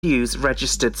use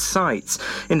registered sites.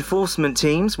 Enforcement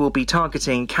teams will be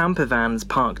targeting camper vans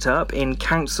parked up in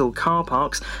council car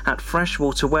parks at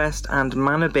Freshwater West and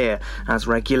Manorbier as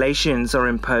regulations are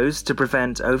imposed to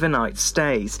prevent overnight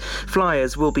stays.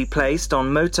 Flyers will be placed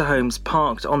on motorhomes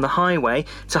parked on the highway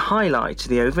to highlight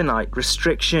the overnight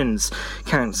restrictions.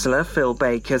 Councillor Phil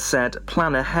Baker said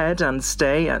plan ahead and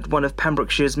stay at one of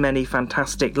Pembrokeshire's many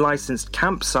fantastic licensed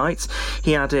campsites.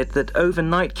 He added that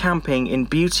overnight camping in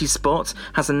beauty spots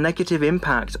has a negative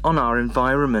impact on our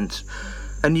environment.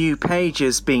 A new page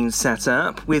has been set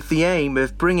up with the aim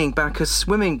of bringing back a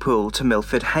swimming pool to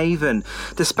Milford Haven.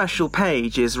 The special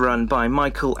page is run by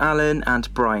Michael Allen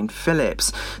and Brian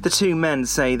Phillips. The two men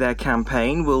say their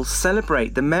campaign will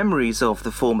celebrate the memories of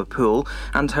the former pool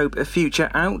and hope a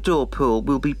future outdoor pool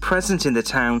will be present in the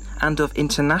town and of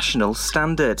international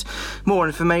standard. More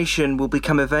information will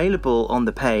become available on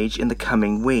the page in the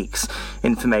coming weeks.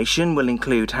 Information will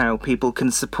include how people can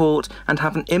support and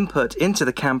have an input into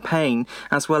the campaign,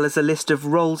 as well as a list of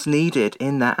roles needed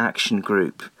in their action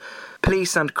group.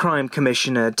 Police and Crime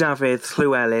Commissioner David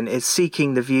Llewellyn is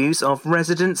seeking the views of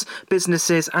residents,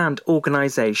 businesses and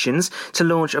organisations to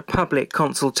launch a public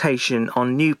consultation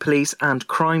on new police and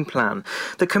crime plan.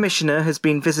 The Commissioner has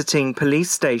been visiting police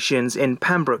stations in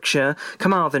Pembrokeshire,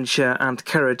 Carmarthenshire and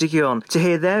Ceredigion to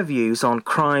hear their views on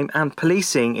crime and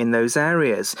policing in those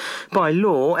areas. By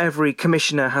law, every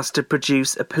Commissioner has to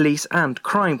produce a police and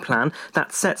crime plan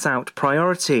that sets out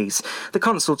priorities. The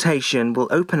consultation will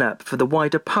open up for the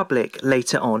wider public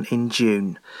later on in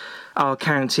June. Our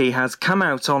county has come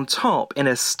out on top in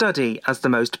a study as the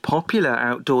most popular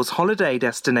outdoors holiday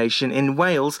destination in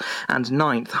Wales and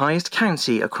 9th highest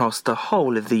county across the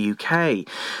whole of the UK.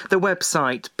 The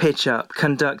website PitchUp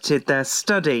conducted their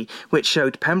study, which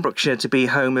showed Pembrokeshire to be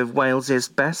home of Wales's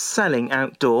best-selling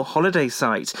outdoor holiday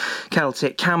site.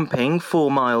 Celtic Camping,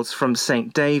 4 miles from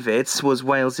St David's, was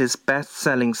Wales's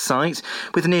best-selling site,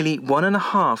 with nearly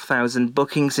 1,500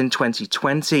 bookings in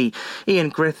 2020. Ian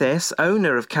Griffiths,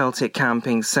 owner of Celtic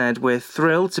Camping, said we're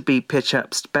thrilled to be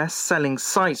PitchUp's best-selling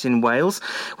site in Wales.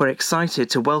 We're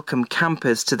excited to welcome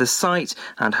campers to the site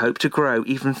and hope to grow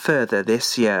even further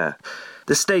this year.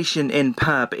 The Station Inn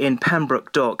pub in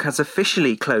Pembroke Dock has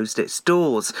officially closed its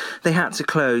doors. They had to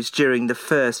close during the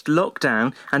first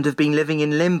lockdown and have been living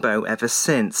in limbo ever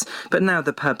since. But now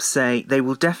the pub say they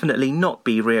will definitely not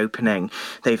be reopening.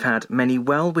 They've had many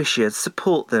well-wishers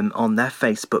support them on their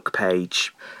Facebook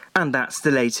page. And that's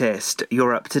the latest.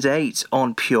 You're up to date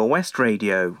on Pure West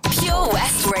Radio. Pure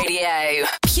West Radio.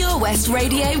 Pure West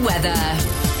Radio weather.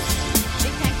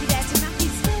 Big thank you there to Matthew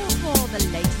Store for the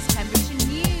latest Pembrokeshire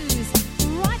news.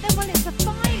 Right then, well, it's a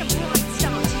fine, bright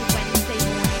start to your Wednesday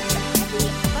morning. Heavy,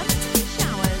 abundant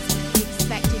showers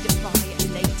expected by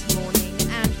late morning.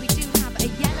 And we do have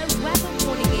a yellow weather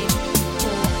warning in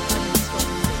for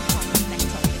thunderstorms from the Met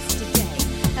Office today.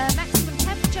 Maximum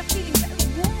temperature feeling very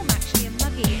warm, actually, and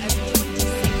muggy over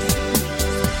 26 degrees.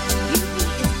 UV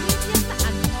is medium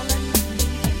and pollen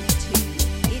medium too.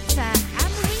 It's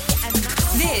Amory and now...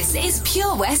 This is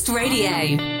Pure West Radio.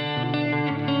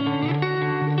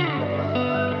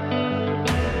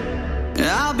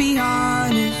 I'll be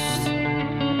honest,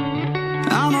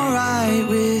 I'm alright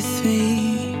with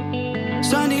me.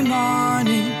 Sunday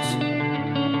mornings,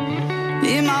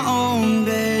 in my own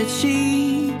bed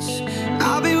sheets,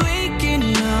 I'll be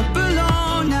waking up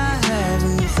alone. I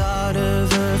haven't thought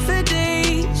of her for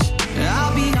days.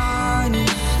 I'll be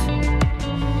honest,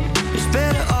 it's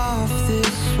better off this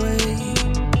way.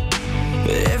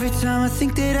 But every time I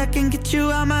think that I can get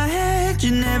you out my head,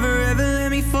 you never ever let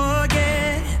me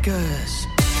forget. 'Cause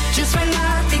just when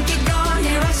I think you're gone,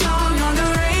 hear a song on the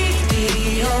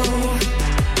radio.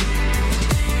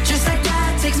 Just like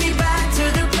that takes me back to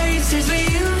the places we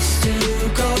used to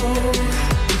go.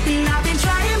 And I've been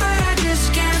trying but I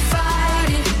just can't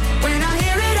fight it. When I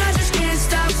hear it I just can't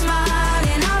stop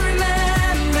smiling. I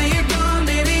remember you're gone,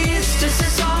 baby, it's just a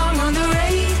song on the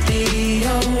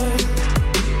radio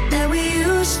that we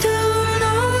used to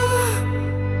know.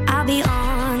 I'll be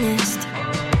honest,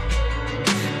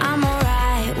 I'm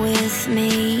alright with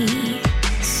me.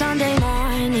 Sunday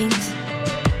mornings,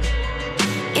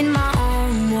 in my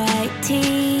own white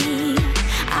tee,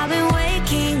 I've been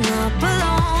waking up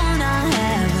alone. I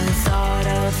haven't thought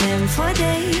of him for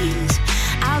days.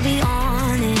 I'll be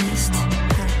honest,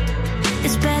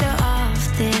 it's better off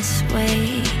this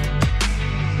way.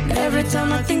 Every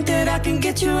time I think that I can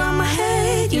get you out my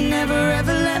head, you never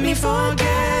ever let me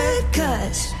forget.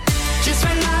 'Cause just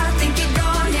when I think you're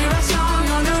gone, hear a song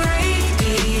on the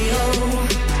radio.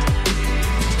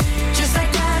 Just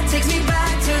like that takes me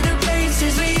back to the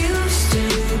places we used to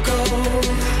go.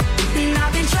 And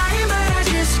I've been trying but I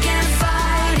just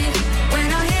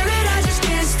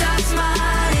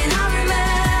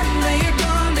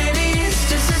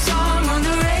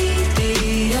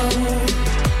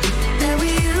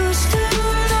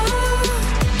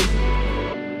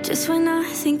Just when I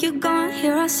think you're gone,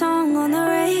 hear our song on the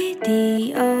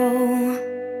radio.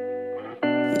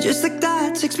 Just like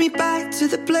that, takes me back to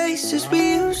the places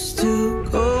we used to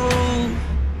go.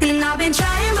 And I've been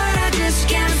trying, but I just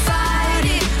can't fight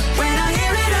it. When I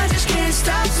hear it, I just can't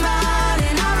stop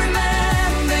smiling. I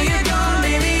remember you're gone,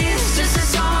 baby, it's just a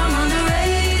song on the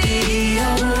radio.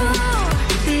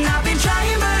 And I've been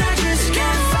trying, but I just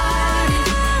can't fight it.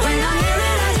 When I hear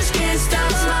it, I just can't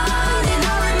stop smiling.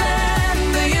 I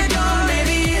remember you're gone,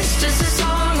 baby, it's just a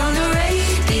song on the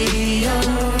radio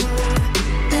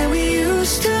that we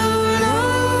used to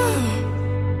know.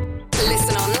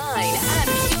 Listen online at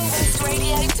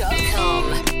purewestradio.com.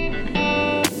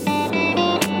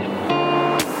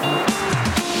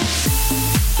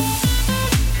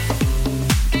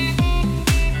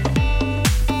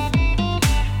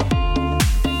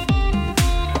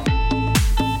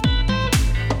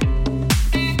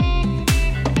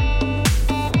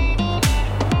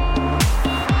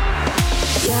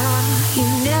 Yeah, you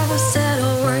never said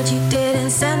a word, you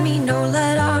didn't send me no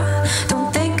letter.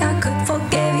 Don't think I could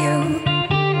forgive you.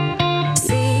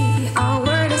 See, our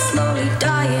word is slowly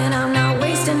dying, I'm not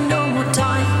wasting no more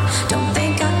time. Don't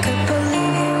think I could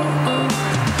believe you.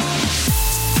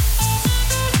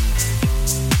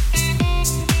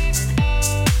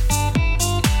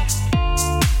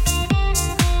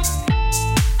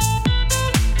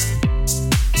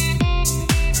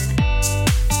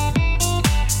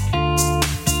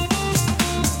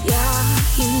 Yeah,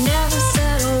 you never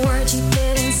said a word, you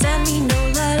didn't send me no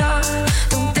letter.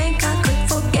 Don't think I could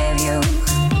forgive you.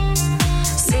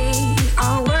 See,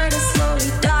 our word is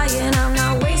slowly dying, I'm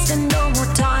not wasting no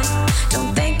more time.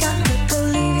 Don't think I could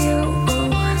believe you.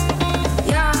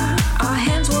 Yeah, our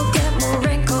hands will get more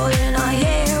wrinkled and our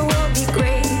hair will be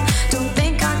gray. Don't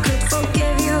think I could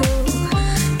forgive you.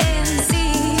 And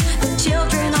see, the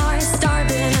children are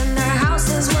starving and their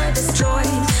houses were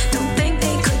destroyed. Don't think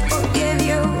they could forgive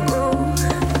you.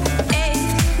 Hey,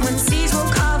 when seas will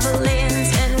cover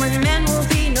lands and when men will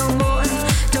be no more.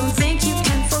 Don't think you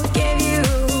can forgive you.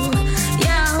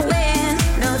 Yeah, when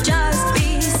there'll just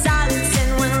be silence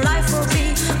and when life will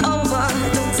be over.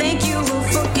 Don't think you will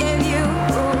forgive you.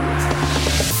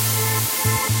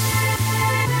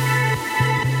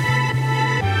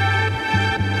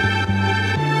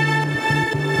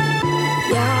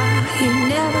 Yeah, you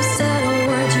never said a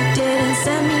word, you didn't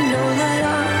send me no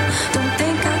letter. Don't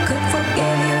think I could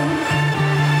forgive you.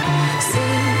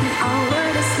 See, our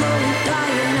word is slowly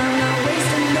dying, I'm not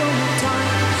wasting no more time.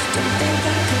 Don't think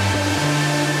I could believe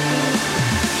you.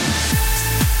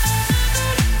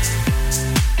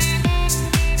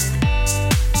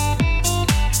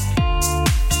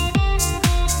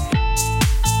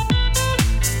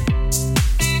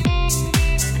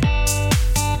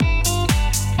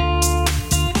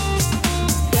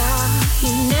 Yeah,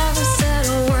 you never said a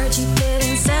word, you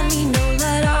didn't send me no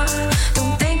letter.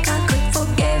 Don't think I could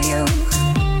forgive you.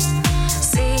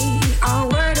 See, our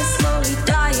word is slowly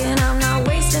dying, I'm not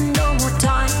wasting no more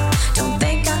time. Don't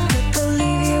think I could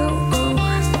believe you.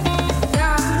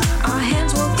 Yeah, our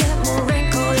hands will get more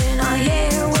wrinkled and our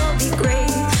hair will be gray.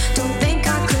 Don't think I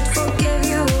could forgive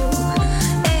you.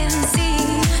 And see,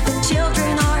 the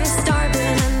children are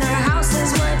starving and their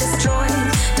houses were destroyed.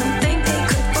 Don't think they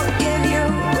could forgive you.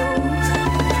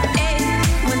 Hey,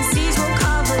 when seas will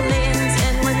cover lands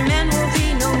and when men will be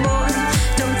no more.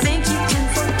 Don't think you can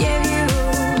forgive you.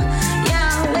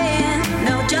 Yeah, when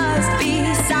there'll just be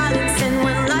silence and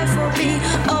when life will be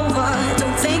over.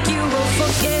 Don't think you will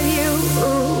forgive you.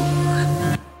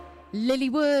 Lily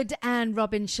Wood and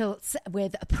Robin Schulz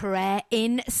with Prayer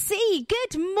in C.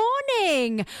 Good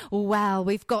morning. Well,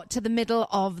 we've got to the middle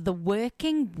of the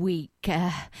working week.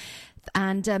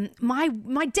 And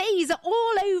my days are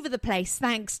all over the place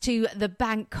thanks to the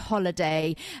bank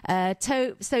holiday.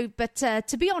 To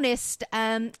be honest,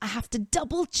 I have to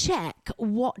double check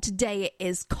what day it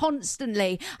is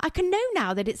constantly. I can know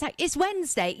now that it's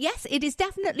Wednesday. Yes, it is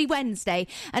definitely Wednesday.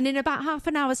 And in about half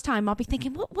an hour's time, I'll be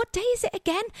thinking, what day is it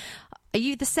again? Are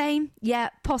you the same? Yeah,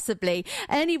 possibly.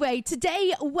 Anyway,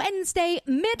 today, Wednesday,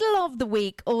 middle of the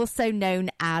week, also known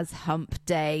as Hump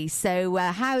Day. So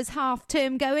how's half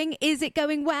term going? Is it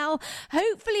going well?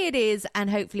 Hopefully it is, and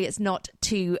hopefully it's not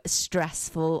too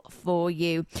stressful for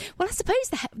you. Well, I suppose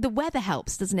the weather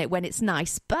helps, doesn't it, when it's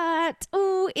nice? But,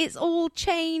 it's all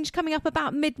changed coming up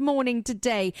about mid-morning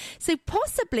today. So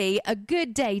possibly a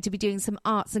good day to be doing some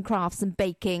arts and crafts and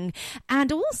baking,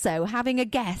 and also having a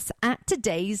guess at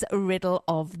today's riddle riddle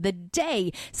of the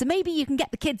day. So maybe you can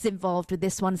get the kids involved with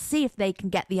this one, see if they can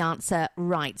get the answer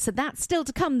right. So that's still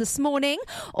to come this morning.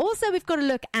 Also, we've got to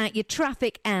look at your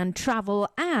traffic and travel,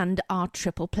 and our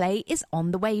triple play is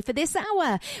on the way for this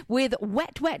hour with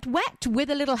Wet, Wet, Wet, with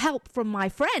a little help from my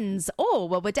friends. Oh,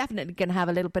 well, we're definitely going to have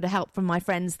a little bit of help from my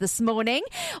friends this morning.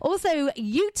 Also,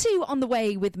 U2 on the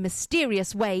way with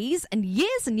Mysterious Ways, and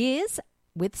Years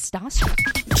with Starship.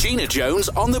 Gina Jones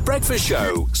on The Breakfast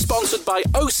Show, sponsored by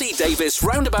O.C. Davis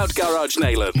Roundabout Garage,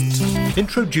 Neyland.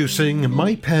 Introducing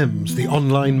MyPems, the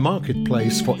online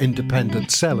marketplace for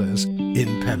independent sellers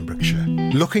in Pembrokeshire.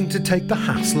 Looking to take the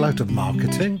hassle out of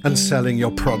marketing and selling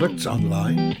your products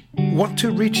online? Want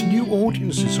to reach new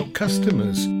audiences or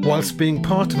customers whilst being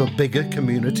part of a bigger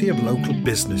community of local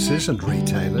businesses and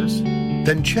retailers?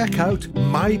 Then check out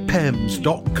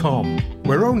mypems.com.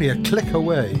 We're only a click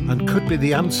away and could be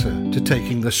the answer to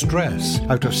taking the stress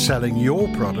out of selling your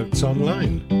products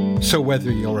online. So whether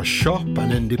you're a shop,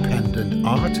 an independent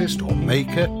artist or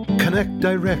maker, connect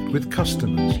direct with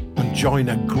customers and join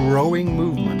a growing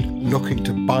movement looking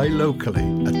to buy locally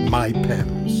at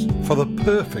MyPems. For the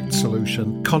perfect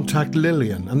solution, contact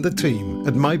Lillian and the team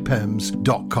at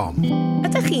mypems.com.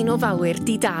 Ydych chi'n ofalwyr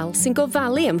di-dal sy'n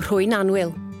gofalu ym Rhwyn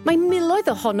Anwyl? Mae miloedd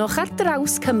ohonoch ar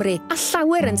draws Cymru a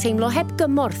llawer yn teimlo heb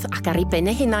gymorth ac ar ei ben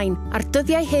eu hunain a'r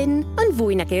dyddiau hyn yn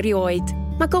fwy nag erioed.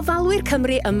 Mae Gofalwyr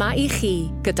Cymru yma i chi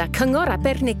gyda cyngor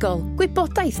abernigol,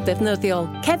 gwybodaeth defnyddiol,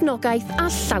 cefnogaeth a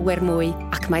llawer mwy,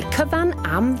 ac mae'r cyfan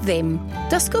am ddim.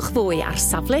 Dysgwch fwy ar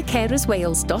safle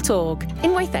carerswales.org.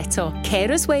 Unwaith eto,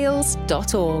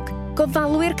 carerswales.org.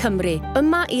 Gofalwyr Cymru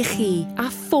yma i chi a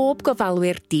phob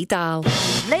gofalwyr di-dal.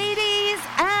 Ladies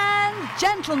and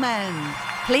gentlemen,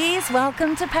 please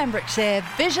welcome to Pembrokeshire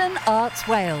Vision Arts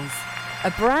Wales,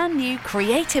 a brand new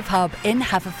creative hub in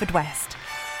Haverfordwest.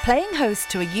 Playing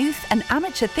host to a youth and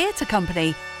amateur theatre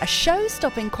company, a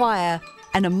show-stopping choir,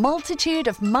 and a multitude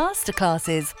of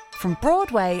masterclasses from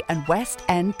Broadway and West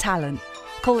End talent.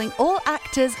 Calling all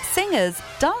actors, singers,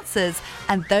 dancers,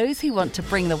 and those who want to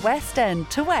bring the West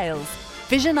End to Wales.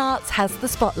 Vision Arts has the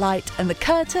spotlight and the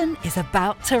curtain is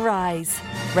about to rise.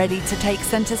 Ready to take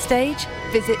centre stage?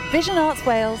 Visit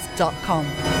visionartswales.com.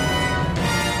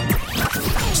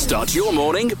 Start your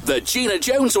morning the Gina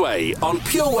Jones way on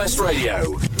Pure West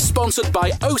Radio. Sponsored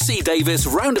by O.C. Davis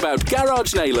Roundabout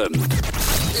Garage, Neyland.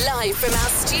 Live from our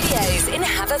studios in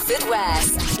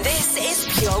Haverfordwest, this is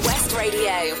Pure West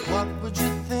Radio. What would you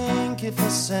think if I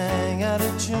sang out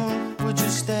of tune? Would you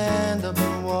stand up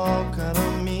and walk out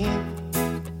on me?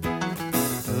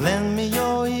 Lend me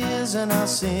your ears and I'll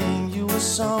sing you a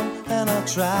song, and I'll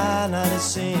try not to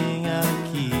sing out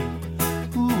of key.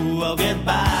 Ooh, I'll get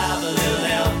by with a little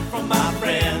help from my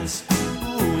friends.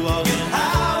 Ooh, I'll get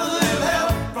high with a little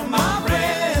help from my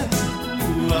friends.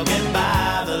 Ooh, I'll get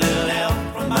by with a little help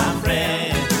from my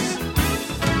friends.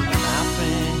 My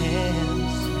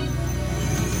friends.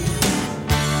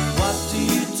 What do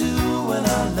you do when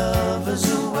our love is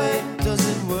away? Does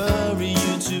it worry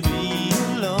you to be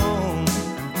alone?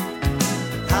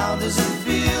 How does it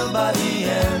feel by the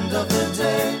end of the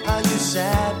day? Are you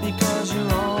sad because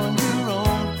you're on your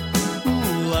own?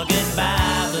 Ooh, I'll get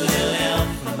by with a little help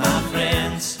from my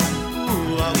friends.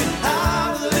 Ooh, I'll get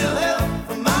by with a little help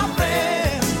from my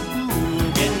friends.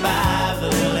 Ooh, get by with a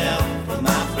little help from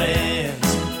my friends.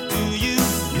 Do you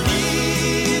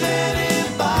need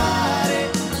anybody?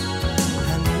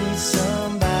 I need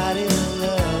somebody to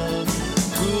love.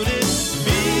 Could it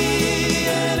be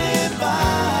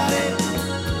anybody?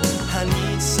 I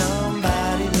need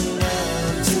somebody to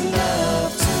love, to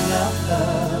love, to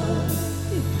love.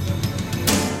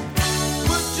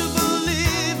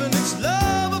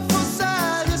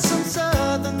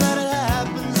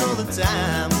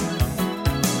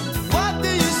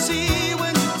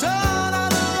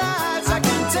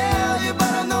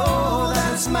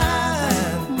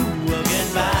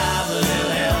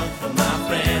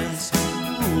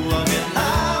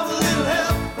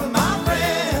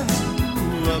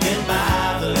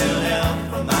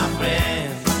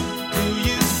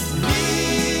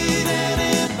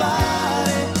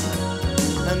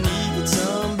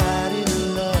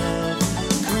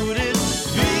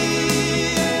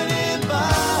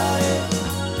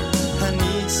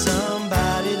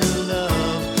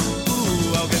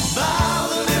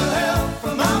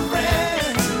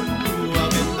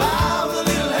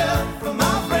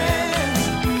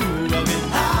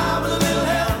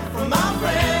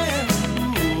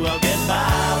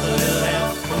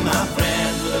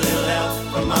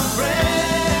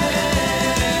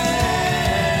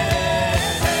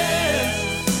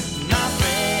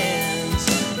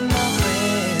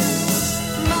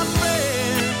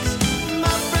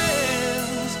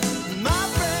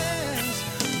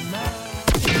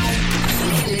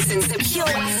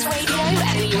 Pure West Radio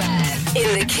anywhere.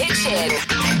 In the kitchen,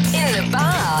 in the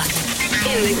bar,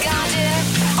 in the garden,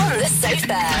 on the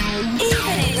sofa,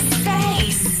 even in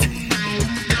space.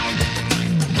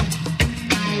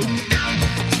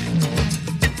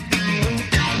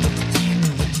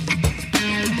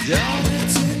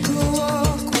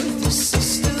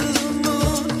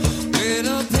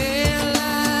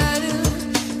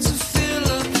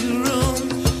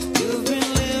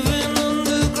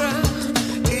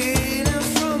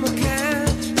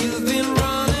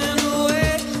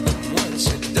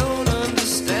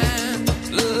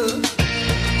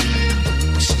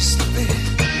 She's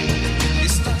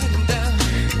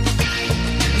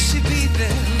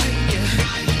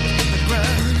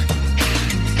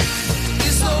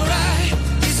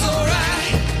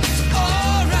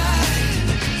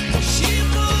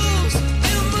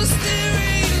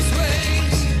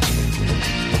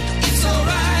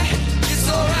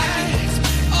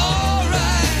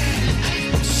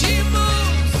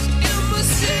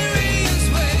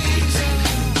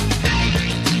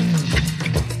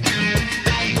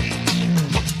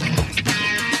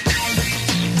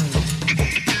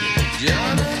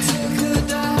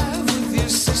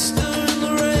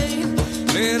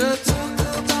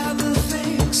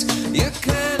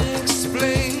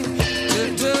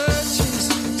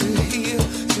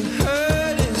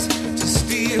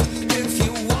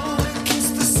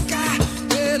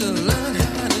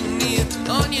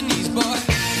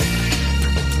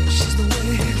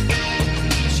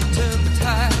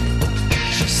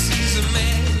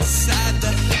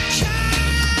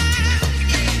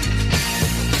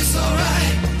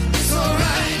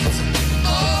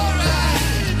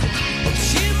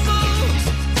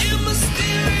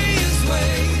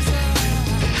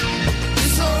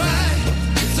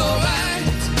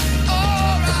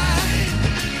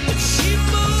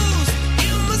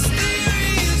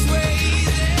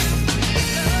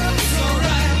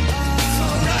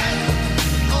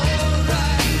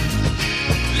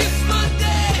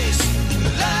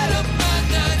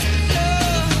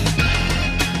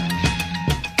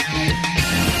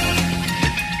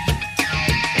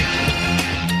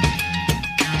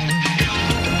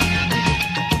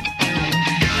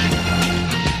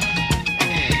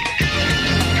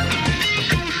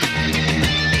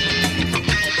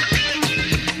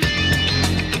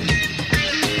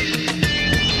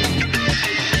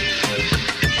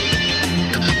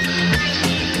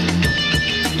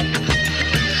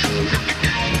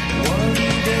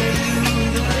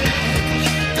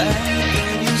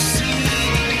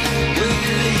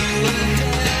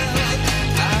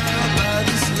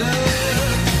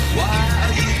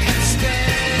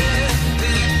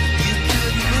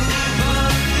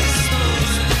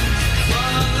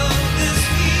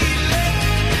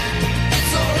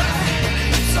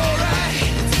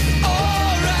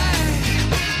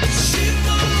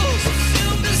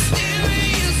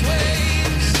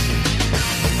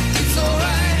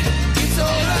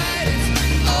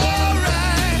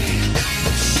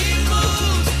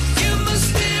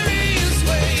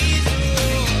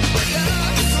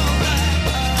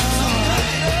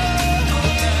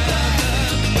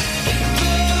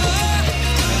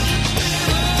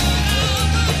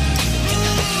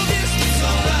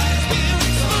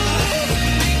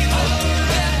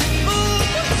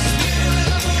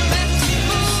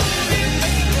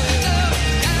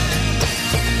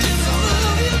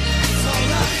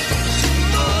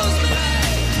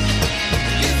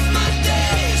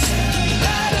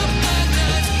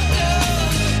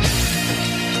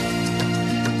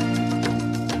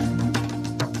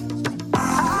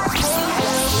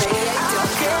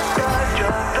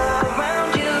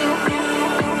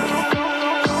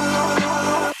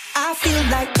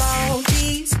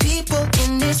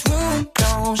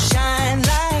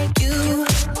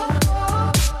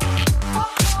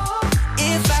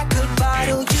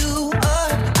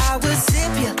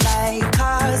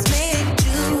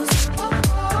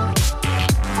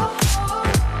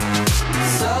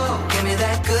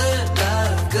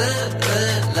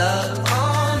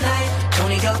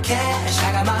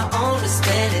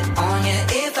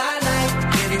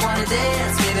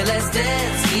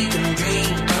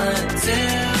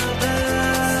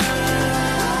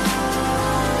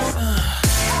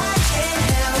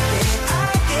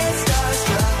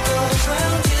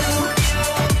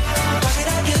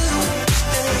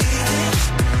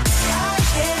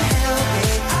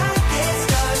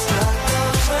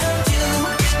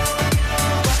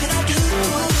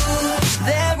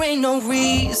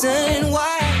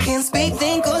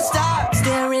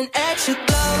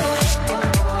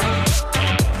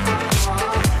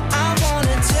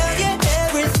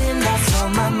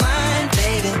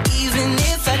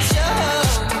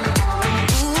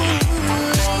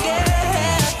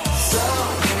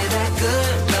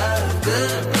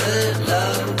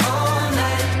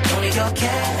take your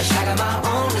cash. I got my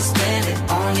own to spend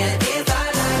it on you if I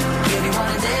like. If you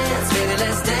wanna dance, baby,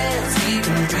 let's dance. We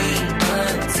can dream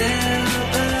until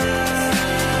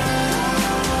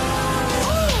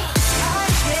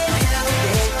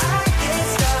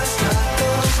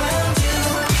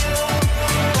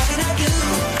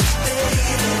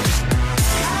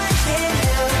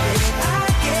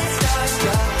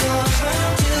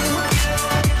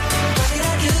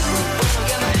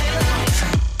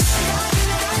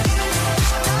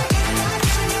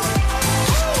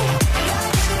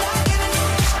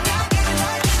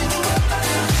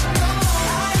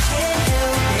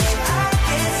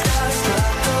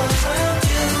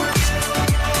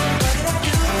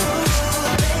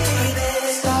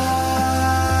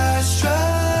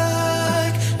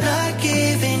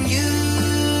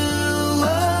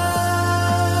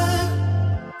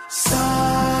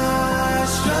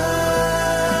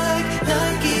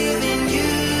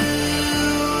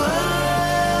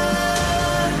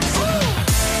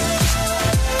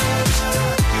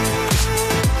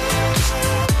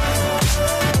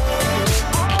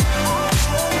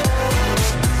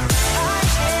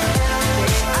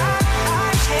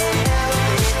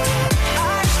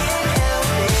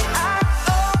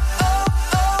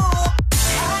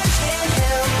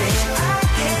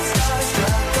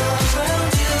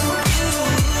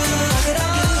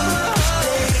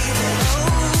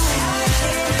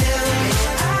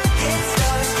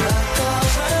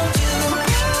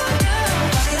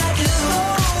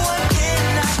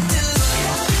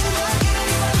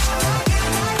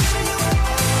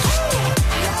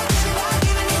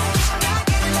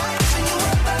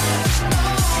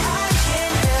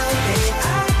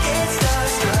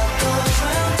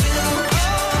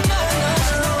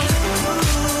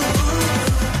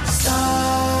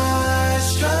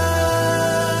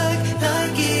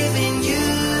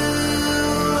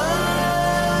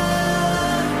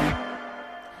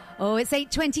It's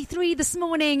 8:23 this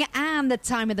morning and the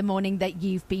time of the morning that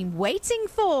you've been waiting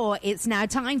for. It's now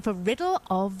time for Riddle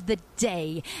of the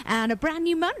Day. And a brand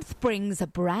new month brings a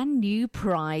brand new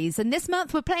prize. And this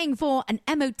month we're playing for an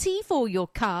MOT for your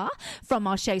car from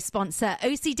our show sponsor,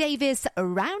 OC Davis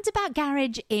Roundabout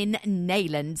Garage in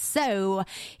Neyland. So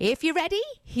if you're ready,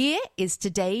 here is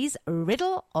today's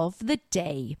Riddle of the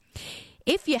Day.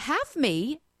 If you have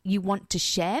me, you want to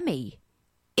share me.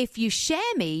 If you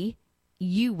share me,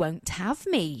 you won't have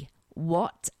me.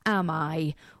 What am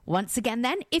I? Once again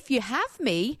then, if you have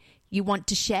me, you want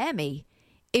to share me.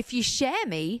 If you share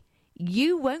me,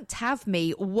 you won't have me.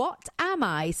 What am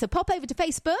I? So pop over to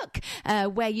Facebook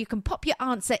where you can pop your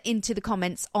answer into the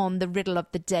comments on the Riddle of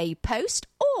the Day post,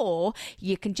 or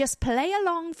you can just play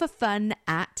along for fun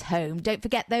at home. Don't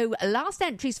forget though, last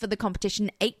entries for the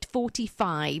competition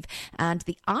 8:45, and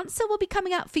the answer will be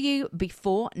coming out for you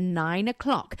before 9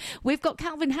 o'clock. We've got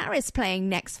Calvin Harris playing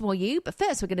next for you, but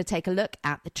first we're going to take a look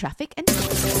at the traffic and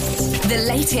the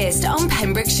latest on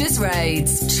Pembrokeshire's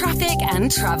roads, traffic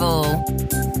and travel.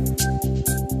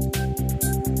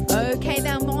 Okay,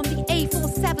 then on the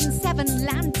A477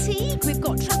 Lantique, we've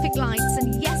got traffic lights,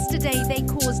 and yesterday they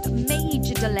caused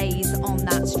major delays on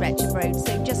that stretch of road,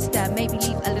 so just maybe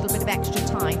leave a little bit of extra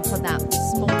time for that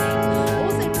this morning.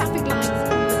 Also traffic lights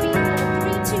on the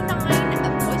B4329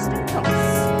 at Royston Cross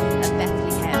at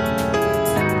Bethlehem.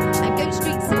 And Goat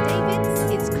Street St David's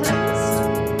is closed.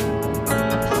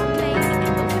 Park Lane in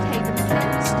Milford Haven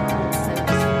closed also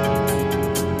this morning.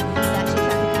 That's your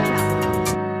traffic and travel.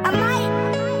 I might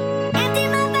empty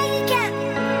my bank account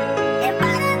and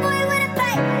buy that boy with a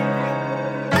pipe.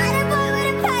 Buy that boy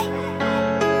with a pipe.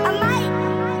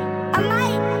 I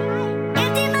might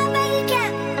empty my bank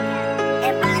account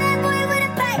and buy that boy with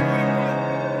a pipe.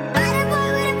 Buy that boy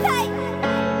with a pipe.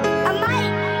 I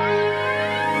might.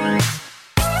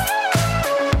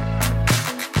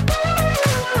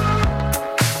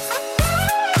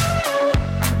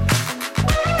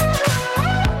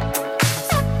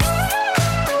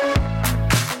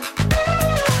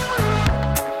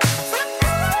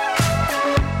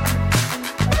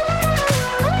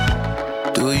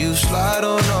 Do you slide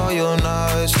on all your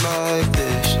nights like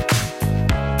this?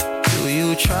 Do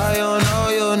you try on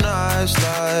all your nights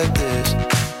like this?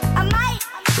 I might.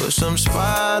 Put some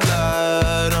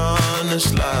spotlight on the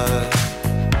slide.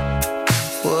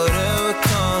 Whatever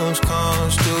comes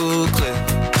too clear.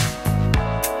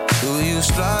 Do you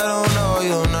slide on all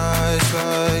your nights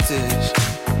like this?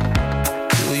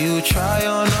 Do you try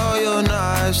on all your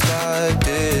nights like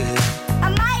this? I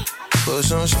might. Put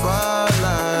some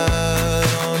spotlight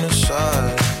on the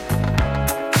side.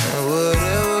 And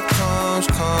whatever comes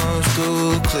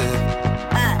through clear.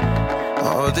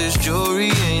 All this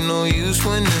jewelry ain't no use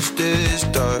when it's this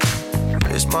dark.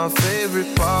 Miss My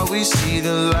favorite part, we see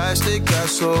the lights that got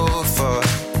so far.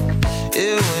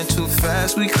 It went too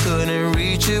fast, we couldn't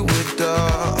reach it with the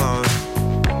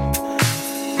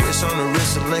wrist on the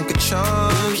wrist, a link of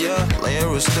charms, yeah.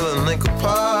 Laying was still a link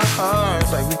apart,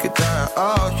 like we could die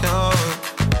all young,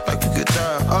 like we could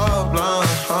die all blind.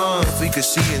 If we could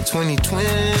see in 2020,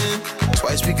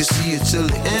 twice we could see it till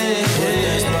the end. Put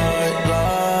that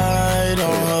spotlight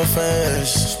on her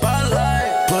face. Spotlight.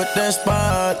 Put that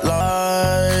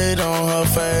spotlight on her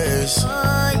face.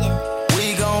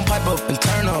 We gon' pipe up and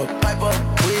turn up, pipe up.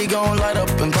 We gon' light up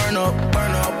and burn up,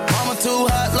 burn up. Mama too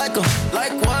hot like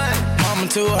what? Mama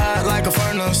too hot like a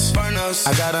furnace.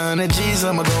 I got 100 G's,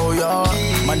 I'ma go, y'all.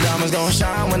 My diamonds gon'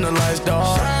 shine when the lights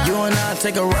dark. You and I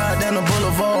take a ride down the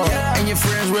boulevard, and your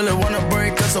friends really wanna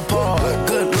break us apart.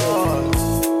 Good Lord.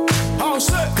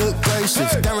 Good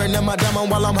gracious, staring at my diamond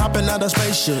while I'm hopping out of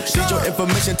spaceship. Need your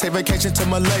information, take vacation to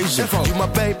Malaysia. You my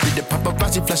baby, the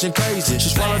paparazzi flashing crazy. She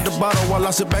swallowed the bottle while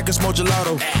I sit back and smoke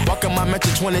gelato. Walking my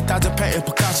mansion, 20,000 painting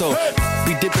Picasso.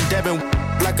 Be dipping, dabbing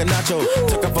like a nacho.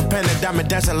 Took off a pen and diamond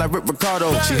dancing like Rick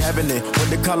Ricardo. She having it with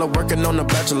the color working on the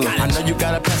bachelor. I know you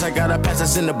got a pass, I got a pass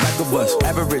that's in the back of us.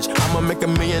 Average, I'ma make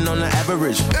 $1 million on the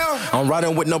average. I'm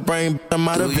riding with no brain, I'm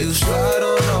out of it. Do you slide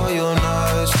on all your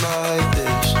nights like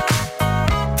this?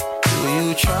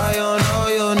 You try on all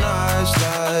your nights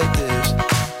like this.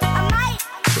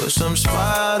 Put some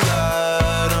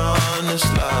spotlight on the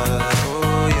slide.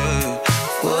 Oh yeah.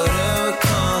 Whatever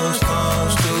comes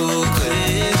too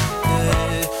clear.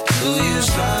 Yeah. Do you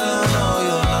slide on all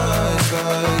your nights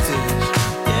like this?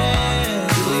 Yeah.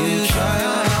 Do you try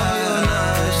on all your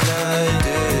nights like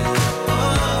this?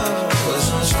 Put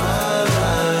some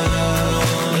spotlight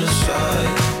on the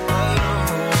slide.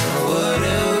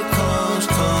 Whatever comes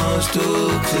too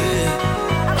clear.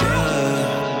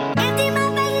 Empty my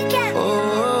bank account.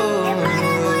 And buy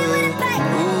that boy with a pipe.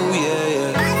 Ooh, yeah,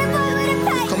 yeah. Buy that boy with a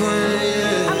pipe. Come on,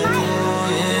 yeah.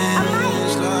 I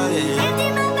might Slide it. empty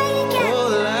my bank account. Oh,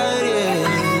 light it.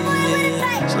 Buy that boy with a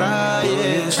pipe. Slide,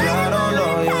 yeah. Slide on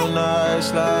all your nights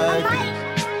I like might.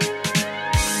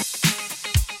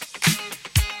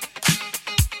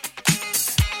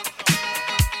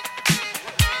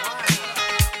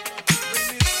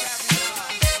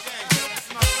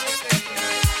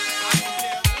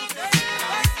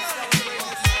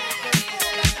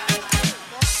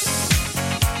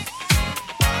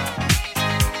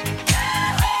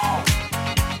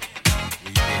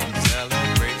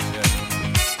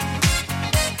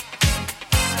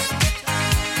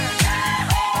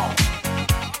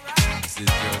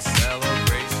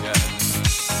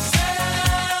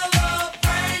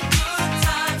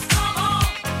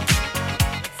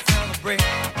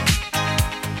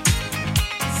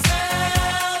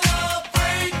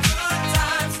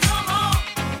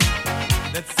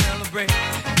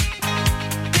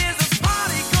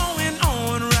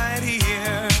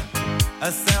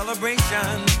 A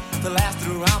celebration to last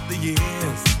throughout the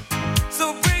years.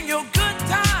 So bring your good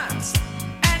times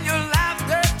and your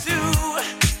laughter too.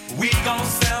 We gon'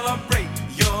 celebrate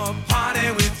your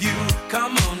party with you.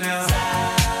 Come on now.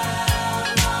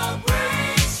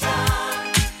 Celebration.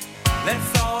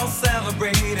 Let's all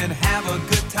celebrate and have a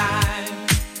good time.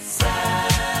 Celebration.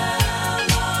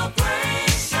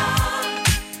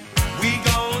 We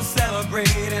gon'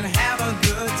 celebrate and have a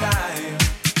good time.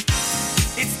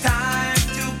 It's time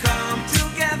to come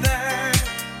together.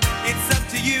 It's up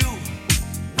to you.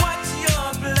 What's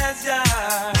your pleasure?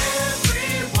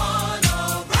 Everyone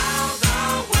around the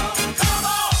world, come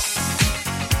on!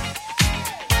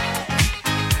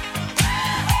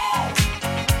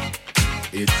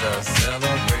 It's a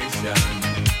celebration.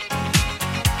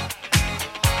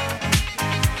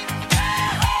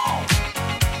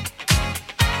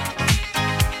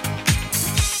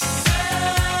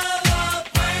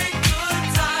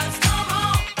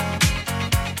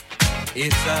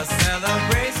 It's a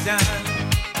celebration.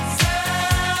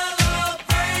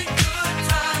 Celebrate good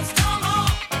times, come on.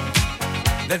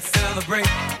 Let's celebrate.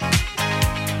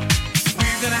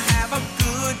 We're gonna have a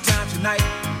good time tonight.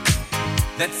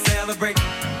 Let's celebrate.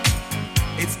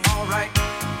 It's alright.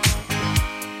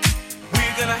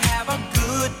 We're gonna have a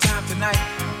good time tonight.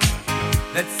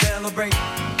 Let's celebrate.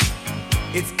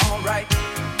 It's alright,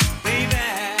 baby.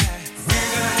 We're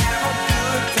gonna have a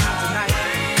good time tonight.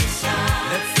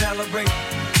 Let's celebrate.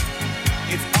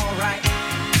 It's alright.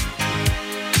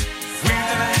 We're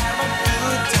gonna have a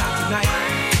good time tonight.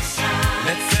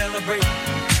 Let's celebrate.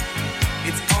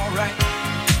 It's alright.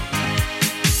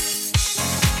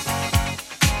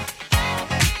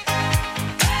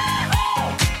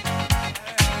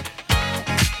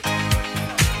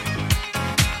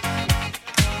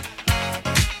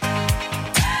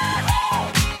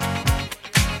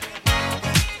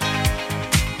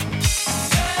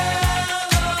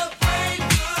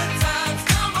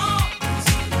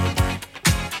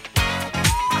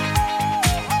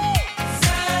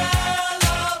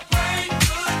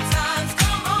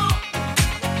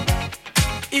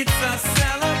 It's a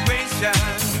celebration.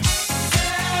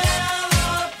 Celebrate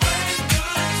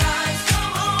good times,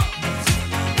 come on.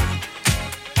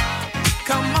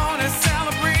 Come on and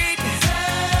celebrate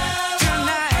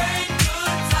tonight.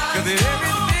 'Cause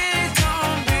everything's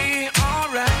gonna be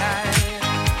alright.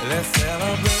 Let's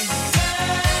celebrate.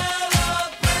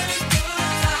 Celebrate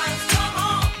good times, come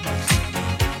on.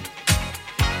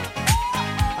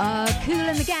 Kool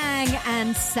and the Gang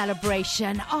and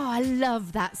Celebration. Oh, I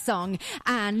love that song.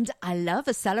 And I love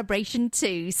a celebration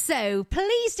too. So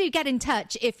please do get in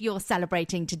touch if you're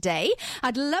celebrating today.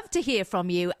 I'd love to hear from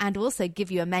you and also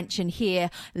give you a mention here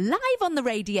live on the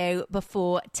radio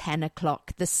before 10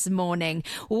 o'clock this morning.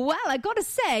 Well, I got to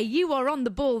say, you are on the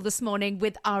ball this morning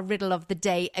with our riddle of the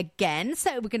day again.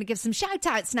 So we're going to give some shout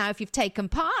outs now if you've taken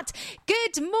part.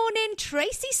 Good morning,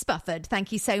 Tracy Spufford.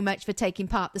 Thank you so much for taking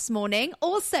part this morning.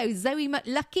 Also, Zoe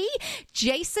McLucky,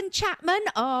 Jason Chapman.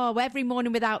 Oh, every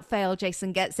morning without fail,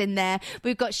 Jason gets in there.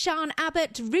 We've got Sean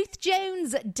Abbott, Ruth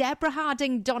Jones, Deborah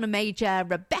Harding, Donna Major,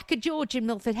 Rebecca George in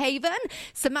Milford Haven,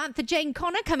 Samantha Jane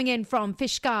Connor coming in from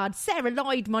Fishguard, Sarah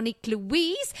Lloyd, Monique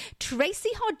Louise, Tracy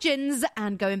Hodgins,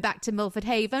 and going back to Milford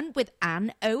Haven with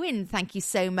Anne Owen. Thank you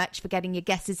so much for getting your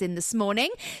guesses in this morning.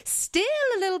 Still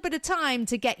a little bit of time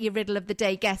to get your riddle of the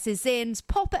day guesses in.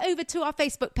 Pop it over to our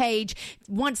Facebook page.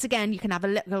 Once again, you can have a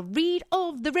little read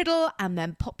of the riddle and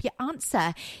then pop your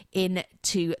answer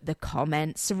into the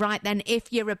comments. Right then,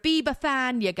 if you're a Bieber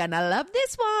fan, you're gonna love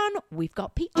this one. We've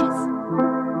got Peaches.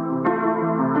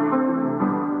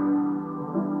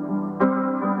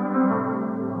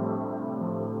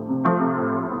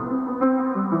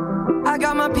 I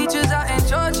got my peaches out in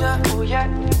Georgia, oh yeah.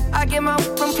 I get my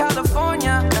from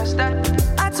California, that's that.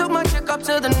 I took my chick up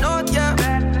to the north, yeah.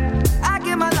 I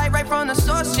get my light right from the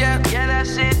source, yeah. Yeah,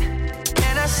 that's it.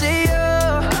 And I see you,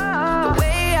 the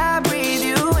way I breathe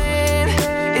you in.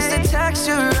 It's the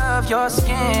texture of your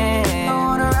skin. I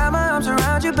wanna wrap my arms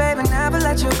around you, baby, never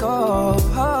let you go.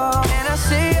 And I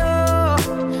see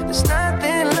you, there's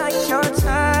nothing like your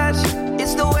touch.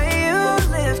 It's the way you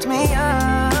lift me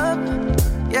up,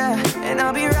 yeah. And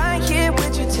I'll be right here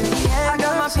with you till the end. I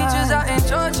got my peaches out in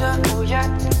Georgia, oh yeah.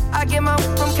 I get my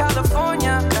from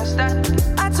California, that's that.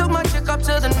 I took my chick up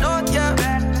to the north, yeah.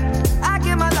 I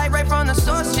get my light right from the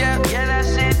source, yeah. Yeah,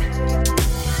 that's it.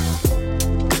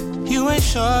 You ain't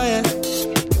sure yet,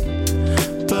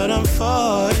 but I'm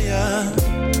for ya.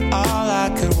 All I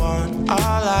could want,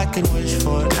 all I could wish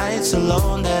for. Nights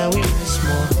alone that we miss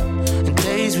more, and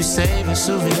days we save as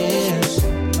souvenirs.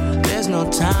 There's no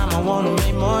time, I wanna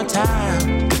make more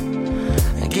time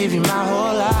and give you my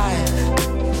whole life.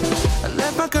 I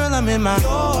left my girl, I'm in my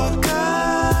Yorker.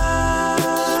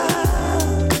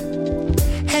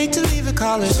 Hate to leave it,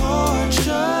 call it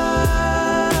torture.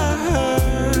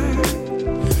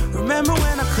 Remember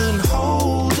when I couldn't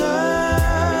hold her?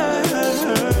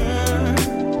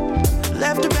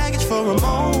 Left her baggage for a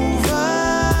mover.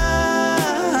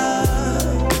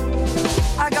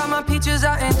 I got my peaches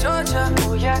out in Georgia,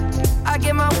 oh yeah. I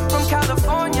get my from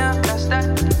California, that's that.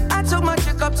 I took my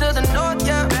chick up to the north,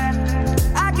 yeah.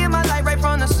 I get my light right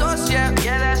from the source, yeah.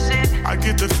 Yeah, that's it. I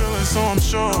get the feeling, so I'm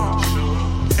sure.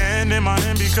 And in my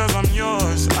hand because I'm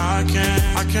yours. I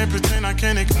can't pretend, I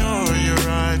can't ignore you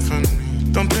right from me.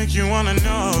 Don't think you wanna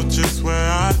know just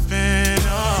where I've been.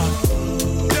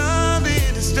 Oh, done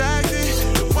being distracted.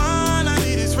 The one I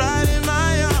need is right in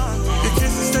my arms. Your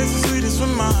kisses taste the sweetest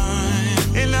with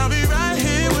mine, and I'll be right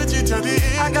here with you till the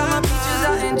end. I got my peaches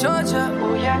out in Georgia,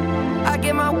 oh yeah. I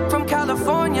get my from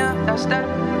California, that's that.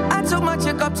 I took my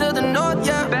chick up to the north,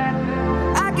 yeah.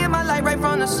 I get my light right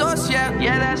from the source, yeah.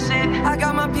 Yeah, that's it. I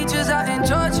got my peaches out in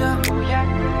Georgia, oh yeah.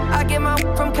 I get my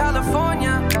from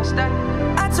California, that's that.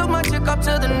 I took my chick up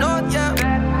to the north, yeah.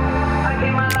 I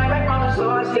get my light right from the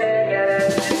source, yeah, yeah,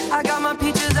 that's it. I got my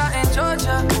peaches out in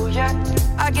Georgia, oh yeah.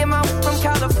 I get my from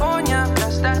California,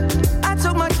 that's that. I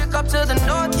took my chick up to the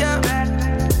north, yeah.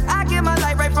 I get my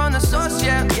light right from the source,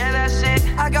 yeah. Yeah, that's it.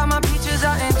 I got my peaches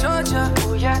out in Georgia,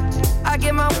 oh yeah. I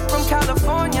get my from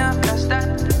California, that's that.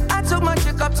 I took my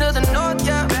chick up to the north,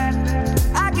 yeah.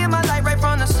 I get my light right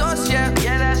from the source, yeah.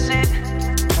 Yeah, that's it.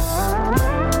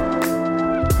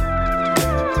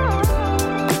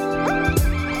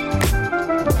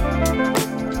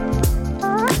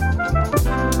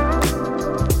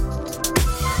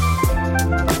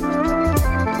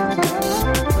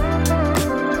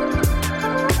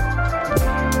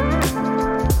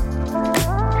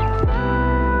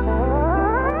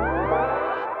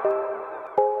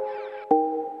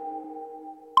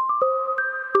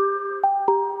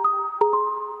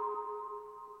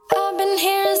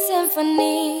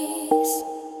 Symphonies.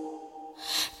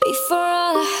 Before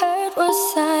all I heard was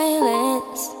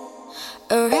silence.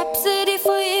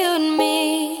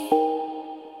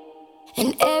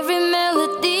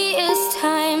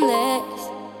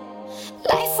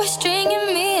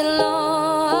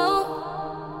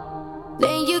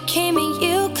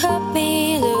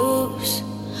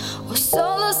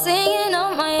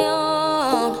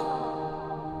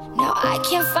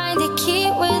 can't find the key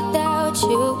without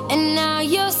you. And now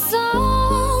your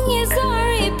song is on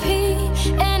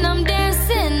repeat, and I'm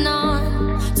dancing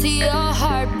on to your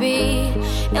heartbeat.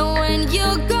 And when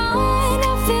you're gone,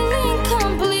 I feel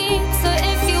incomplete. So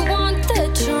if you want the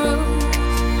truth,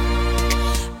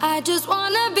 I just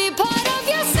wanna be part of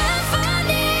your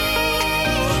symphony.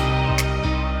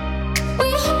 We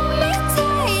hold me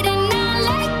tight and not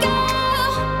let go.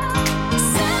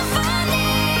 Symphony,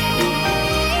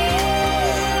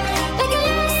 like a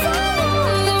love song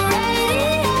on the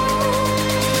radio.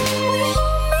 We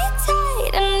hold me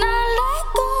tight and not let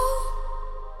go.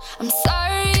 I'm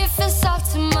sorry if it's all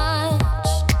too much,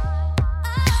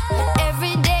 but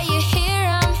every day you're here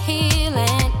I'm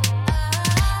healing.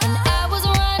 And I was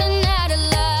running out of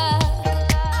luck.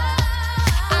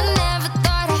 I never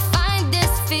thought I'd find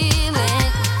this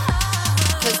feeling,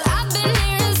 'cause I've been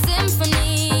hearing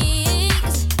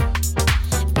symphonies.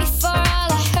 Before all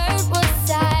I heard was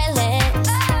silence.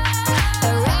 A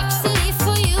rhapsody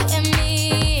for you and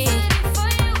me.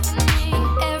 And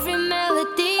every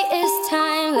melody is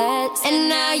timeless. And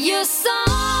now your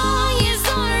song is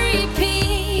on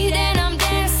repeat, and I'm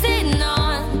dancing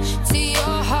on to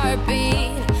your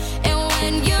heartbeat. And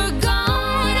when you're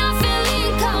gone, I feel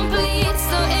incomplete.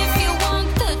 So if you want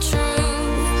the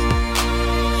truth,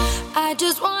 I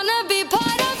just wanna be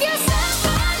part of your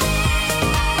symphony.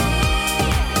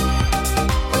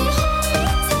 We hold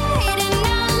me tight and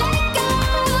not let go.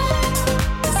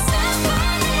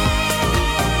 Symphony,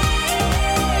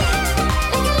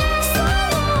 like a love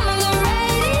song on the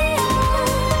radio.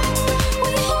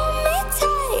 We hold me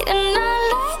tight and not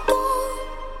let go.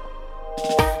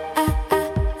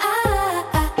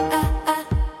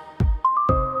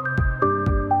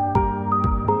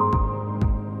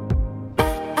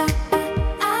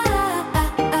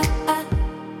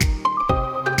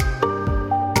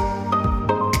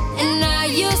 And now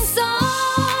your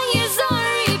song is on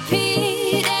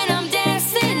repeat, and I'm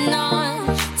dancing on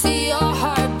to your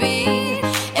heartbeat.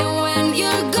 And when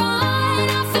you're gone,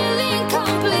 I feel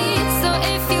incomplete. So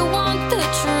if you want the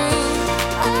truth,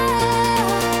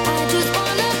 I just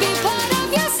wanna be part of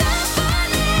your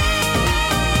symphony.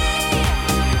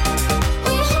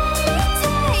 We hold me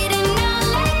tight and not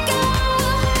let go.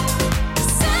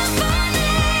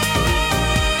 Symphony, like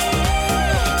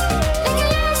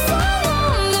a love song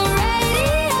on the radio.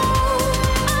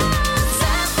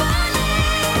 Symphony, we hold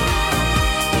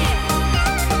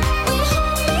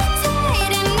me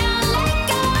tight and not let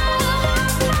go.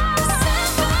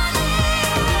 Symphony,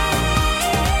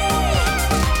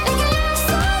 like a love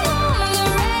song on the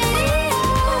radio.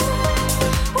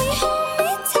 We hold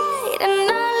me tight and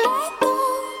not let go.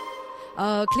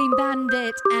 Oh, Clean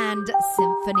Bandit and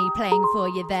Symphony playing for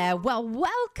you there. Well,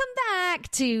 welcome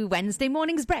back to Wednesday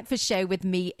morning's breakfast show with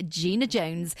me, Gina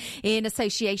Jones, in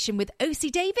association with OC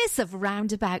Davis of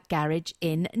Roundabout Garage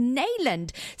in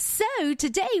Neyland. So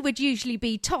today would usually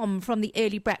be Tom from the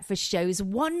early breakfast show's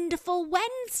Wonderful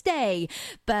Wednesday,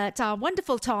 but our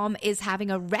wonderful Tom is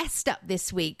having a rest up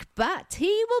this week, but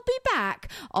he will be back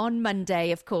on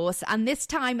Monday, of course, and this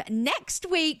time next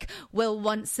week will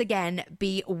once again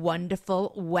be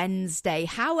Wonderful Wednesday.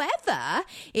 However,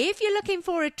 if you're looking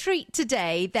for a treat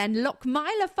today, then look,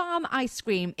 Myla Farm Ice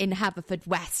Cream in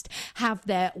Haverfordwest have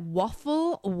their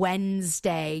Waffle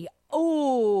Wednesday.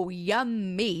 Oh,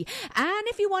 yummy. And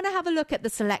if you want to have a look at the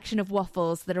selection of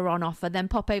waffles that are on offer, then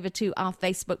pop over to our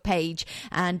Facebook page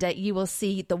and you will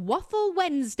see the Waffle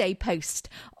Wednesday post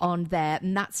on there.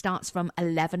 And that starts from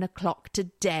 11 o'clock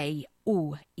today.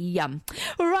 Ooh, yum.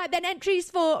 All right, then,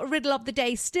 entries for Riddle of the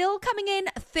Day still coming in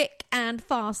thick and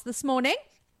fast this morning.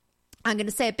 I'm going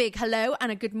to say a big hello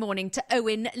and a good morning to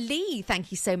Owen Lee. Thank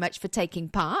you so much for taking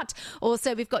part.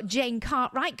 Also, we've got Jane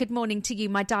Cartwright. Good morning to you,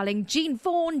 my darling. Jean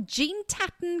Vaughan, Jean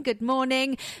Tatton. Good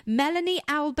morning. Melanie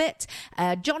Albert,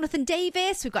 Jonathan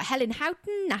Davis. We've got Helen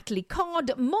Houghton, Natalie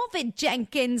Codd, Morvid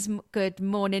Jenkins. Good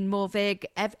morning, Morvig.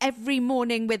 Every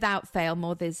morning without fail,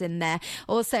 Morvid's in there.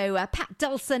 Also, Pat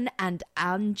Dulson and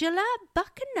Angela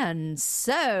Buchanan.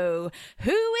 So,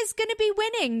 who is going to be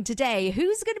winning today?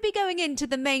 Who's going to be going into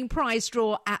the main prize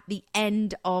draw at the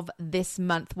end of this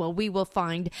month? Well, we will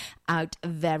find out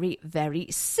very, very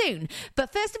soon.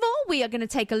 But first of all, we are going to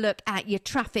take a look at your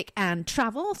traffic and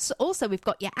travel. Also, we've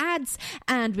got your ads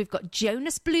and we've got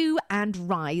Jonas Blue and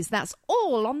Rise. That's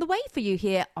all on the way for you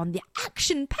here on the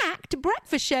action-packed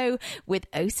breakfast show with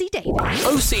OC Davis.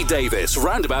 OC Davis,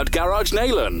 Roundabout Garage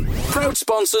Neyland. Proud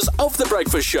sponsors of The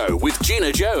Breakfast Show with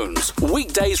Gina Jones.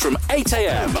 Weekdays from 8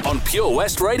 a.m. on Pure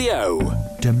West Radio.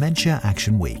 Dementia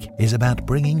Action Week is about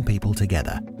bringing people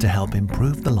together to help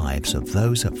improve the lives of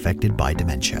those affected by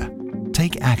dementia.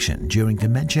 Take action during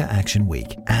Dementia Action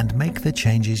Week and make the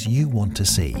changes you want to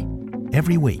see.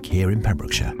 Every week here in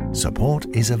Pembrokeshire, support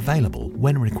is available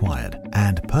when required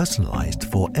and personalised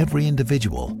for every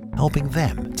individual, helping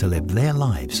them to live their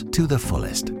lives to the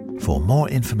fullest. For more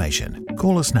information,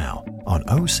 call us now on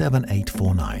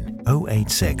 07849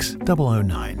 086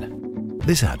 009.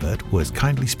 This advert was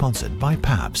kindly sponsored by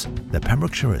PAVS, the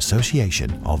Pembrokeshire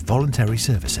Association of Voluntary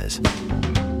Services.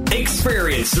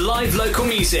 Experience live local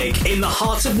music in the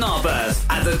heart of Narberth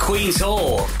at the Queen's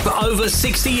Hall. For over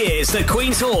 60 years, the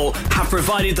Queen's Hall have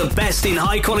provided the best in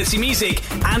high-quality music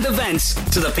and events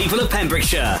to the people of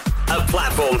Pembrokeshire. A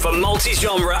platform for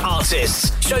multi-genre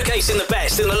artists, showcasing the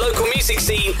best in the local music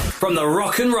scene from the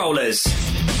rock and rollers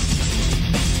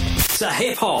to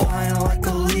hip-hop,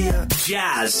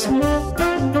 jazz,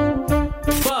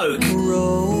 folk,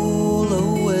 roll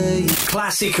away,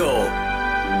 classical,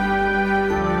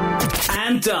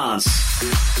 and dance.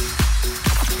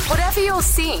 Whatever your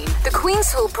scene, the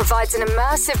Queen's Hall provides an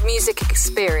immersive music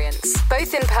experience,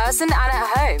 both in person and at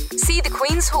home. See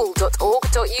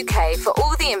thequeenshall.org.uk for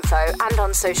all the info and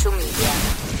on social media.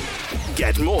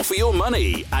 Get more for your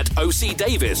money at OC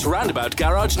Davis Roundabout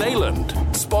Garage Neyland,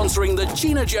 sponsoring the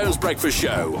Gina Jones Breakfast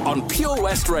Show on Pure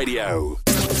West Radio.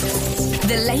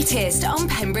 The latest on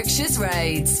Pembrokeshire's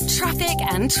roads, traffic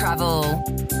and travel.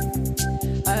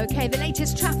 Okay, the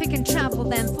latest traffic and travel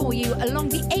then for you along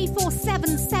the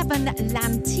A477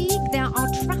 Lantique. There are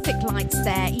traffic lights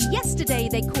there. Yesterday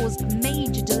they caused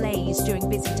major delays during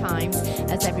busy times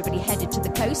as everybody headed to the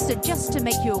coast. So just to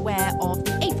make you aware of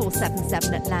the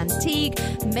A477 at Lantique,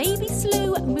 may be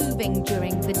slow moving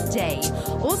during the day.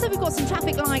 Also, we've got some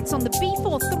traffic lights on the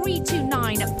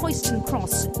B4329 at Poyston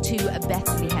Cross to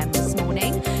Bethlehem this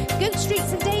morning. Goat Street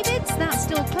St David's, that's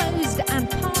still closed, and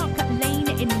Park Lane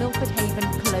in Milford Haven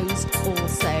closed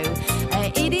also.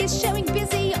 It is showing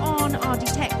busy on our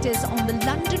detectors on the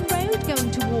London Road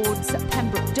going towards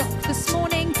Pembroke Dock this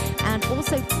morning, and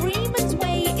also Freeman's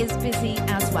Way is busy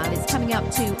as well. It's coming up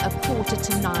to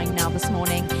 8:45 now this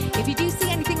morning. If you do see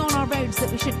anything on our roads that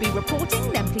we should be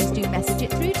reporting, then please do message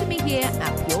it through to me here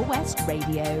at Pure West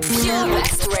Radio. Pure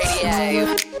West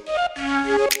Radio.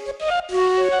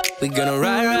 We gonna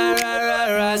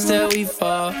ride till we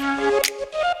fall.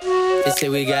 They say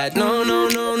we got no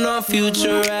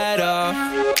future at all.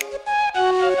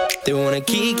 They wanna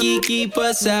keep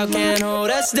us out, can't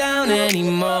hold us down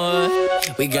anymore.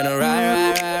 We gonna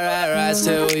ride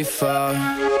till we fall.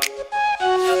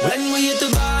 When we hit the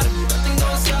bottom, nothing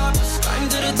gonna stop us. Climb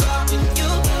to the top with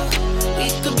you. We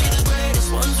could be the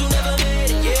greatest ones who never made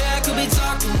it. Yeah, I could be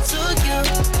talking to you.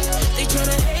 They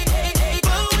tryna hate,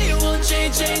 but we won't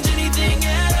change anything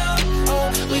at all. Oh,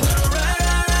 we gonna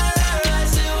ride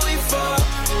till we fall.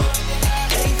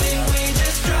 They think we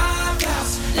just dropped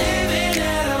house, living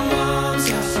at our mom's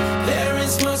house.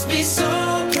 Parents must be so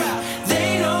proud,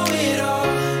 they know it all.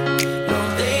 No,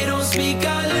 they don't speak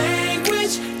our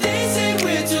language. They say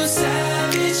we're too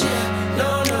savage. Yeah, no,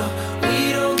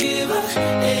 we don't give up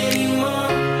anymore.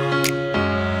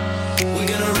 We're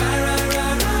gonna ride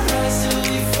till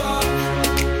we fall.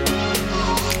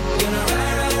 Gonna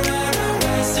ride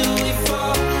till we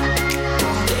fall.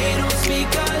 They don't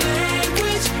speak our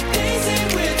language. They say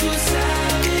we're too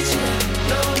savage.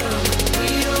 Yeah, no, we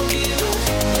don't give up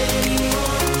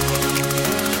anymore.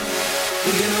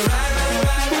 We're gonna ride.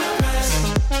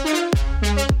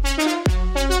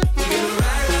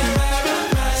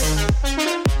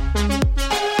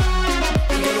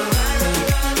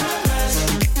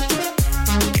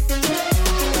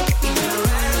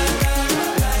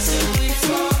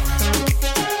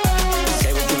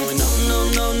 Say we're going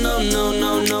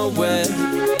nowhere.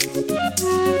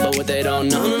 But what they don't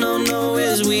know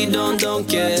is we don't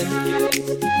care.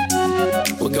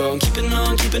 We're going keeping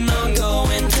on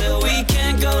going till we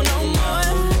can't go no more.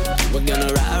 We're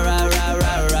gonna ride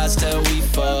till we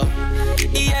fall.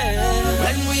 Yeah.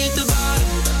 When we hit the bottom,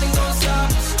 nothing gonna stop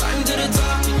us. Climb to the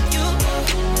top with you.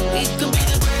 We could be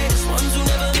the greatest ones who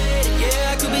never made it.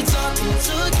 Yeah, I could be talking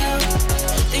to you.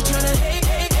 They tryna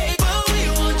hate, but we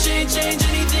won't change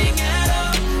anything at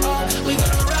all. Oh, we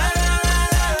gonna ride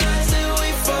till we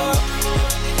fall.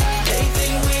 They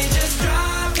think we just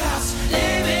dropped house,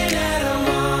 living at our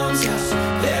mom's house.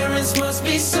 Parents must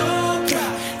be so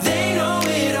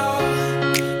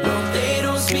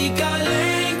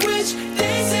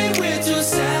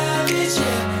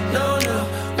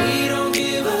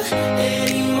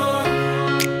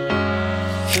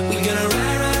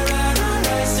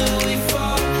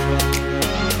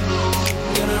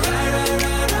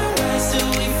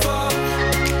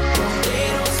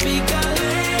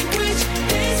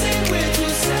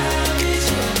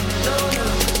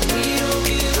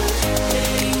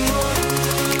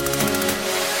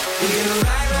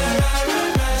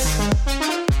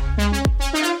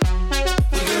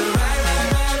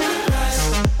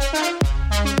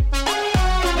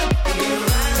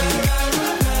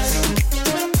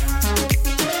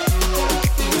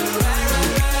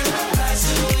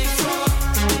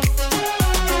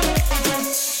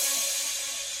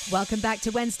Welcome back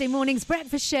to Wednesday morning's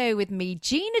breakfast show with me,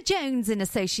 Gina Jones, in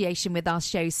association with our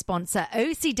show sponsor,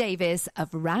 OC Davis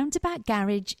of Roundabout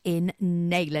Garage in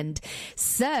Neyland.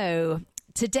 So,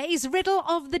 today's riddle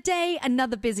of the day,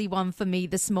 another busy one for me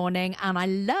this morning, and I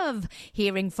love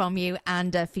hearing from you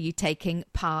and for you taking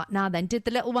part. Now then, did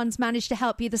the little ones manage to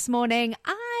help you this morning?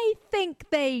 I think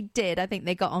they did. I think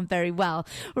they got on very well.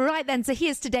 Right then, so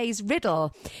here's today's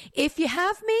riddle. If you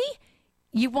have me,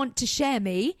 you want to share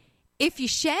me. If you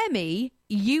share me,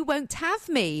 you won't have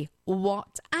me.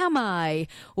 What am I?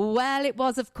 Well, it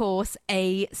was, of course,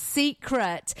 a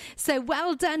secret. So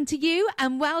well done to you,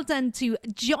 and well done to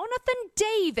Jonathan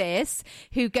Davis,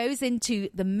 who goes into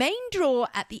the main draw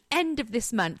at the end of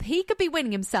this month. He could be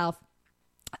winning himself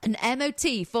an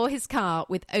MOT for his car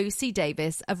with OC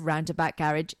Davis of Roundabout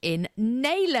Garage in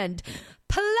Neyland.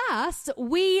 Plus,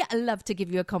 we love to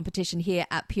give you a competition here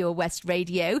at Pure West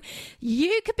Radio.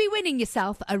 You could be winning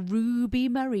yourself a Ruby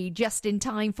Murray just in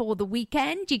time for the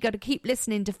weekend. You got to keep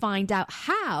listening to find out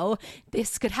how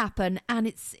this could happen, and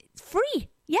it's free.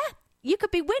 Yeah, you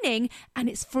could be winning, and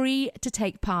it's free to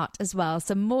take part as well.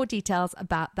 So more details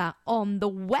about that on the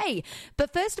way.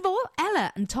 But first of all,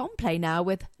 Ella and Tom play now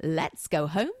with Let's Go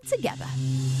Home Together.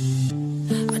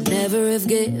 I never have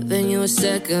given you a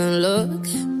second look,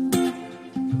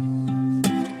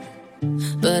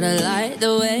 but I like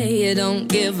the way you don't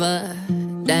give a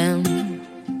damn.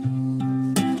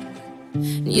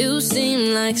 You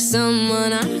seem like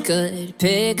someone I could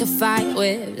pick a fight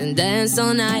with and dance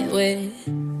all night with.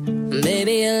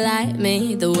 Maybe you like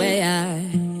me the way I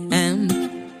am.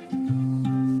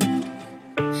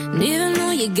 And even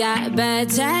though you got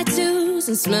bad tattoos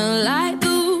and smell like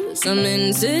booze, I'm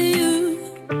into you.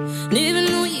 And even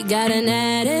though you got an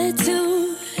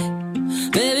attitude,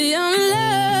 baby, I'm in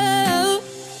love.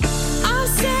 I've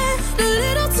said a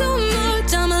little too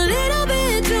much, I'm a little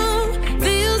bit drunk.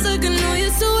 Feels like I know you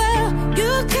so well.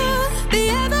 You could be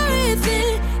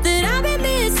everything that I've been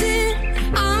missing.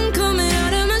 I'm coming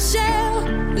out of my shell,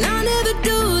 and I never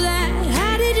do that.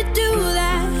 How did you do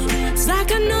that? It's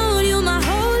like I know you my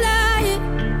whole life.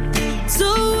 So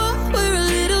what? We're a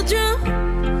little drunk.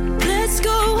 Let's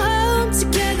go home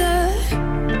together.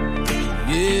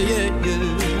 Yeah.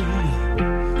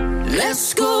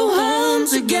 Let's go home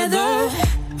together.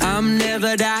 I'm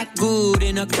never that good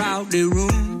in a crowded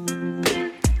room.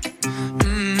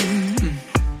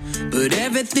 But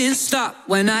everything stopped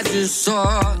when I just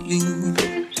saw you.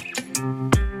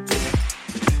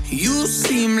 You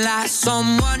seem like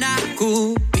someone I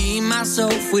could be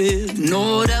myself with,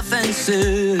 no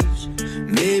defenses.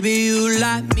 Maybe you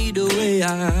like me the way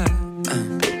I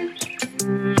am.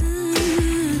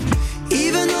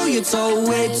 Even though you talk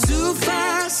way too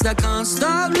fast, I can't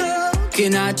stop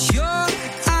looking at your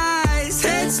eyes.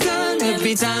 Head's done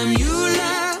every time you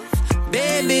laugh.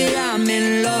 Baby, I'm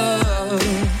in love.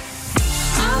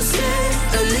 I'll say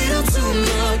a little too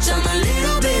much, I'm a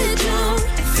little bit drunk.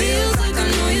 Feels like I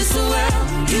know you so well.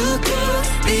 You could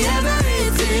be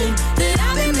everything that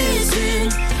I've been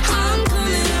missing. I'm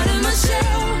coming out of my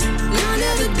shell, and I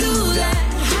never do that.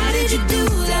 How did you do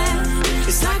that?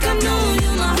 It's like I've known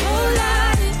you my whole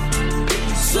life.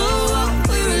 So what?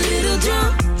 We're a little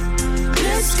drunk.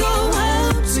 Let's go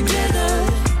home together.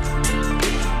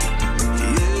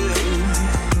 Yeah.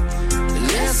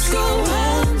 Let's go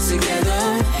home together.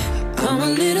 I'm a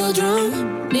little drunk,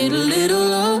 need a little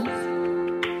love.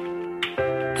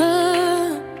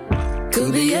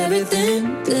 Could be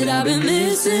everything that I've been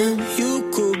missing. You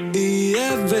could be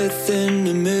everything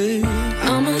to me.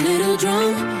 I'm a little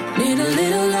drunk, need a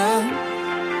little love.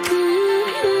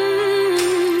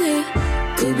 Yeah.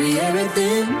 Could be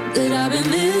everything that I've been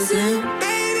missing.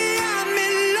 Baby, I'm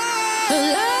in love.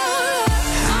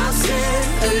 I've said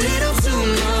a little too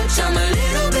much, I'm a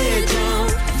little bit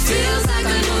drunk. Feels like I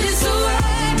know you so well.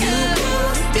 You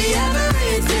could be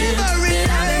everything that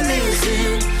I've been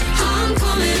missing. I'm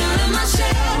coming out of my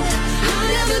shell. I'll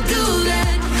never do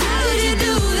that. How did you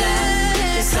do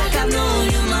that? It's like I've known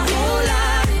you my whole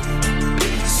life.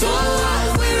 So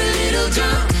what? We're a little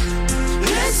drunk.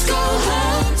 Let's go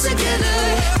home together.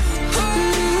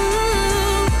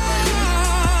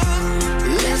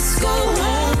 Let's go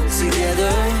home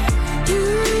together.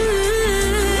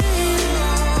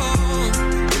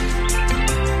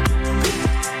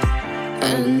 I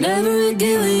never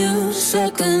give you a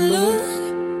second look,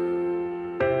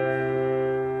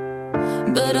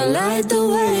 but I like the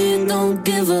way you don't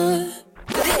give up.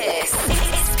 This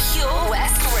is Pure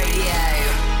West Radio.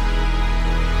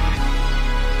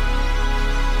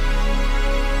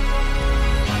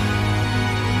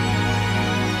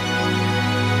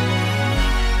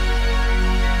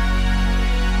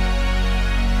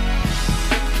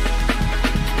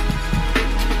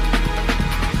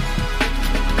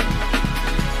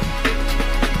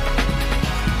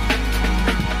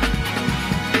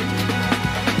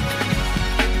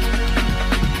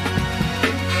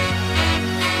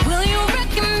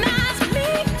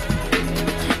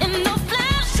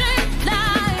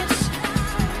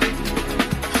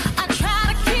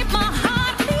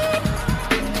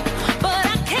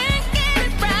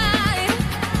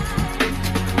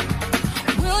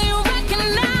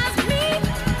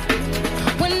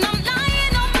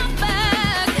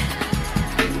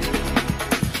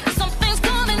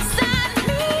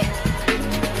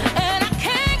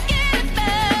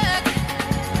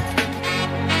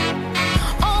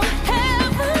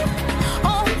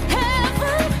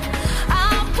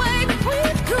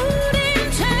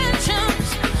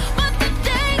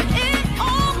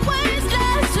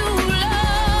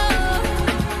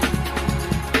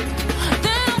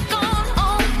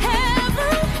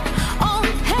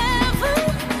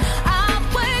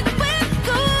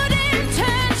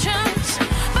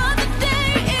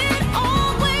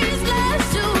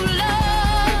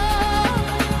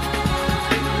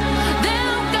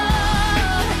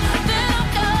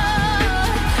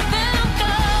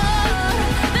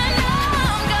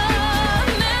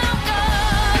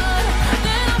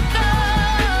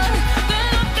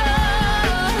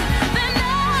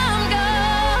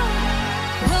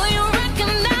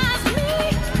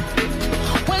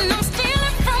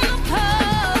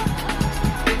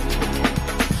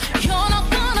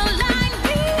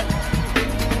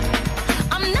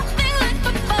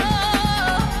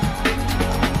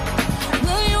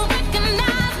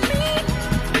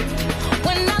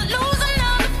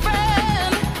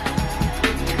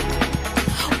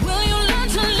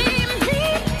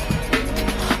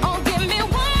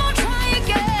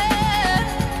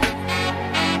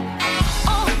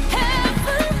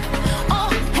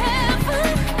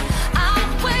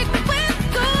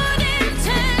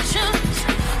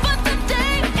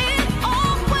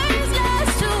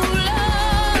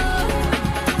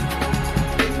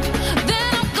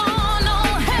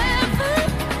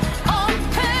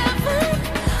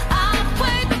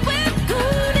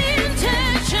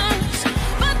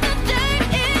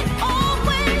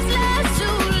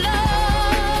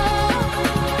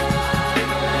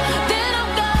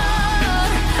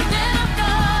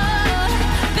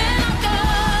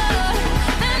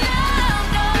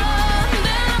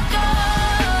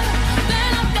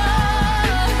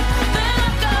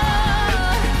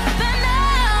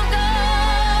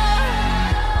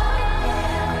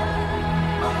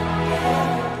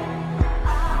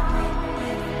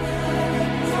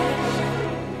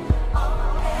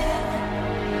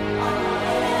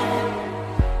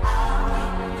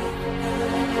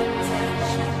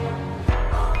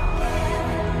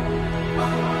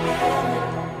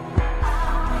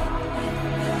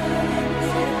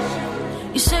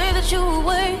 wish you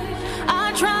away.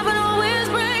 I try but always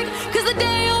break, 'cause the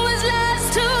day always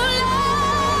lasts too long.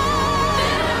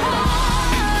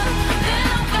 Then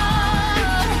I'm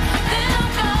gone, then I'm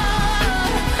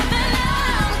gone, then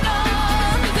I'm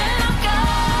gone, then I'm gone, then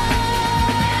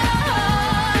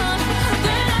I'm gone,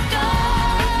 then I'm gone, then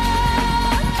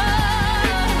I'm gone,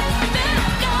 then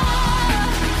I'm gone,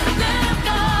 then I'm gone,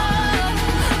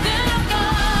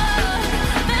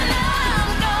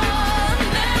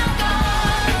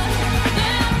 then I'm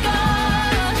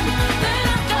gone,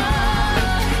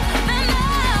 then I'm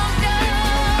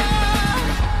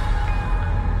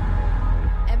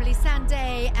Emily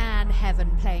Sandé and Heaven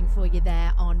playing for you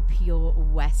there on Pure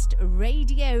West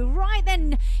Radio. Right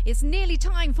then, it's nearly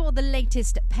time for the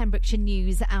latest Pembrokeshire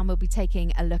news, and we'll be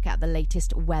taking a look at the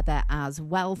latest weather as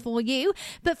well for you.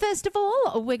 But first of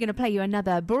all, we're going to play you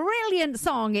another brilliant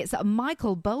song. It's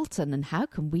Michael Bolton and How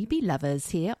Can We Be Lovers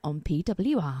here on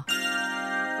PWR.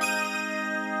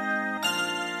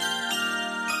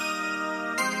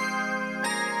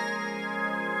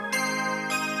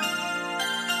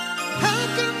 How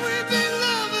can we be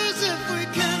lovers if we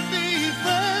can't be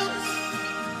friends?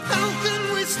 How can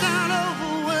we start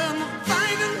over when the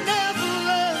fighting never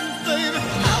ends, baby?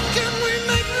 How can we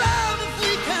make love if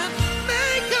we can't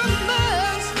make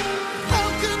amends? How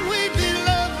can we be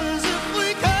lovers if we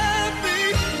can't be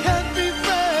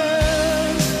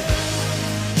friends?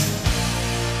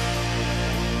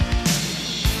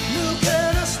 Look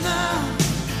at us now,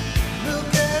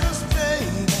 look at us,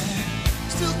 baby.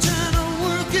 Still trying to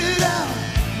work it out,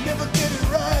 never get it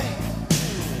right.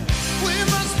 We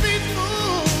must be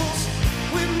fools,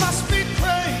 we must be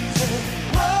crazy.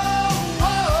 Whoa,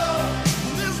 whoa,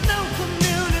 there's no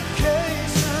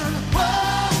communication.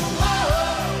 Whoa,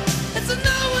 whoa, it's a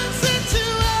no-win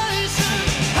situation.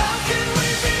 How can we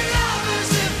be lovers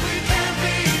if we can't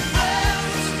be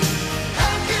friends?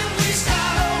 How can we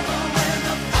start over when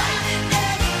the fighting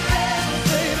never ends,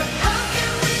 baby? How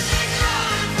can we make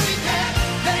love if we can't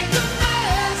make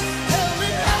amends? Tell me,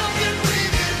 how can we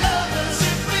be lovers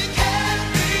if we can't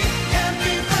be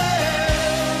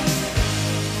friends?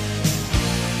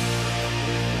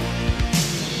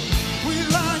 We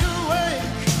lie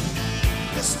awake,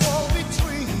 this wall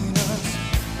between us.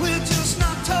 We're just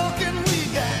not talking, we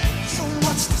got so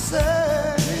much to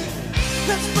say.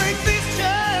 Let's break these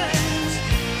chains,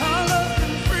 our love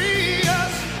can free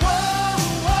us. Whoa,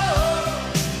 whoa,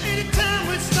 anytime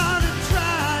we started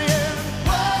trying.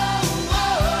 Whoa,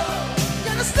 whoa,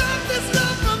 gotta stop this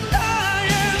love from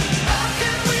dying. How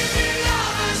can we be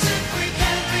lovers if we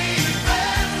can't be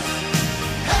friends?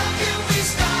 How can we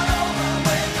start over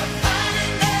when the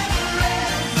fighting never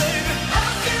ends, baby?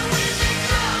 How can we make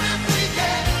love if we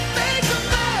can't make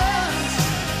amends?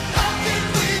 How can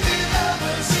we be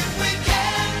lovers if we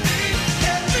can't be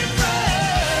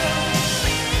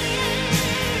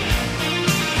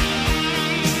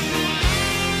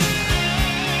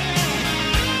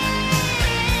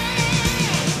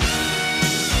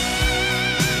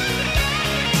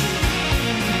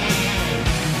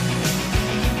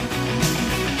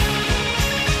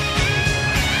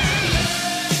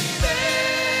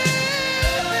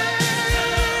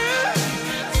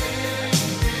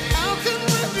How can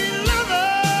we be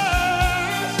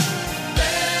lovers,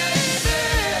 baby?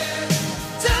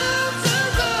 Times are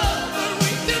rough, but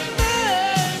we can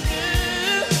make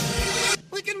it.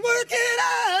 We can work it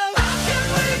out. How can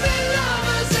we be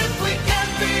lovers if we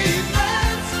can't be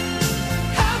friends?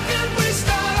 How can we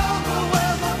start over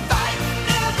when the fight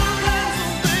never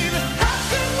ends, baby? How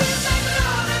can we make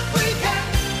love if we can't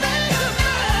make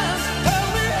amends? Tell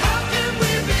me, how can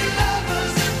we be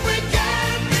lovers if we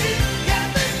can't be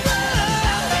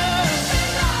friends?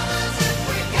 Lovers if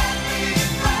we can't be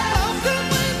friends. How can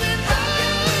we be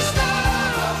lovers?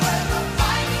 Start over when the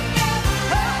fight never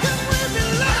ends. How can we be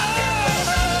lovers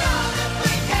if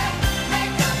we can't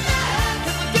make amends?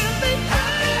 If we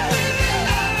can't be friends,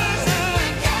 lovers if we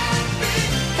can't be.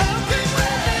 How can we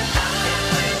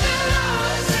be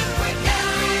lovers if we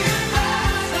can't be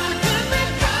friends? If we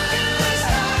can't be friends,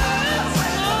 start over when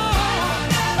the fight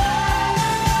never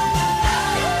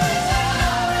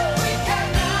ends. We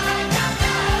can't make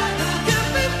amends. If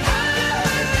we can't be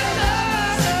friends,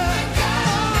 lovers if we can't be.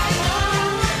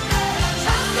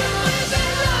 How can we be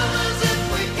lovers if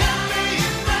we can't be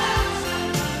friends?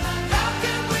 How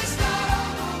can we start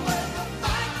over when the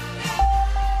fight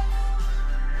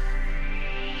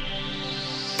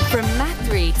From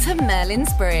Mathry to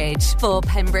Merlin's Bridge for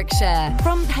Pembrokeshire.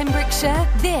 From Pembrokeshire,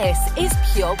 this is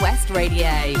Pure West Radio.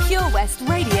 Pure West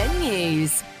Radio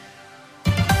News.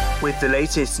 With the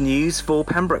latest news for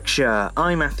Pembrokeshire,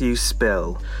 I'm Matthew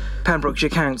Spill. Pembrokeshire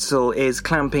Council is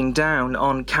clamping down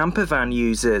on campervan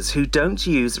users who don't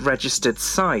use registered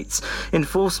sites.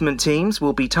 Enforcement teams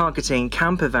will be targeting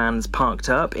campervans parked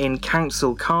up in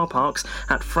council car parks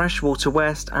at Freshwater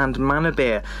West and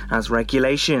Manorbier as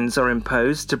regulations are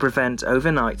imposed to prevent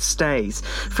overnight stays.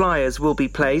 Flyers will be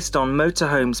placed on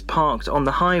motorhomes parked on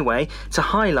the highway to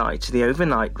highlight the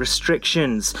overnight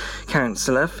restrictions.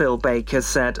 Councillor Phil Baker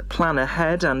said, "Plan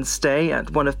ahead and stay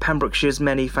at one of Pembrokeshire's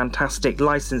many fantastic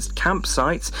licensed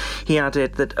campsites." He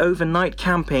added that overnight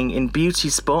camping in beauty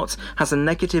spots has a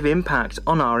negative impact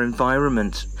on our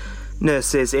environment.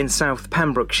 Nurses in South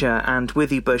Pembrokeshire and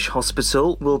Withybush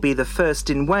Hospital will be the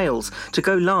first in Wales to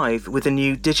go live with a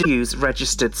new digital-use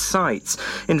registered sites.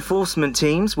 Enforcement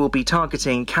teams will be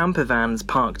targeting campervans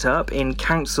parked up in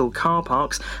council car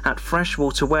parks at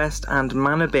Freshwater West and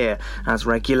Manorbier as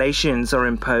regulations are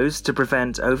imposed to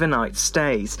prevent overnight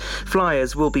stays.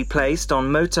 Flyers will be placed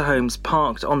on motorhomes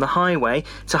parked on the highway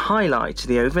to highlight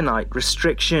the overnight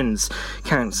restrictions.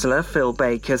 Councillor Phil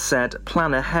Baker said,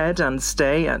 "Plan ahead and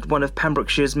stay at one of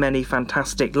Pembrokeshire's many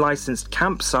fantastic licensed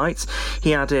campsites."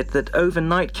 He added that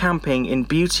overnight camping in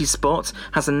beauty spots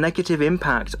has a negative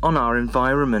impact on our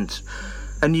environment.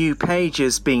 A new page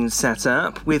has been set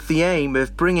up with the aim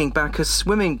of bringing back a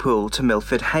swimming pool to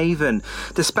Milford Haven.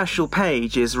 The special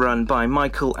page is run by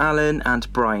Michael Allen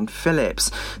and Brian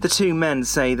Phillips. The two men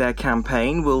say their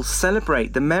campaign will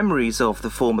celebrate the memories of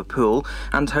the former pool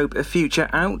and hope a future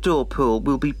outdoor pool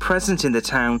will be present in the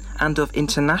town and of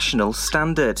international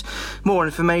standard. More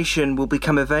information will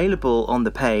become available on the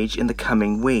page in the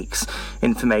coming weeks.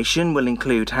 Information will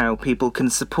include how people can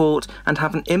support and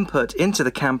have an input into the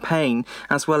campaign,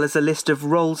 as well as a list of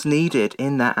roles needed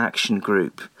in their action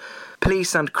group.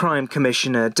 Police and Crime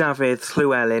Commissioner David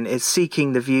Llewellyn is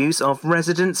seeking the views of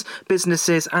residents,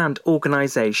 businesses and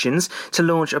organisations to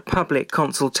launch a public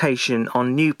consultation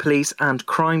on new police and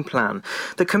crime plan.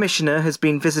 The Commissioner has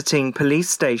been visiting police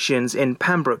stations in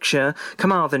Pembrokeshire,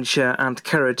 Carmarthenshire and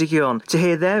Ceredigion to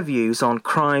hear their views on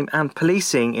crime and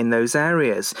policing in those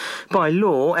areas. By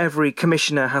law, every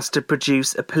Commissioner has to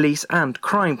produce a police and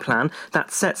crime plan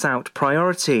that sets out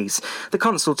priorities. The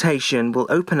consultation will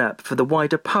open up for the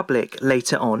wider public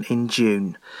later on in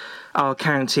June. Our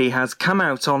county has come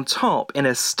out on top in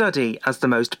a study as the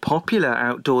most popular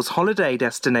outdoors holiday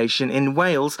destination in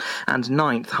Wales and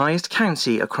 9th highest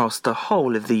county across the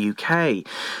whole of the UK.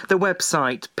 The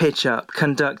website Pitch Up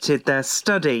conducted their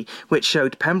study, which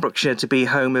showed Pembrokeshire to be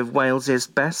home of Wales's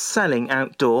best-selling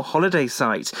outdoor holiday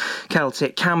site.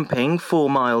 Celtic Camping, 4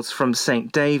 miles from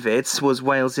St David's, was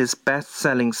Wales's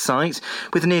best-selling site,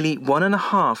 with nearly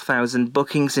 1,500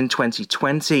 bookings in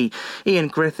 2020. Ian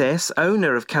Griffiths,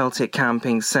 owner of Celtic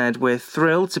Camping, said, "We're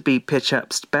thrilled to be Pitch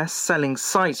Up's best-selling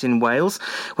site in Wales.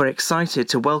 We're excited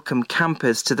to welcome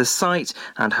campers to the site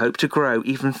and hope to grow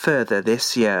even further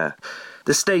this year."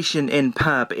 The Station Inn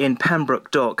pub in Pembroke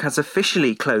Dock has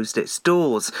officially closed its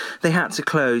doors. They had to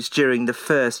close during the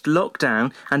first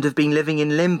lockdown and have been living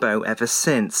in limbo ever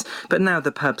since. But now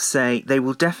the pubs say they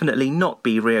will definitely not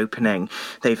be reopening.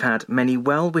 They've had many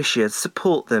well-wishers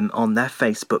support them on their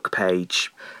Facebook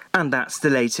page. And that's the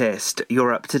latest.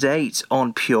 You're up to date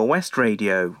on Pure West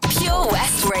Radio. Pure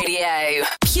West Radio.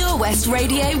 Pure West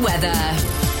Radio weather.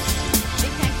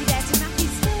 Big thank you there to Matthew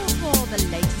Store for the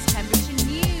latest Pembrokeshire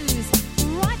news.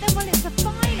 Right then, well, it's a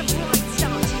fine and bright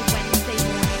start to Wednesday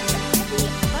morning. Heavy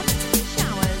thunderstorm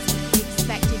showers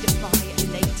expected by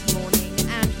late morning,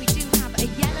 and we do have a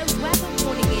yellow weather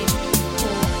warning in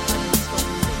for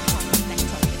thunderstorms from the Met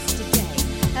Office today.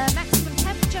 Maximum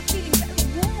temperature feeling very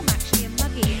warm, actually, and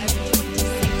muggy over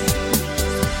 26 degrees.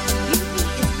 UV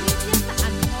is medium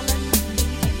and pollen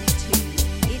medium too.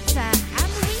 It's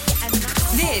Amory and now.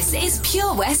 This is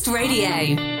Pure West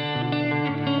Radio.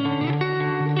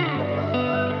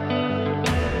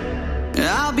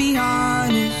 I'll be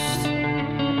honest,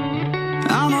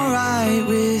 I'm alright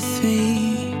with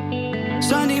me.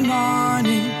 Sunday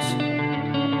mornings,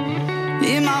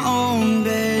 in my own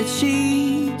bed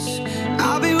sheets,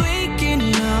 I'll be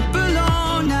waking up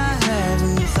alone. I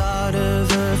haven't thought of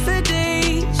her for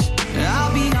days.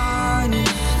 I'll be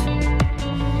honest,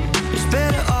 it's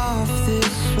better off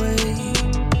this way.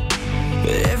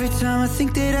 But every time I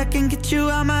think that I can get you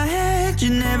out my head, you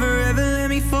never ever let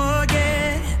me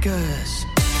forget. 'Cause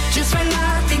just when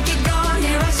I think you're gone,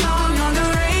 hear a song on the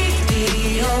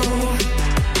radio.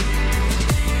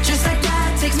 Just like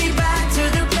that takes me back to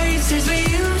the places we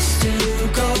used to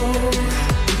go.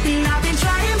 And I've been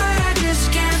trying but I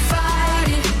just can't fight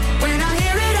it. When I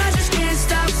hear it I just can't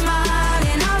stop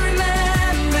smiling. I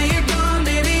remember you're gone,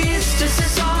 baby, it's just a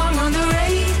song on the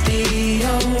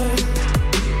radio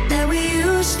that we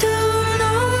used to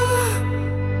know.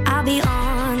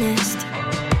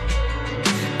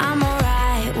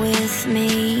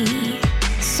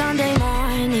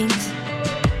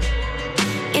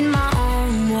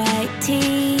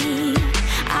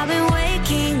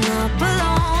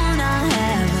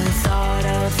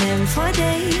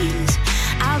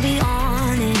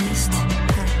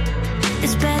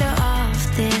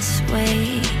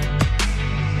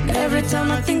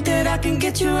 can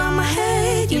get you out my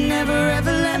head. You never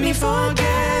ever let me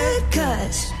forget.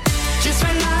 'Cause just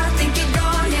when I think you're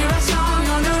gone, hear our song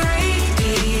on the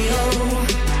radio.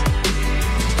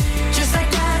 Just like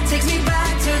that takes me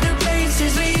back to the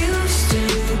places we used to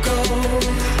go.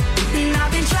 And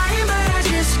I've been trying but I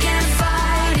just can't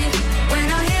fight it. When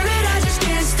I hear it I just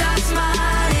can't stop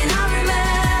smiling. I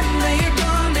remember you're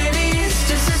gone, baby, it's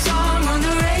just a song on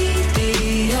the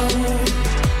radio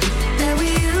that we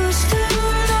used to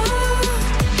know.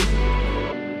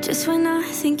 Just when I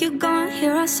think you're gone,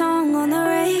 hear our song on the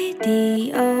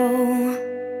radio.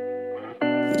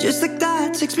 Just like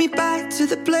that takes me back to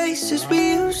the places we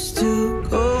used to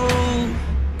go.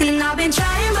 And I've been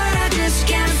trying but I just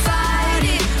can't fight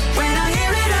it. When I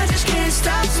hear it I just can't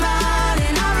stop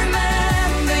smiling. I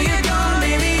remember you're gone,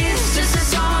 baby, it's just a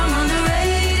song on the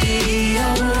radio.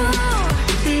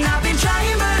 And I've been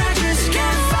trying but I just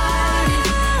can't fight it.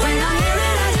 When I hear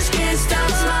it I just can't stop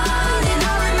smiling.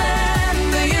 I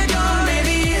remember you're gone,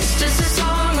 baby, it's just a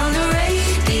song on the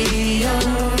radio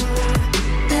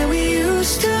that we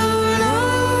used to know.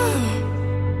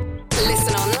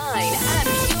 Listen online at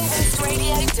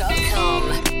purewestradio.com.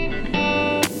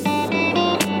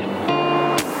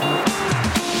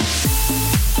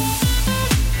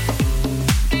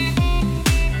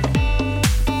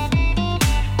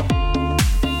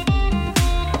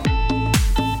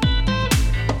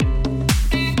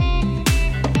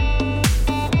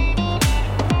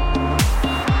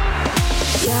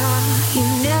 Yeah, you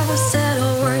never said a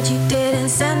word, you didn't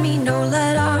send me no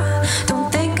letter.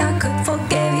 Don't think I could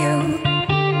forgive you.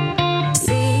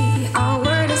 See, our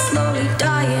word is slowly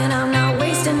dying, I'm not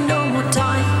wasting no more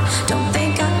time. Don't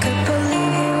think I could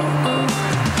believe you.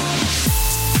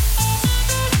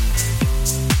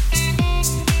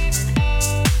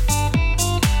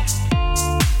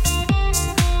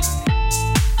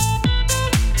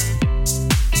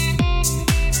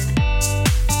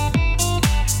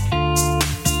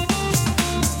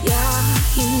 Yeah,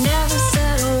 you never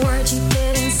said a word, you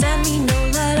didn't send me no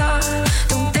letter.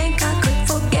 Don't think I could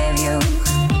forgive you.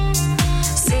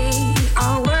 See,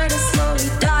 our word is slowly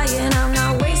dying, I'm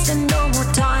not wasting no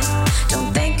more time.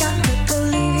 Don't think I could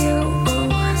believe you.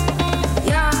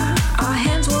 Yeah, our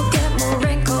hands will get more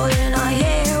wrinkled and our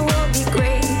hair will be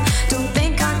gray. Don't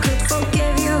think I could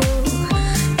forgive you.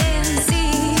 And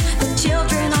see, the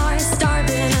children are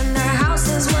starving and their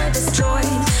houses were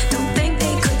destroyed. Don't think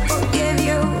they could forgive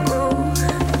you.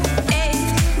 And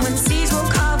when seas will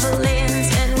cover lands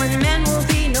and when men will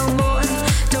be no more.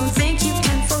 Don't think you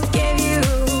can forgive you.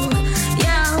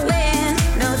 Yeah, when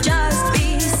there'll just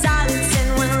be silence and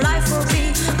when life will be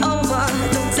over.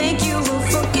 Don't think you will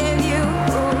forgive you.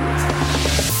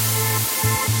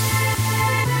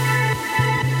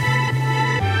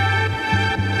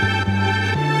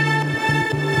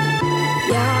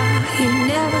 Yeah, you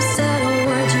never said a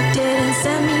word, you didn't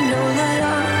send me no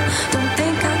letter. Don't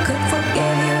think I could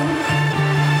forgive you.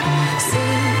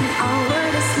 See, our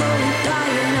word is slowly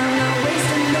dying, I'm not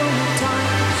wasting no more time.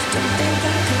 Don't think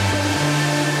I could believe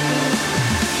you.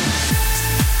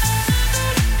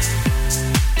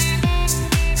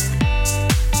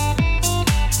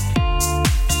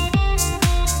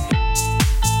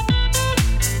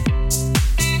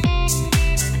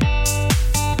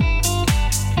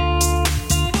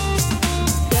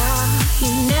 Yeah,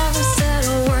 you never said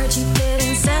a word, you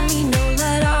didn't send me no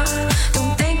letter.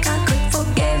 Don't think I could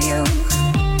forgive you.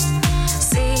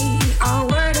 See, our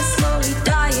word is slowly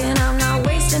dying, I'm not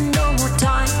wasting no more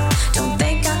time. Don't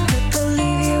think I could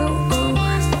believe you.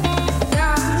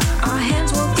 Yeah, our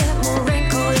hands will get more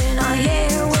wrinkled and our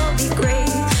hair will be gray.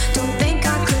 Don't think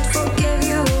I could forgive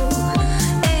you.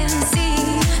 And see,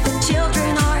 the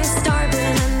children are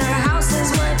starving and their houses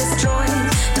were destroyed.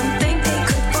 Don't think they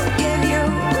could forgive you.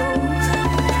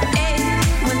 And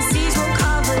when seas will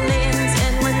cover lands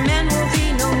and when men will be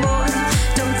no more.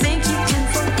 Don't think you can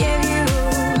forgive you.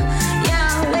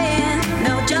 Yeah, when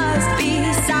there'll just be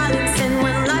silence and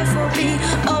when life will be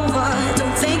over.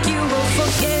 Don't think you will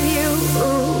forgive you.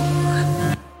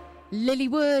 Lily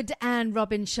Wood and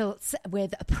Robin Schulz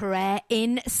with Prayer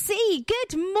in C.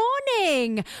 Good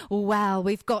morning. Well,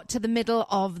 we've got to the middle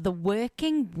of the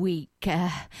working week.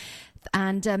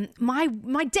 And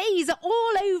my days are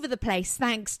all over the place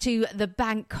thanks to the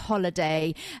bank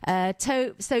holiday.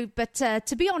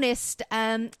 To be honest,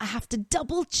 I have to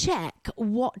double check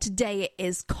what day it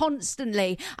is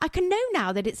constantly. I can know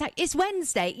now that it's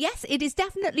Wednesday. Yes, it is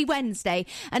definitely Wednesday.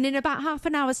 And in about half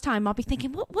an hour's time, I'll be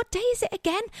thinking, what day is it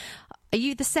again? Are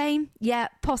you the same? Yeah,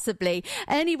 possibly.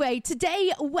 Anyway,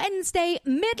 today, Wednesday,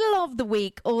 middle of the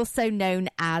week, also known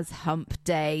as Hump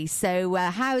Day. So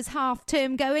how's half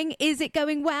term going? Is it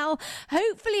going well?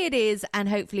 Hopefully it is, and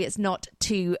hopefully it's not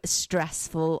too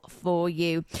stressful for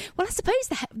you. Well, I suppose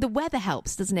the weather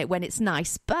helps, doesn't it, when it's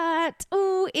nice? But,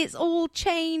 it's all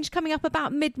changed coming up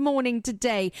about mid-morning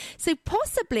today. So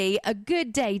possibly a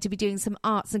good day to be doing some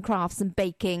arts and crafts and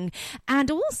baking,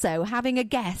 and also having a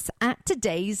guess at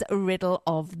today's riddle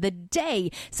of the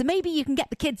day. So maybe you can get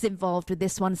the kids involved with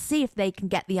this one, see if they can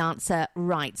get the answer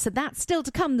right. So that's still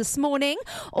to come this morning.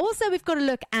 Also, we've got to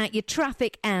look at your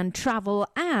traffic and travel,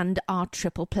 and our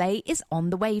triple play is on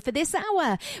the way for this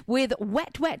hour with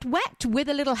Wet, Wet, Wet, with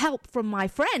a little help from my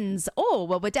friends.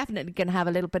 Well, we're definitely going to have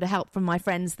a little bit of help from my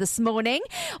friends this morning.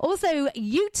 Also,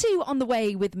 U2 on the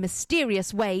way with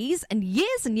Mysterious Ways, and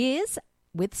Years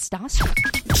with Starstruck.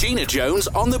 Gina Jones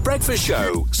on The Breakfast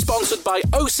Show, sponsored by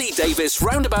OC Davis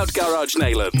Roundabout Garage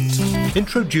Neyland.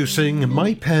 Introducing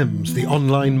MyPems, the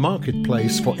online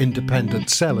marketplace for independent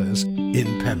sellers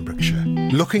in Pembrokeshire.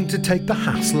 Looking to take the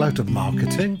hassle out of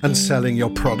marketing and selling your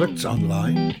products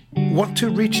online? Want to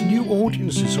reach new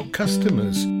audiences or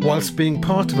customers whilst being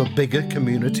part of a bigger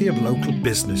community of local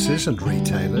businesses and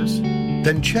retailers?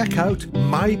 Then check out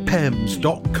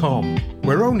mypems.com.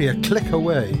 We're only a click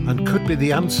away and could be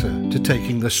the answer to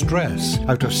taking the stress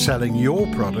out of selling your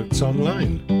products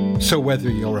online. So whether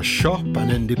you're a shop, an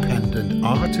independent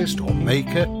artist or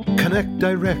maker, connect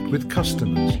direct with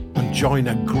customers and join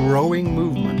a growing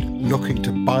movement looking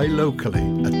to buy locally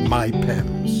at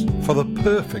MyPems. For the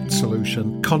perfect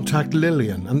solution, contact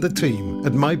Lillian and the team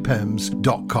at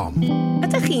mypems.com.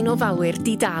 Ydych chi'n ofalwyr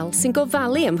di-dal sy'n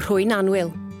gofalu am rhwy'n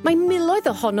anwyl? Mae miloedd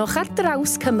ohonoch ar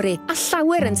draws Cymru a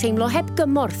llawer yn teimlo heb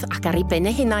gymorth ac ar ei ben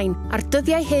eu hunain a'r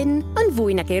dyddiau hyn yn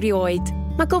fwy nag erioed.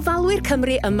 Mae Gofalwyr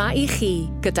Cymru yma i chi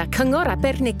gyda cyngor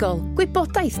abernigol,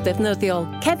 gwybodaeth defnyddiol,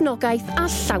 cefnogaeth a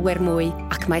llawer mwy,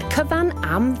 ac mae'r cyfan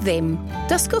am ddim.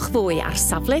 Dysgwch fwy ar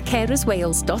safle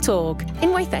carerswales.org.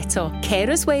 Unwaith eto,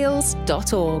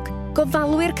 carerswales.org.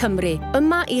 Gofalwyr Cymru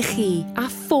yma i chi a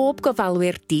phob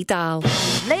gofalwyr di-dal.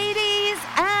 Ladies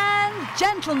and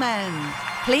gentlemen,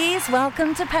 please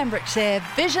welcome to Pembrokeshire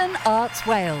Vision Arts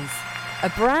Wales, a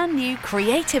brand new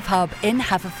creative hub in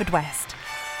Haverfordwest.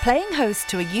 Playing host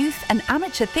to a youth and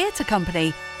amateur theatre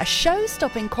company, a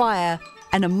show-stopping choir,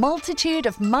 and a multitude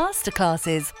of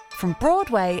masterclasses from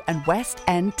Broadway and West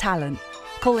End talent.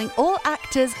 Calling all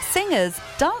actors, singers,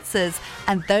 dancers,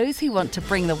 and those who want to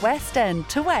bring the West End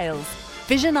to Wales.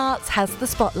 Vision Arts has the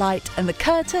spotlight and the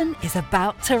curtain is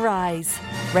about to rise.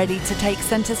 Ready to take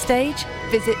centre stage?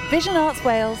 Visit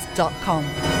visionartswales.com.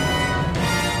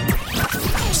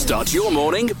 Start your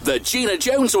morning the Gina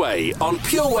Jones way on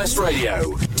Pure West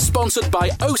Radio. Sponsored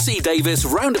by OC Davis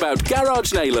Roundabout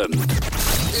Garage Neyland.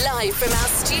 Live from our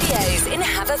studios in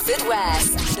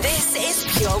Haverfordwest, this is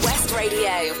Pure West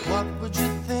Radio. What would you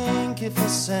think if I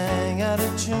sang out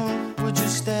of tune? Would you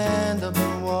stand up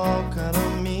and walk out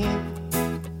on me?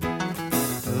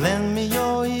 Lend me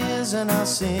your ears and I'll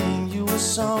sing you a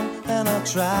song, and I'll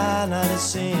try not to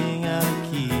sing out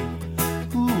of key.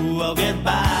 Ooh, I'll get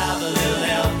by with a little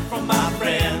help from my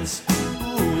friends.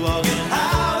 Ooh, I'll get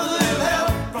high with a little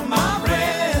help from my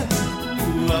friends.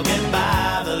 Ooh, I'll get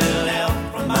by with a little help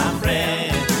from my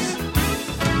friends.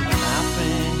 My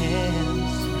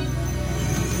friends.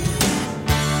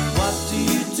 What do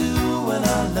you do when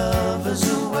our love is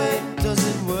away? Does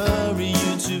it worry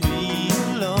you to be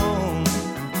alone?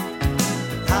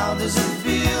 How does it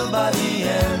feel by the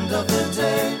end of the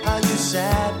day? Are you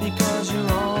sad because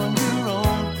you're on your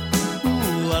own?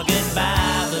 Ooh, I'll get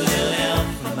by with a little help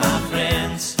from my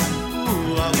friends. Ooh,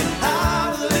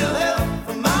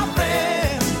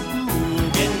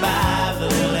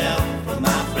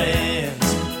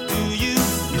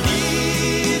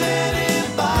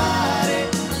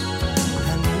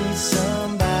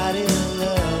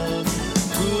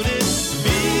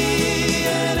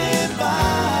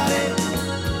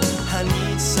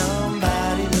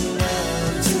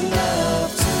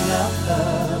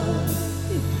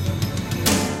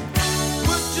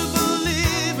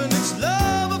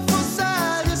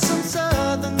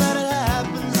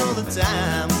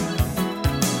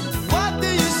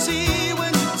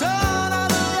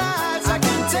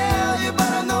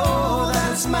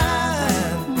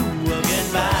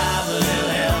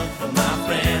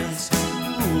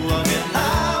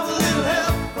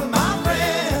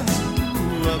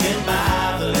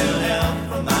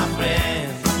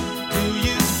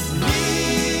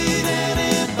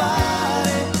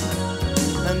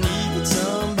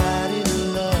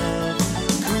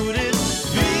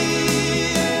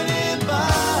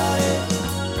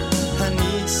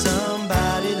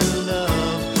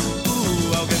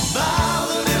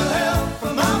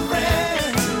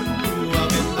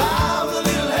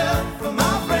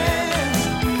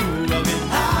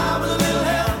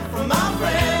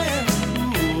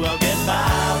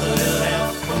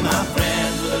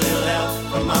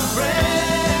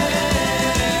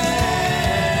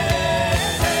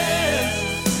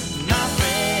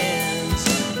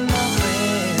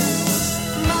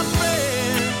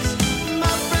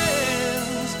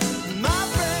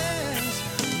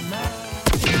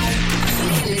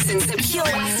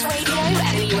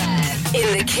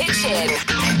 kitchen,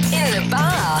 in the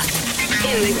bath,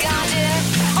 in the garden,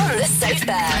 on the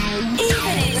sofa,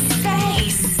 even in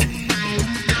space.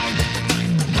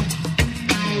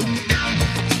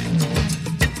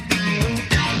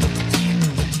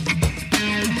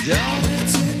 Down and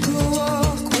take a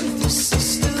walk with the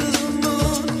sister of the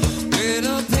moon. Lit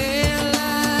up hair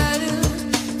lighting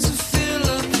to fill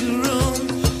up your room.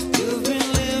 You've been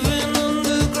living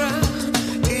underground,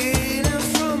 eating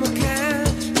from a can.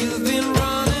 You've been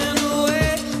running away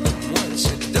from what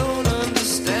you don't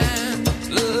understand.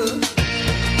 Look,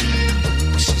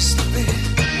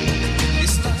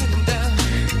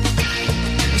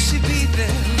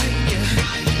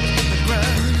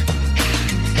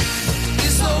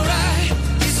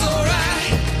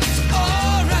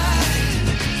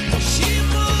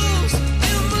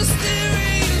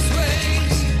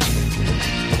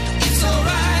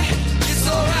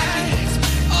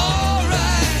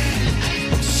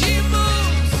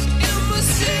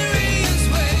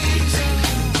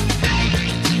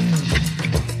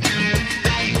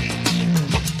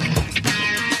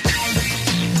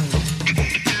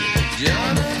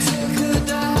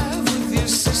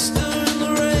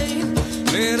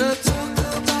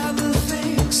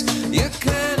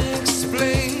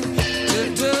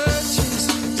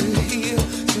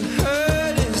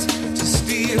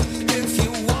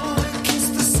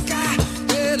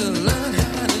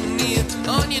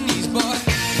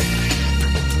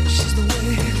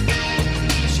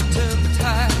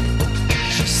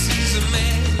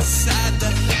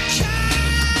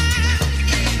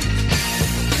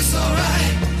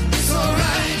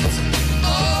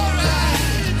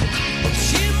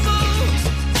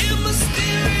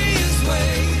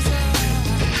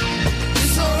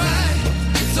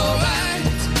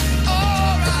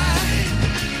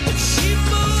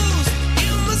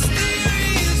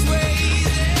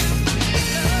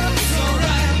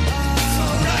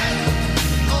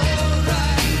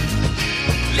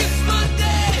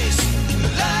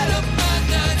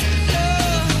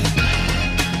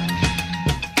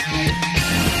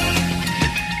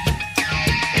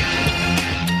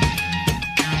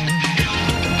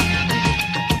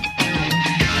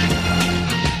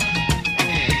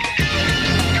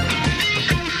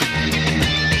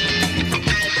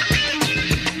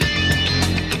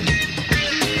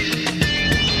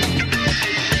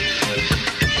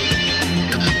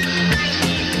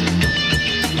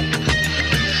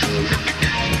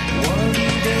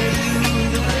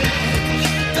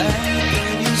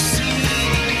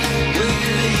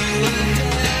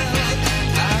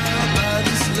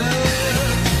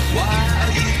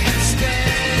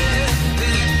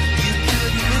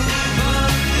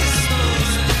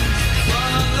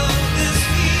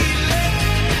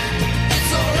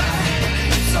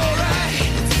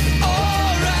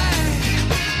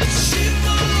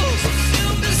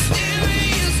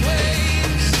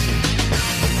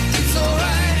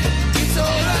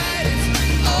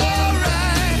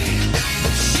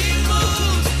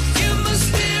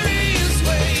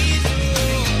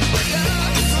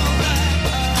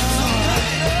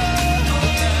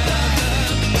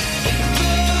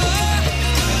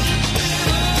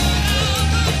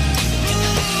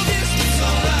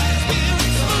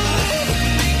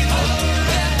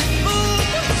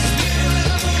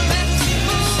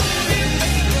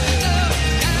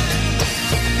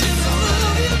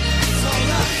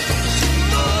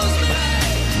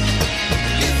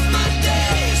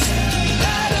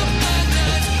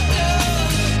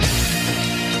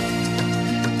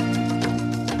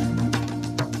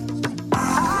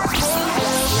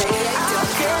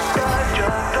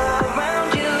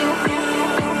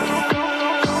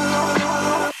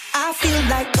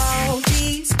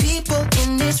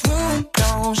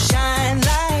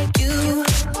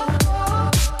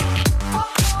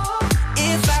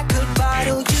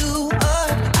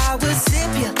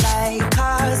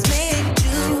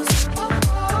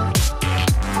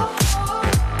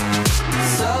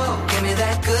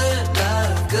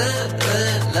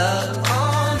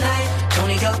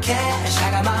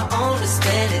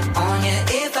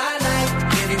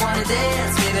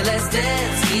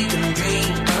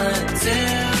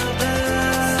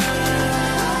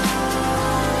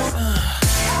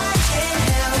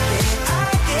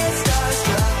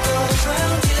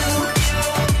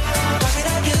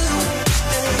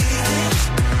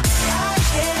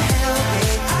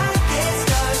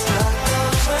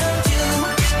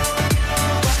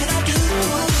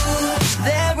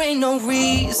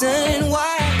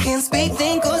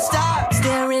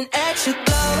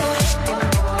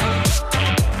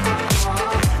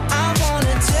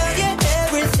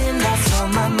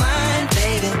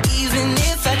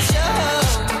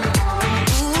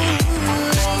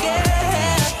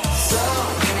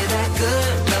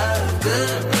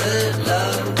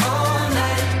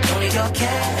 my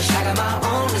cash, I got my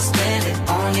own to spend it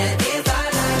on you if I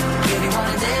like. If you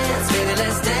wanna dance, baby,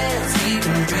 let's dance. We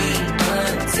can dream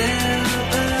until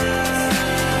I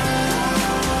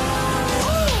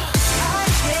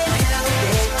can't help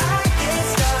it, I get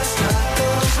starstruck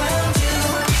around you.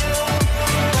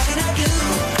 What can I do,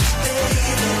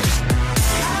 baby?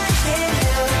 I can't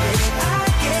help it, I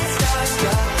get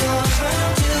starstruck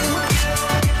around you.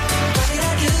 What can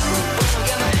I do?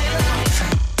 Get my hand on the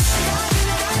track.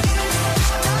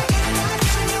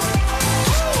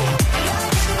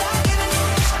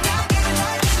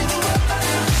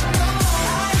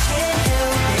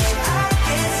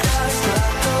 Starstruck,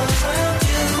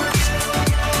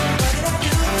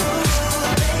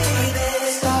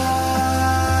 not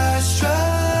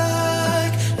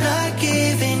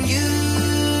giving you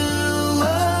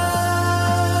up.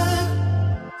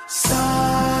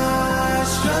 Starstruck,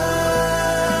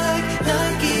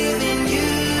 not giving you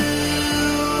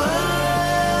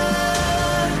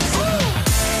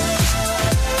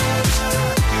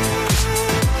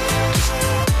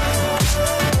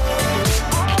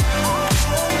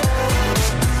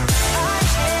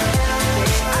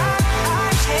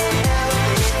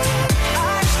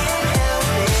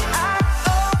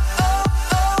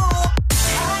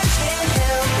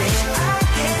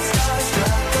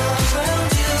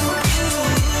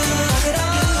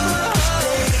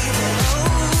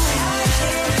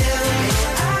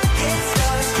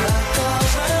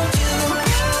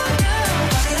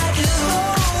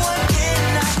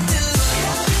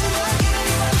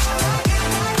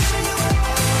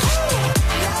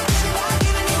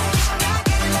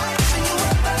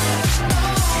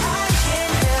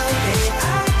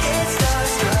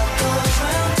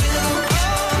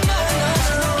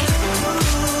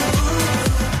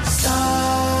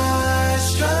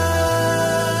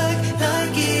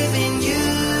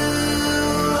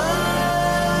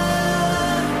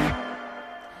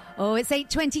It's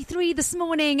 8:23 this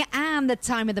morning, and the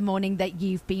time of the morning that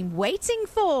you've been waiting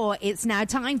for. It's now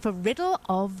time for Riddle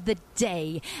of the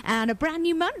Day, and a brand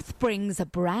new month brings a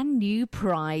brand new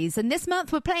prize. And this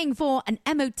month we're playing for an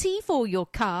MOT for your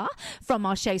car from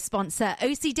our show sponsor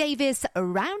OC Davis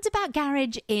Roundabout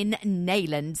Garage in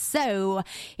Neyland. So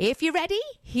if you're ready,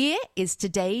 here is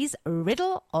today's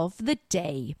Riddle of the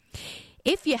Day.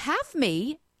 If you have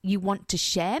me, you want to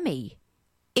share me.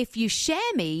 If you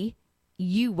share me,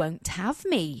 you won't have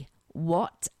me.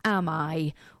 What am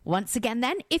I? Once again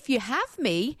then, if you have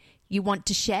me, you want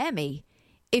to share me.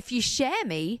 If you share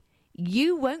me,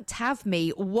 you won't have me.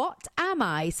 What am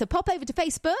I? So pop over to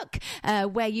Facebook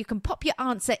where you can pop your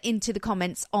answer into the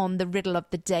comments on the Riddle of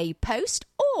the Day post,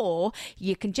 or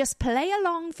you can just play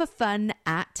along for fun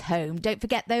at home. Don't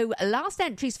forget though, last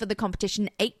entries for the competition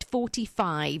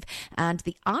 8:45, and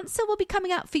the answer will be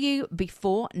coming out for you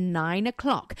before 9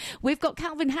 o'clock. We've got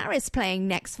Calvin Harris playing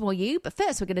next for you, but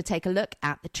first we're going to take a look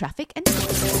at the traffic and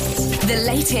the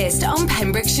latest on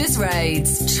Pembrokeshire's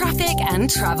roads, traffic and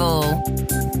travel.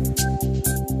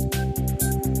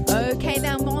 Okay,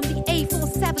 then on the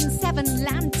A477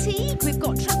 Lantique, we've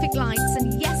got traffic lights,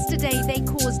 and yesterday they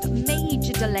caused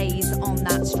major delays on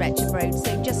that stretch of road,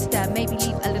 so just maybe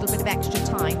leave a little bit of extra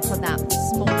time for that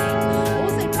this morning.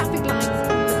 Also traffic lights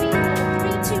on the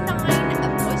B4329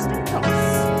 of Royston Cross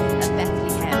at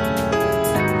Bethlehem.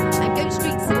 And Goat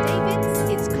Street St David's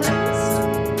is closed,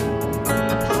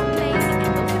 and Park Lane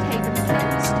in Milford Haven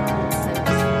closed also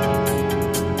this morning.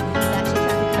 That's your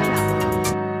traffic and travel.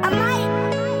 I might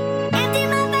empty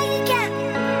my bank account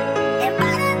and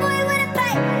buy that boy with a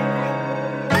pipe.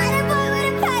 Buy that boy with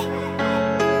a pipe.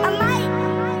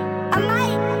 I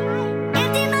might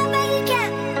empty my bank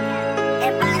account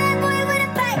and buy that boy with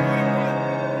a pipe.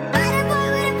 Buy that boy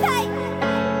with a pipe.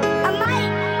 I might.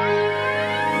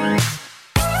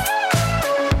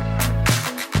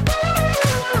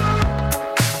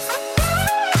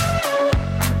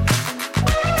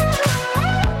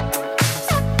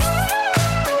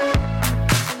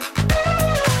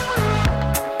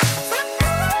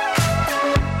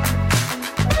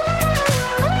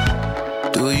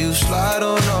 Do you slide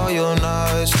on all your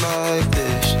nights like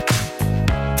this?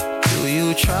 Do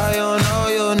you try on all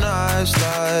your nights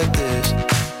like this?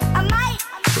 I might.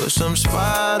 Put some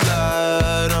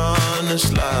spotlight on the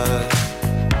slide.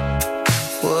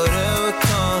 Whatever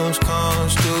comes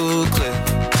through clear.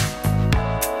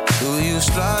 Do you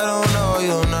slide on all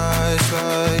your nights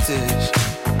like this?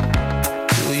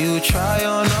 Do you try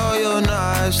on all your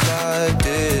nights like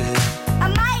this? I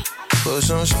might. Put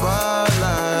some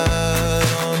spotlight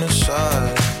on the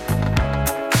side.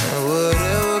 And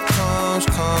whatever comes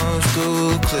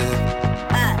through clear.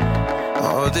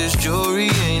 All this jewelry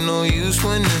ain't no use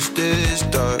when it's this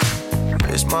dark.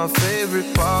 It's My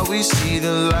favorite part, we see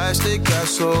the lights that got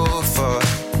so far.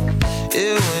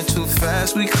 It went too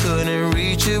fast, we couldn't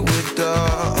reach it with the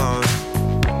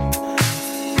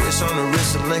wrist on the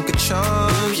wrist, a link of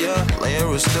charms, yeah. Laying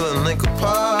was still a link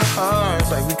apart,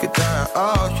 like we could die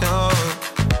all young,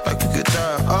 like we could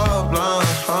die all blind.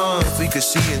 If we could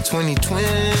see in 2020,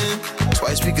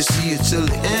 twice we could see it till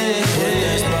the end. Put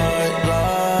that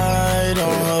spotlight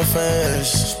on her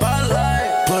face. Spotlight.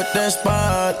 Put that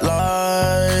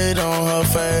spotlight on her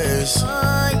face.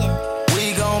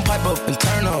 We gon' pipe up and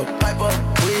turn up, pipe up.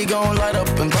 We gon' light up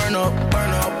and burn up,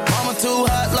 burn up. Mama too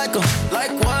hot like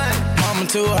like what? Mama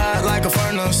too hot like a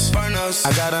furnace, furnace.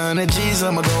 I got 100 G's,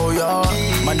 I'ma go yard.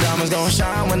 My diamonds gon'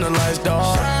 shine when the lights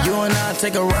dark. You and I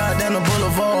take a ride down the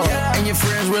boulevard, and your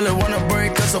friends really wanna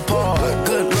break us apart.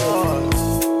 Good Lord.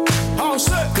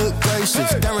 Good gracious,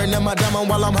 staring at my diamond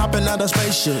while I'm hopping out of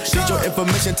spaceship. Need your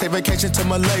information, take vacation to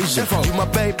Malaysia. You my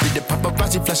baby, the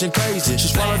paparazzi flashing crazy. She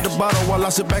swallowed the bottle while I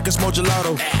sit back and smoke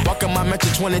gelato. Walking my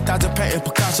mansion, 20,000 painting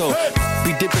Picasso.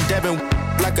 Be dipping, dabbing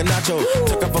like a nacho.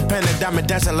 Took off a pen and diamond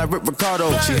dancing like Rick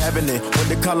Ricardo. She having it with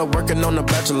the color working on the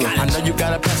bachelor. I know you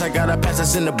got a pass, I got a pass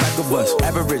that's in the back of us.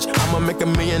 Average, I'ma make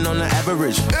 $1 million on the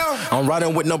average. I'm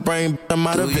riding with no brain, I'm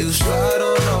out of it. Do you slide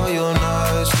on all your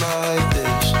nights like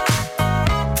this?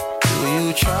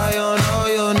 You try on all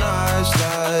your nights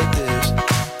like this.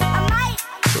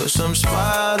 Put some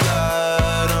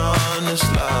spotlight on the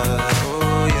slide.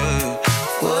 Oh yeah.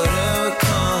 Whatever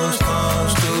comes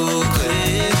too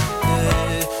clear.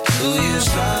 Yeah. Do you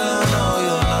slide on all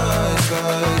your nights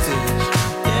like this?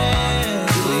 Yeah.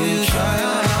 Do you try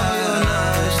on all your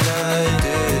nights like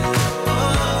this?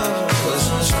 Put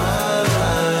some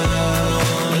spotlight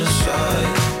on the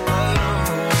slide.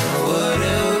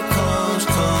 Whatever comes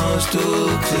too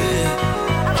clear.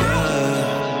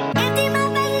 Yeah. Empty my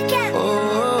bank account.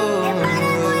 And buy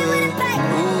that boy with a pipe.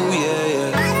 Ooh, yeah, yeah.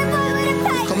 Buy that boy with a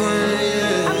pipe. Come on,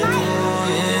 yeah.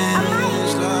 I might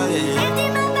Slide, yeah. empty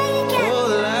my bank account. Oh,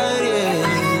 slide, yeah.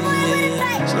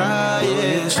 Slide,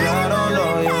 yeah. Slide on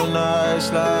all your nights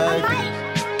like this.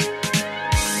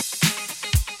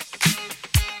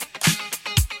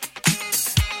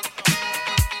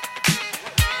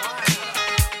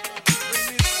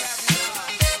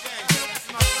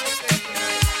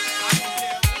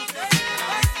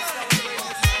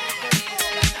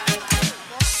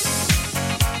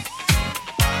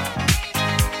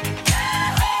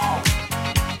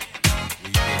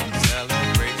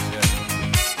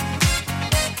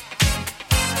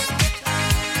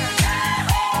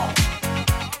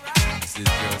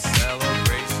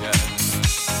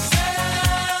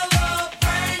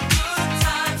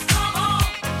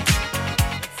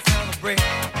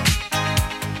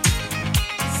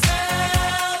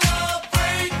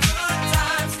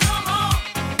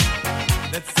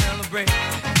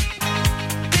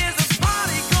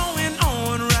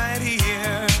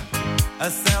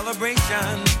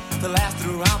 To last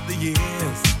throughout the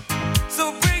years.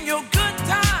 So bring your good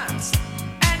times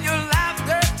and your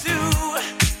laughter too.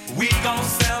 We gon'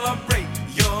 celebrate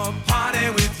your party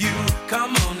with you.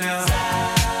 Come on now.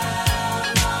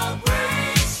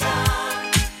 Celebration.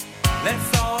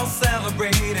 Let's all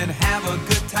celebrate and have a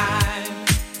good time.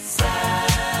 Celebration.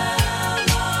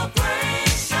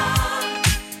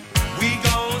 We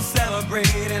gon'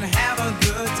 celebrate and have a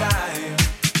good time.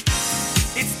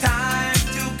 It's time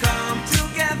to come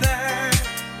together.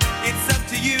 It's up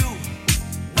to you.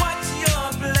 What's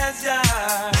your pleasure?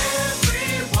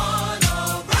 Everyone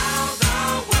around the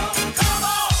world, come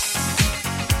on!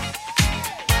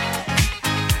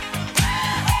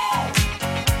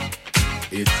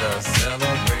 It's a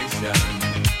celebration.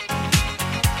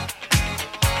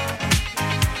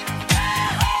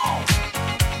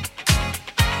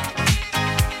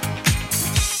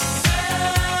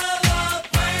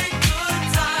 Celebrate good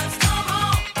times, come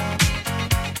on!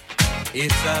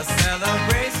 It's a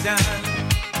celebration.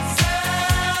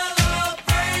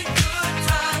 Celebrate good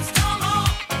times, come on.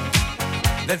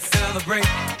 Let's celebrate.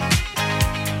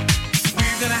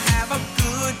 We're gonna have a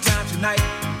good time tonight.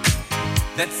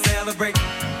 Let's celebrate.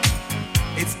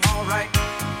 It's alright.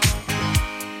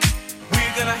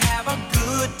 We're gonna have a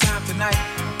good time tonight.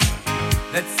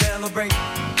 Let's celebrate.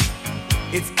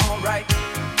 It's alright,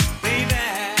 baby.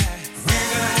 We're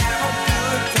gonna have a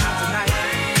good time tonight.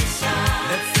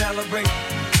 Let's celebrate.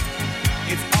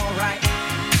 It's alright.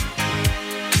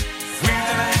 We're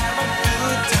gonna have a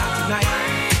good time tonight.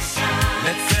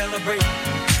 Let's celebrate.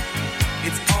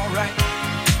 It's alright.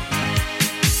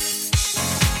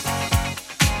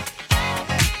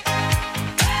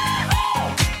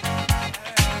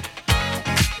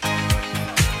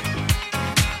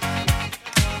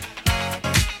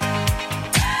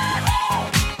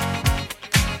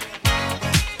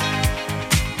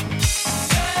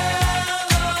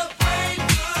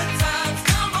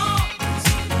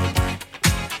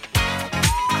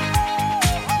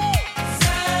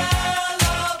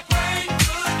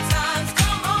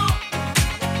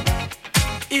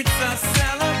 It's a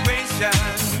celebration.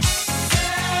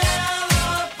 Celebrate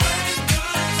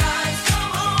good times,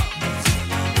 come on.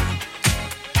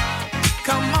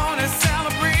 Come on and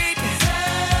celebrate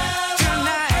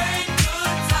tonight.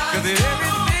 'Cause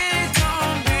everything's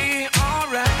gonna be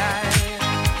alright.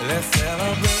 Let's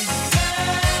celebrate.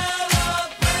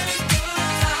 Celebrate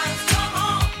good times, come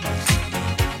on.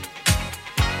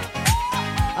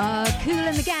 Kool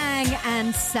and the Gang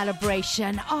and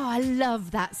Celebration. Oh, I love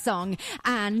that song.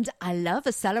 And I love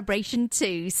a celebration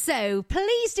too. So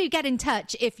please do get in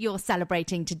touch if you're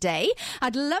celebrating today.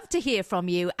 I'd love to hear from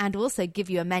you and also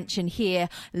give you a mention here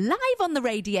live on the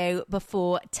radio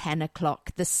before 10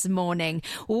 o'clock this morning.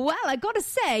 Well, I got to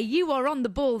say, you are on the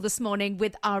ball this morning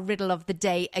with our riddle of the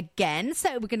day again.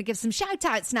 So we're going to give some shout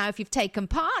outs now if you've taken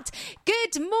part.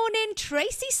 Good morning,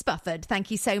 Tracy Spufford. Thank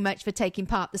you so much for taking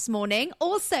part this morning.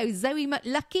 Also, Zoe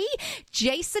McLucky,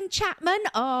 Jason Chapman.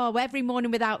 Oh, every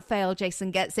morning without fail,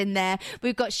 Jason gets in there.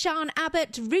 We've got Sean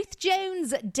Abbott, Ruth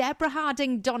Jones, Deborah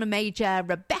Harding, Donna Major,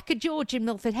 Rebecca George in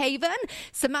Milford Haven,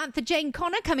 Samantha Jane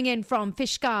Connor coming in from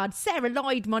Fishguard, Sarah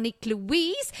Lloyd, Monique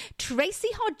Louise, Tracy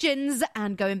Hodgins,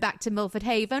 and going back to Milford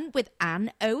Haven with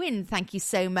Anne Owen. Thank you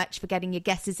so much for getting your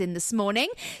guesses in this morning.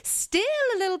 Still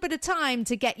a little bit of time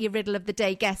to get your riddle of the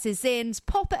day guesses in.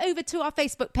 Pop it over to our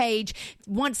Facebook page.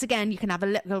 Once again, you can have a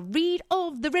little read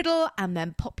of the riddle and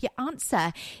then pop your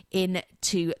answer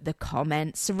into the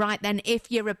comments. Right then,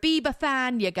 if you're a Bieber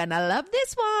fan, you're going to love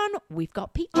this one. We've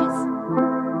got Peaches.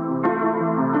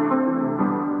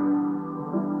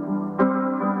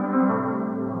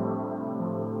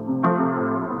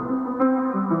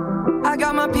 I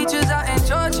got my peaches out in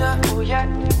Georgia, oh yeah.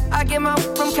 I get my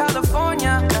from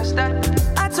California, that's that.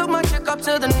 I took my chick up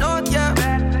to the north, yeah.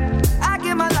 I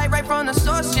get my light right from the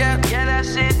source, yeah. Yeah,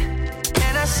 that's it.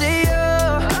 And I see you,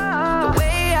 the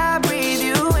way I breathe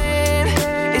you in.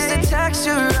 It's the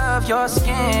texture of your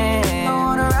skin. I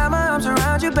wanna wrap my arms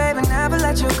around you, baby, never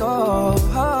let you go.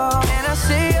 And I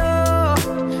see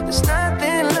you, there's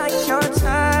nothing like your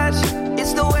touch.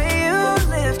 It's the way you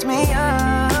lift me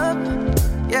up,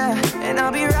 yeah. And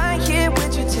I'll be right here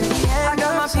with you till the end. I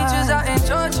got my peaches out in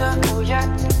Georgia, oh yeah.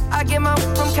 I get my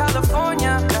from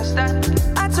California, that's that.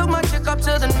 I took my chick up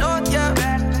to the north, yeah.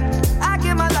 I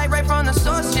get my light right from the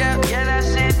source, yeah. Yeah,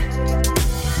 that's it.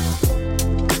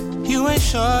 You ain't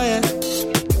sure yet,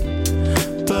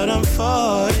 but I'm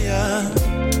for ya.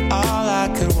 All I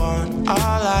could want,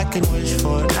 all I could wish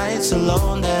for. Nights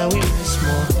alone that we miss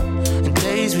more, and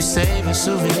days we save as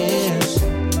souvenirs.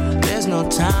 There's no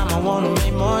time, I wanna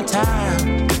make more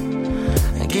time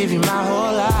and give you my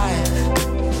whole life.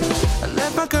 I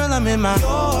left my girl, I'm in my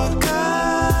Yorker.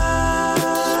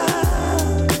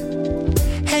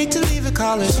 Hate to leave it,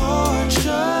 call it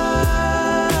torture.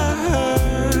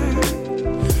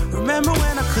 Remember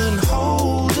when I couldn't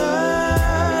hold her?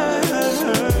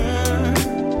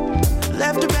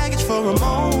 Left her baggage for a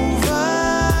mover.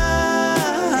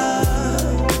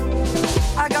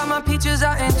 I got my peaches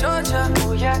out in Georgia,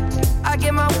 oh yeah. I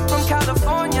get my from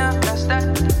California, that's that.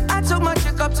 I took my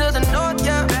chick up to the north,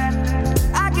 yeah.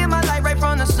 I get my light right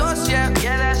from the source, yeah.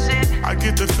 Yeah, that's it. I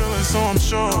get the feeling, so I'm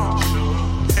sure.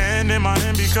 And in my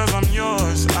hand because I'm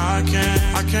yours. I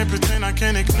can't pretend, I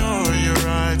can't ignore you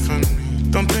right from me.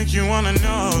 Don't think you wanna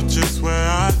know just where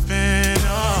I've been.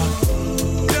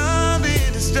 Oh, done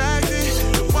being distracted.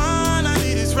 The one I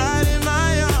need is right in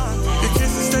my arms. Your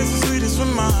kisses taste the sweetest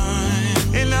with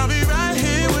mine, and I'll be right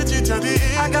here with you till the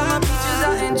end. I got my peaches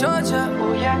out in Georgia,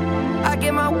 oh yeah. I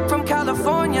get my from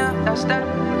California, that's that.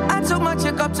 I took my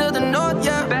chick up to the north,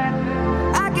 yeah.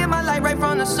 I get my light right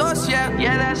from the source, yeah.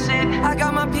 Yeah, that's it. I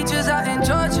got my peaches out in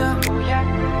Georgia, oh yeah.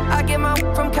 I get my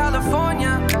from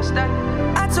California, that's that.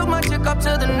 I took my chick up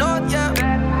to the north, yeah.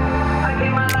 I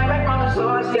get my light right from the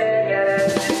source, yeah,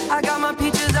 yeah. I got my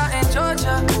peaches out in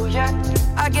Georgia, oh yeah.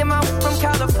 I get my from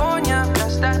California,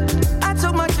 that's that. I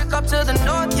took my chick up to the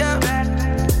north, yeah.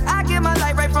 I get my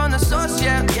light right from the source,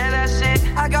 yeah. Yeah, that's it.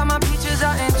 I got my peaches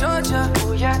out in Georgia,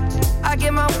 oh yeah. I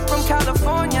get my from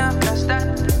California, that's that.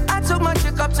 I took my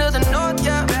chick up to the north,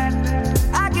 yeah.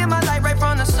 I get my light right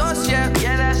from the source, yeah.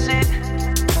 Yeah, that's it.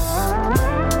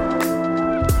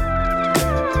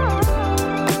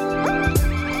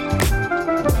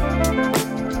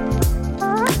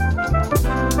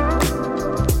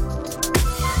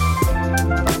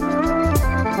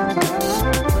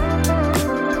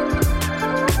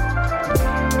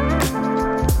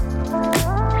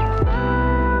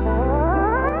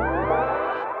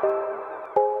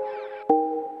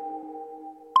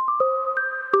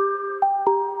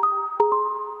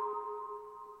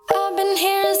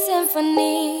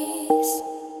 Symphonies.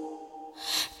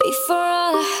 Before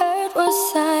all I heard was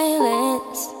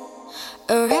silence.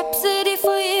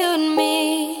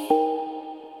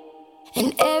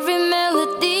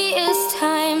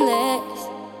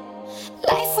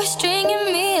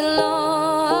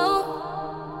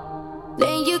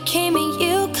 came and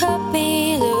you cut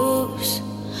me loose.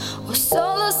 Was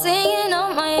solo singing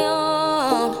on my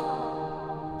own.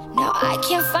 Now I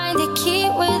can't find the key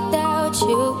without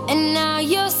you. And now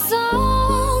your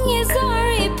song is on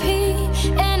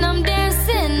repeat, and I'm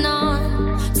dancing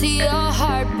on to your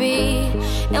heartbeat.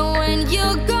 And when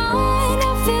you're gone,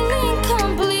 I feel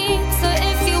incomplete. So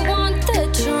if you want the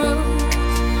truth,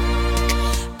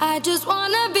 I just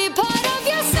wanna be part of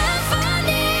your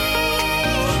symphony.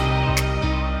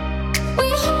 We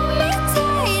hold me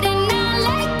tight and not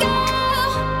let go.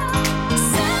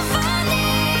 Symphony,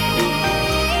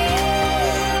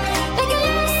 like a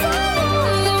love song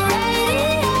on the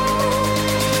radio.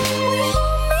 We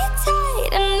hold me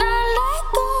tight and not let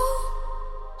go.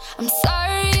 I'm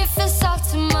sorry if it's all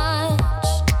too much,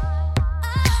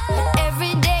 but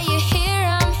every day you're here,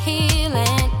 I'm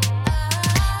healing.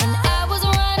 And I was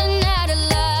running out of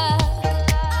luck.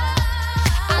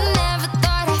 I never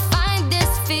thought I'd find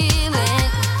this feeling,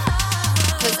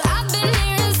 'cause I've been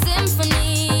hearing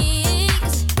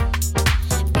symphonies.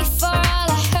 Before all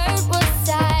I heard was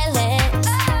silence.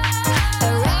 A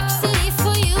rhapsody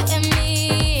for you and me.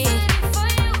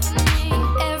 And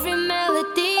every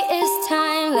melody is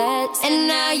timeless. And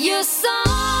now your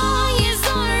song is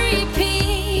on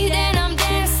repeat, and I'm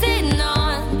dancing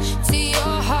on to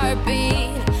your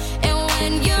heartbeat. And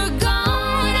when you're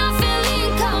gone, I feel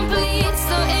incomplete.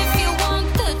 So if you want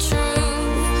the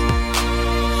truth,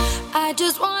 I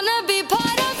just wanna be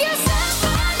part of your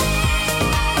symphony.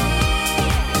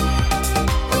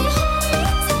 We hold me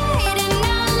tight and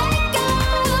not let go.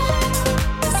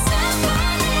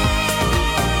 Symphony, like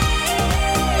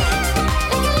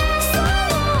a love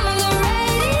song on the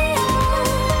radio.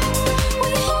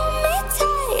 We hold me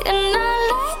tight and not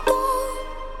let go.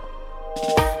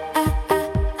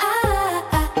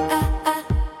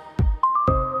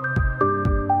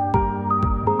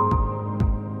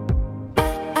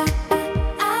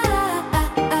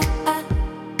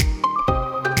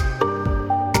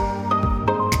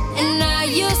 And now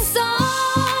your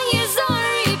song is on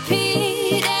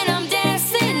repeat, and I'm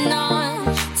dancing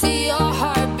on to your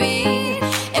heartbeat.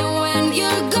 And when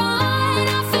you're gone, I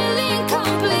feel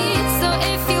incomplete. So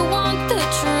if you want the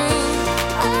truth,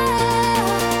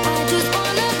 I just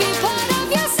wanna be part of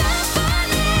your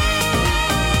symphony.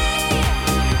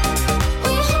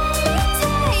 We hold me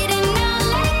tight and not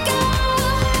let go.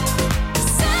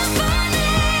 Symphony,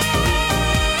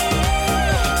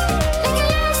 like a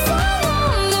love song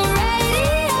on the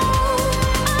radio.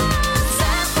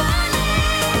 Symphony, we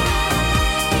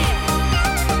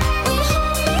hold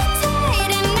me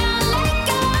tight and not let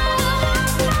go.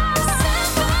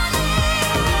 Symphony,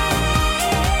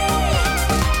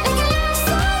 like a love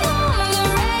song on the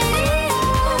radio.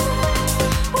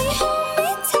 We hold me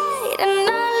tight and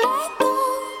not let go.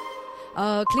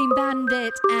 Oh, Clean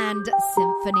Bandit and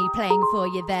Symphony playing for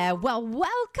you there. Well,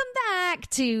 welcome back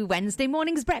to Wednesday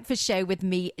morning's breakfast show with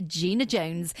me, Gina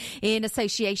Jones, in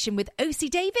association with OC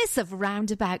Davis of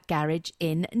Roundabout Garage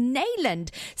in Neyland.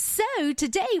 So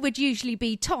today would usually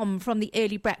be Tom from the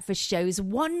early breakfast show's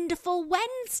Wonderful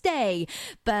Wednesday,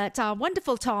 but our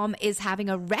wonderful Tom is having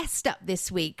a rest up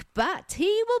this week, but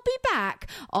he will be back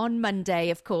on Monday,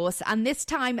 of course, and this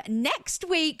time next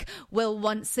week will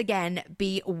once again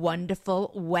be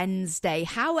Wonderful Wednesday.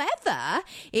 However,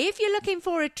 if you're looking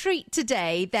for a treat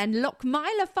today, then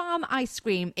Lockmyler Farm Ice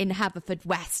Cream in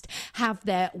Haverfordwest have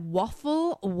their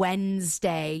Waffle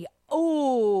Wednesday.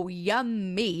 Oh,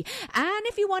 yummy. And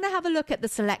if you want to have a look at the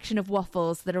selection of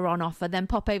waffles that are on offer, then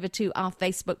pop over to our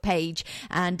Facebook page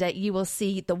and you will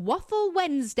see the Waffle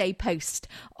Wednesday post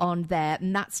on there.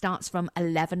 And that starts from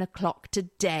 11 o'clock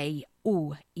today.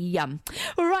 Ooh, yum.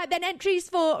 All right, then entries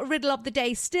for Riddle of the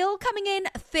Day still coming in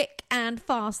thick and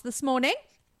fast this morning.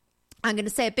 I'm going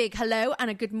to say a big hello and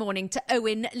a good morning to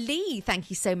Owen Lee. Thank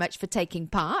you so much for taking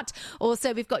part.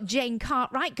 Also, we've got Jane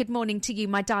Cartwright. Good morning to you,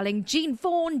 my darling. Jean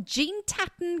Vaughan, Jean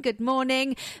Tatton. Good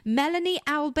morning. Melanie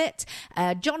Albert,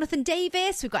 Jonathan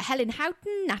Davis. We've got Helen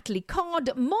Houghton, Natalie Codd,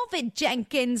 Morvid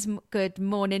Jenkins. Good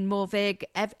morning, Morvig.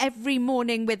 Every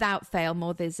morning without fail,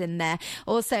 Morvid's in there.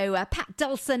 Also, Pat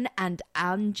Dulson and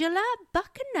Angela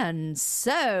Buchanan.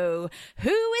 So,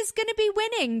 who is going to be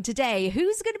winning today?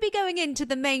 Who's going to be going into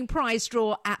the main prize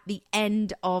draw at the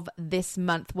end of this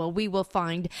month? Well, we will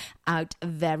find out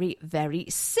very, very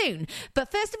soon.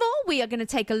 But first of all, we are going to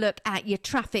take a look at your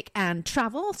traffic and travel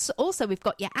travel. Also, we've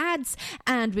got your ads,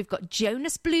 and we've got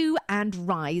Jonas Blue and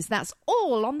Rise. That's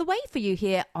all on the way for you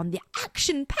here on the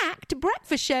action-packed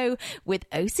breakfast show with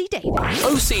OC Davis.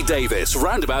 OC Davis,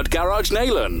 Roundabout Garage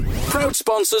Neyland. Proud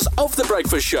sponsors of The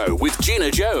Breakfast Show with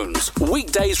Gina Jones.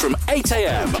 Weekdays from 8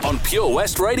 a.m. on Pure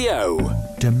West Radio.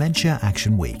 Dementia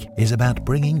Action Week is about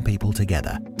bringing people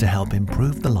together to help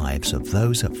improve the lives of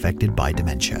those affected by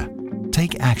dementia.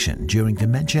 Take action during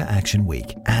Dementia Action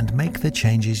Week and make the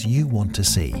changes you want to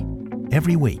see.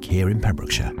 Every week here in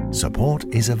Pembrokeshire, support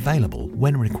is available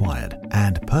when required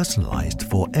and personalised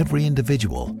for every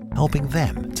individual, helping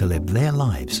them to live their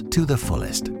lives to the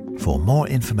fullest. For more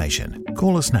information,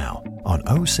 call us now on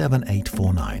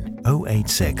 07849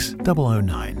 086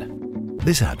 009.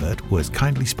 This advert was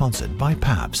kindly sponsored by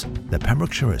PAVS, the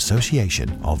Pembrokeshire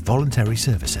Association of Voluntary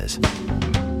Services.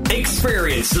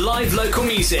 Experience live local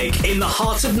music in the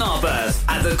heart of Narberth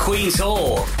at the Queen's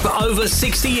Hall. For over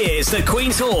 60 years, the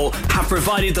Queen's Hall have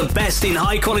provided the best in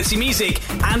high-quality music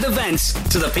and events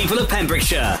to the people of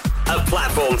Pembrokeshire. A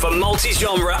platform for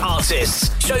multi-genre artists,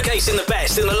 showcasing the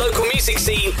best in the local music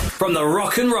scene from the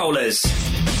rock and rollers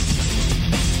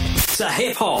to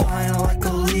hip-hop,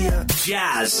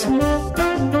 jazz,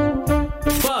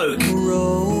 folk,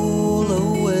 roll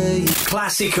away,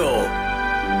 classical,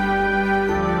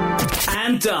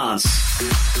 and dance.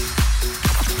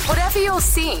 Whatever you're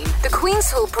seeing, the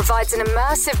Queen's Hall provides an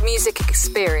immersive music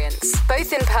experience,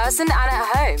 both in person and at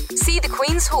home. See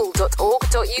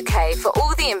thequeenshall.org.uk for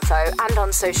all the info and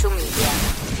on social media.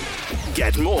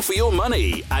 Get more for your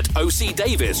money at OC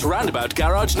Davis, Roundabout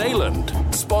Garage Neyland.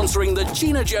 Sponsoring the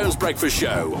Gina Jones Breakfast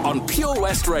Show on Pure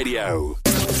West Radio.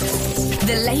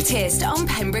 The latest on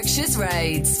Pembrokeshire's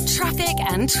roads, traffic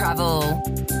and travel.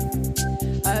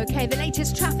 Okay, the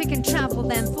latest traffic and travel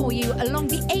then for you along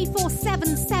the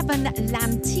A477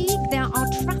 Lantigue. There are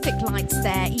traffic lights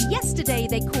there. Yesterday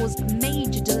they caused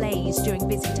major delays during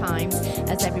busy times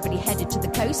as everybody headed to the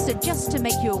coast. So just to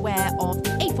make you aware of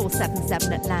the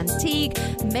A477 at Lantigue,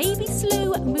 may be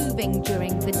slow moving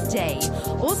during the day.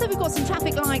 Also, we've got some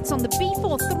traffic lights on the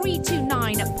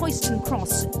B4329 at Poyston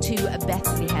Cross to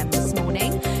Bethlehem this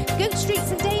morning. Goat Street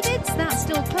St David's, that's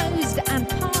still closed, and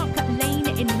Park Lane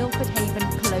in Milford Haven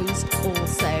closed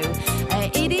also.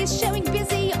 It is showing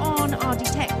busy on our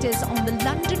detectors on the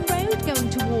London Road going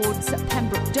towards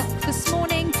Pembroke Dock this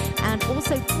morning, and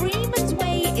also Freeman's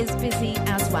Way is busy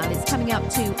as well. It's coming up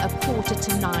to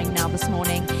 8:45 now this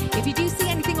morning. If you do see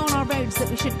anything on our roads that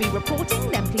we should be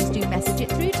reporting, then please do message it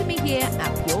through to me here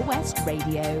at Pure West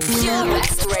Radio. Pure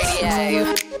West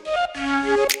Radio.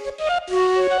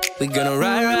 We gonna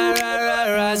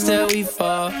ride till we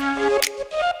fall.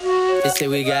 They say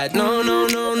we got no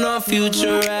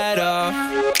future at all.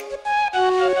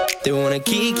 They wanna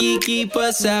keep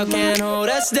us out, can't hold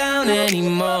us down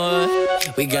anymore.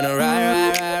 We gonna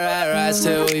ride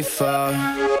till we fall.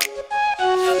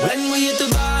 When we hit the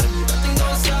bottom, nothing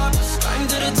gonna stop us. Climb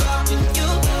to the top with you.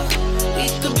 We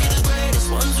could be the greatest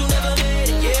ones who never made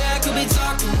it. Yeah, I could be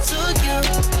talking to you.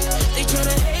 They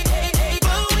tryna hate,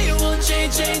 but we won't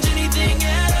change anything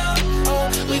at all. Oh,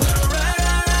 we gonna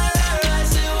ride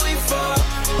till we fall.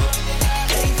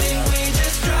 They think we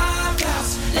just drop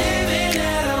house, living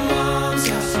at our mom's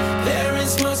house.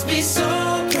 Parents must be so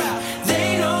proud, they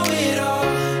know it all.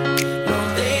 No,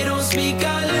 they don't speak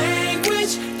our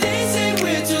language. They say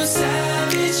we're too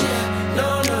savage. Yeah, no,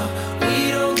 we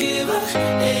don't give up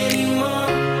anymore.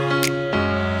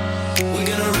 We're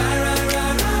gonna ride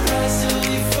till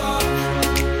we fall.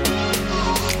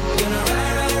 Gonna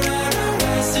ride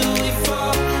till we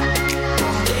fall.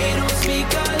 They don't speak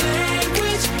our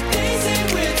language. They say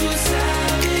we're too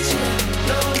savage. Yeah,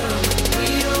 no, we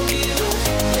don't give up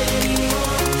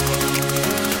anymore.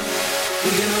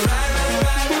 We're gonna ride.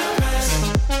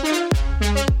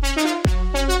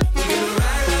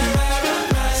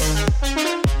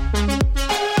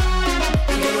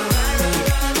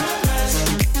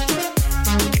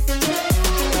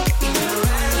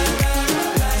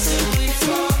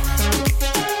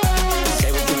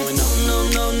 Say we're going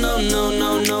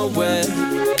nowhere.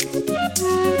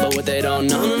 But what they don't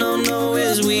know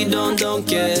is we don't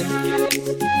care.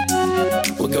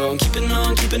 We're going keeping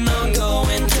on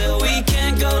going till we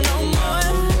can't go no more.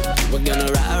 We're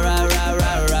gonna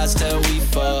ride till we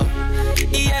fall.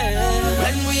 Yeah.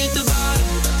 When we hit the bottom,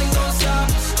 nothing gonna stop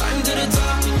us. Climb to the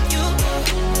top with you.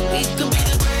 We could be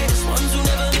the greatest ones who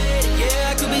never made it.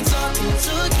 Yeah, I could be talking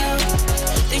to you.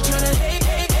 They tryna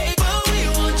hate, but we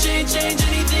won't change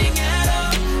anything at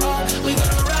all. Oh, we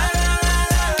gonna ride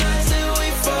till we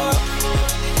fall.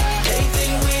 They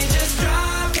think we just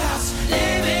drop house,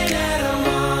 living at our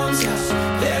mom's house.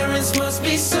 Parents must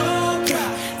be so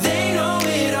proud, they know it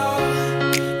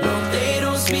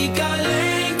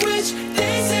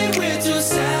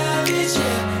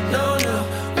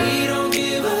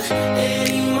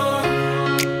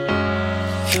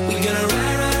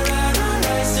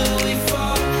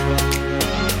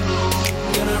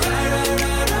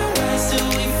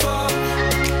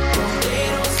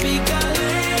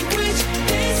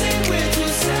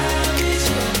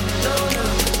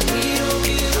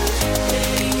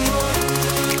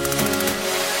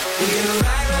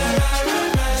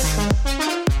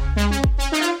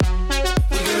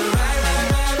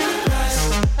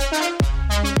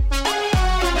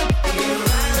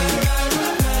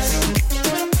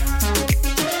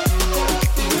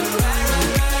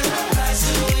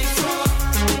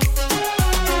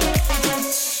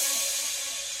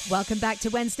Welcome back to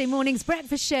Wednesday morning's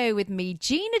breakfast show with me,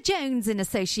 Gina Jones, in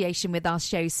association with our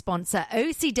show sponsor,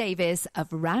 OC Davis of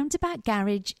Roundabout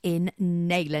Garage in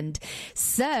Neyland.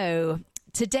 So,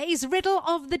 today's riddle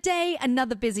of the day,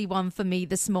 another busy one for me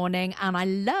this morning, and I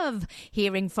love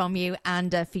hearing from you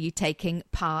and for you taking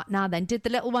part. Now then, did the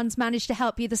little ones manage to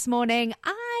help you this morning?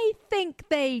 I think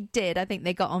they did. I think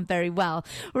they got on very well.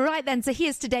 Right then, so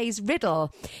here's today's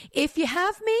riddle. If you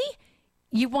have me,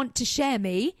 you want to share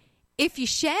me. If you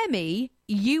share me,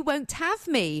 you won't have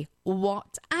me.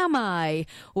 What am I?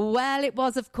 Well, it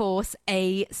was, of course,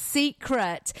 a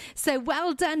secret. So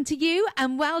well done to you,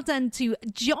 and well done to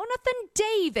Jonathan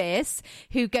Davis,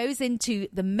 who goes into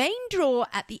the main draw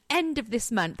at the end of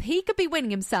this month. He could be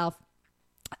winning himself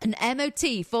an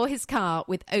MOT for his car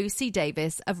with OC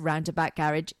Davis of Roundabout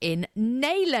Garage in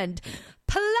Neyland.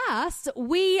 Plus,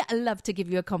 we love to give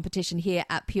you a competition here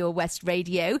at Pure West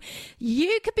Radio.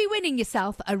 You could be winning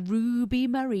yourself a Ruby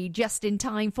Murray just in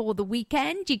time for the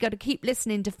weekend. You got to keep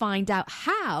listening to find out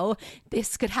how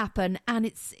this could happen, and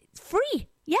it's free.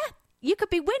 Yeah. You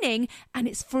could be winning, and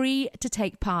it's free to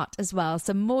take part as well.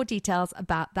 So more details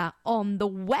about that on the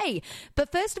way.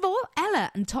 But first of all, Ella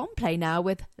and Tom play now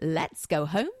with Let's Go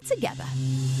Home Together.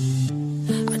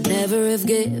 I never have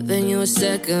given you a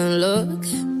second look,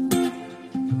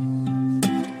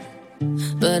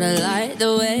 but I like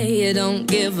the way you don't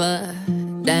give a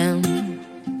damn.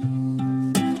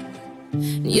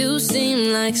 You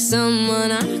seem like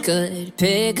someone I could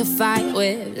pick a fight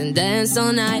with and dance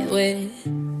all night with.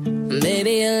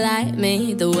 Maybe you like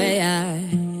me the way I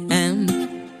am.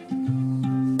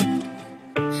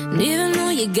 And even though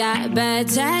you got bad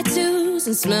tattoos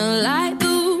and smell like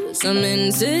booze, I'm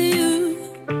into you.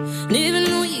 And even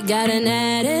though you got an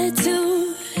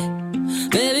attitude,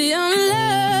 baby, I'm in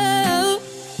love.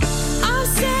 I've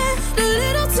said a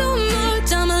little too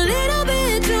much, I'm a little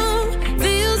bit drunk.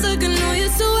 Feels like I know you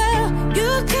so well.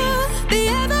 You could be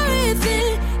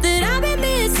everything that I've been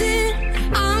missing.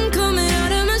 I'm coming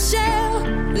out of my shell,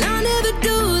 and I never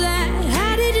do that.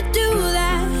 How did you do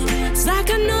that? It's like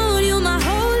I know you my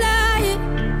whole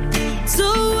life. So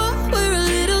what? We're a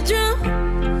little drunk.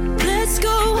 Let's go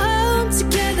home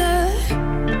together.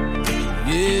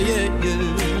 Yeah.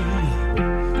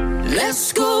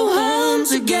 Let's go home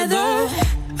together.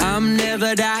 I'm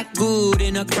never that good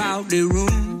in a crowded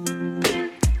room.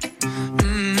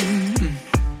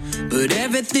 But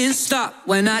everything stopped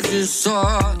when I just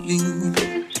saw you.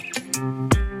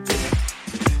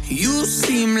 You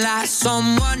seem like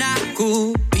someone I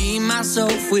could be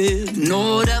myself with,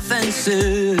 no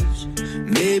defenses.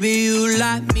 Maybe you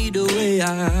like me the way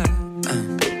I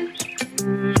am.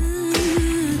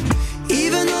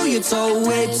 Even though you talk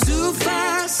way too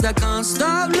fast, I can't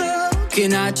stop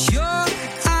looking at your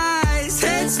eyes.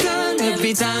 Head's done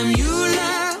every time you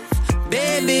laugh.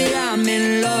 Baby, I'm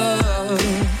in love.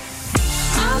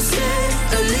 I've said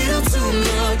a little too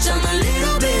much, I'm a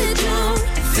little bit drunk.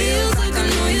 Feels like I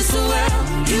know you so well.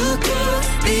 You could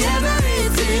be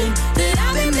everything that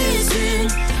I've been missing.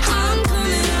 I'm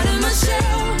coming out of my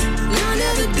shell, and I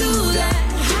never do that.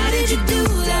 How did you do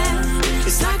that?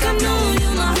 It's like I've known you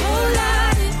my whole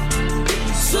life.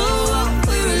 So what?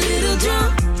 We're a little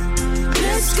drunk.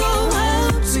 Let's go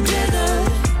home together.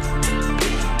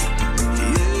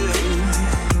 Yeah.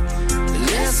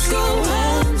 Let's go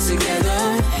home together.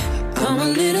 I'm a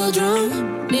little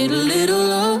drunk, need a little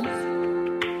love.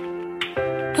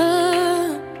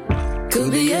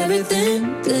 Could be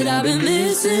everything that I've been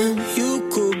missing. You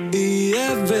could be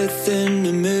everything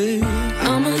to me.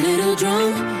 I'm a little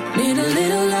drunk, need a little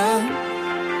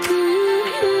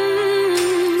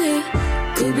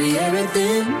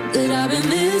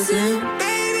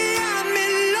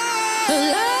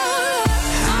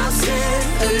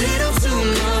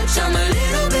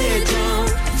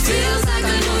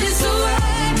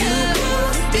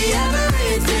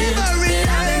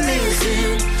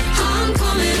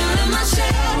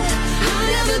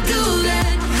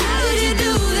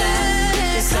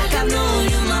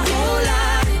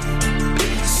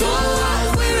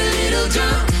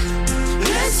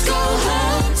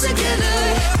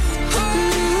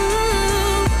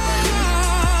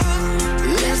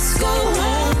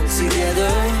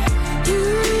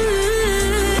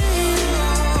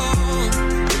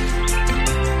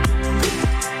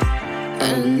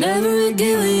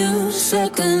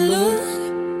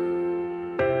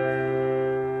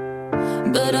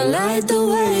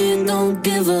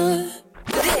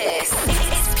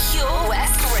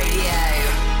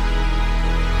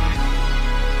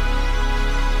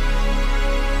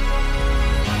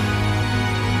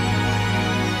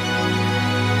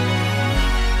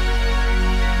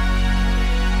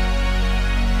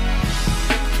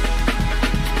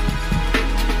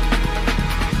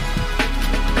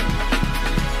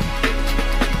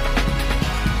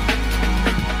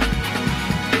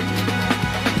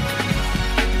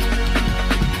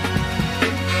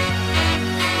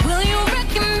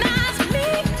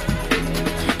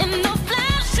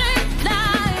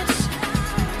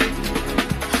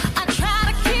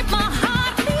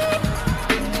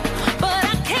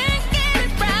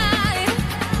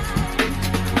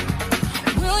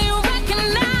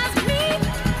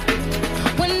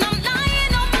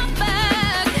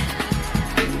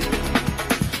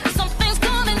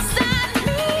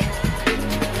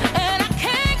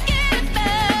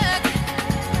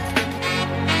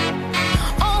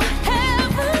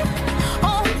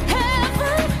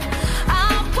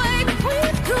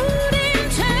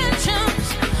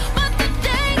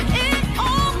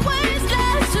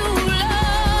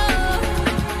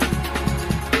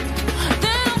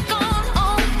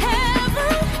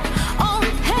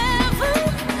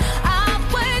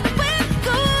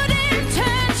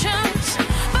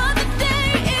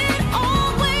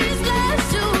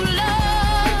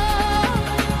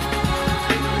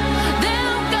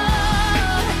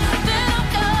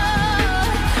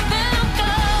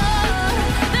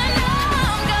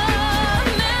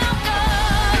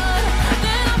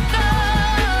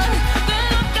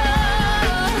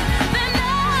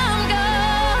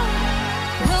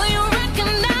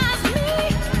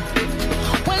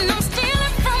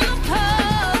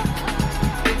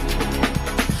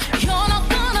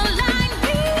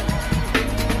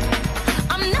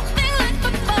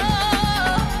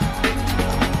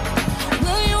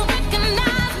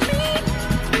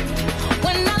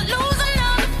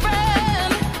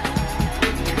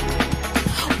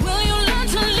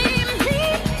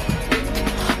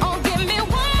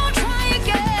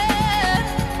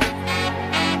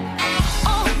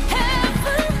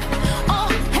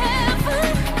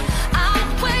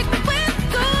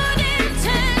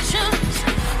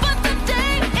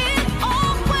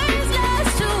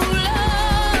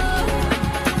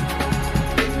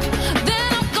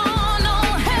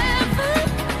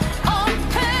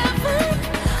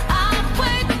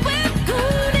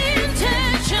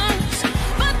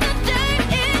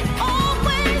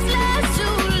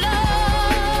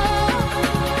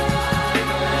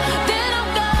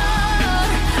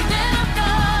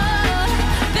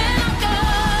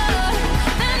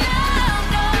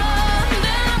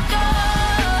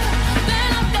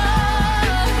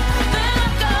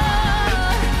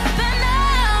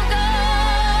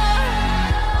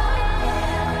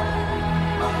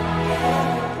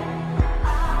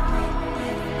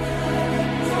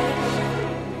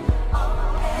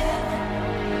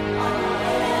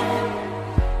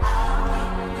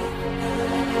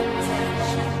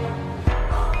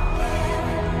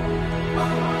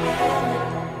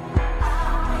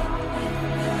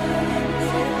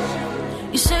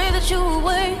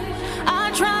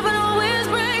try but always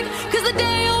break, 'cause the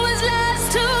day always lasts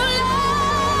too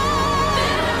long.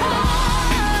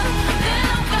 Then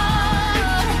I'm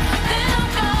gone, then I'm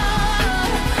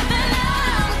gone, then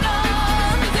I'm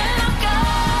gone, then I'm gone, then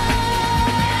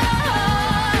I'm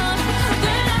gone,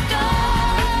 then I'm gone, then I'm gone,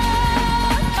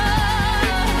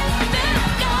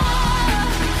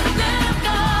 then I'm gone, then I'm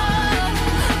gone,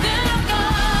 then I'm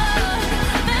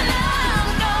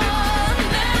gone,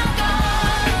 then I'm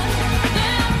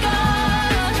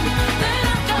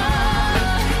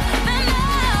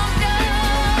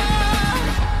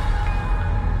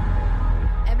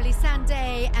Emily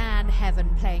Sandé and Heaven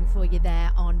playing for you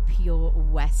there on Pure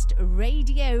West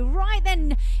Radio. Right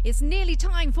then, it's nearly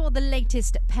time for the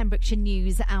latest Pembrokeshire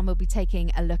news, and we'll be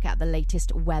taking a look at the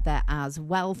latest weather as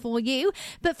well for you.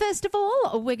 But first of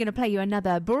all, we're going to play you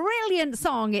another brilliant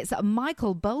song. It's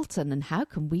Michael Bolton and How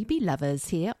Can We Be Lovers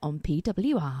here on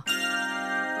PWR.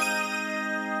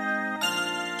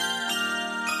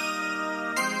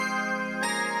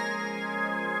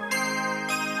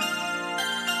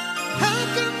 How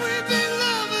can we be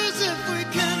lovers if we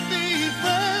can't be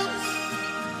friends?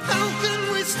 How can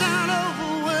we start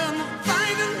over when the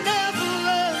fighting never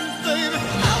ends, baby?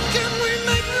 How can we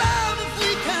make love if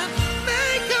we can't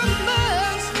make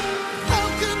amends? How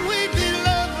can we be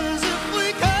lovers if we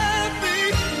can't be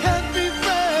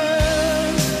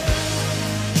friends?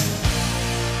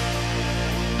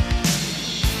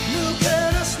 Look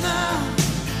at us now,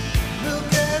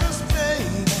 look at us,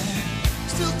 baby.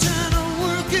 Still trying to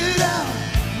work it out,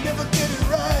 never get it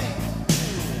right.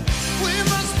 We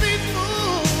must be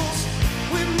fools,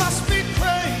 we must be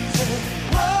crazy.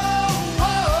 Whoa,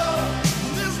 whoa,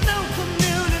 there's no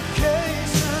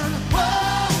communication.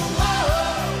 Whoa, whoa,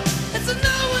 it's a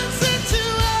no-win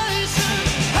situation.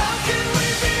 How can we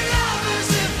be lovers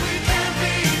if we can't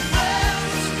be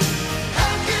friends?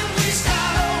 How can we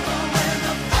start over when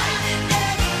the fighting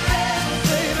never ends,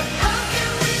 baby? How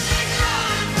can we make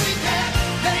love if we can't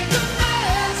make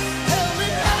amends? Tell me,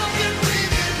 how can we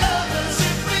be lovers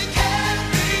if we can't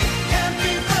be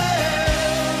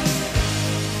friends?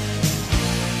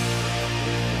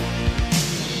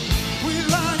 We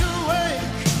lie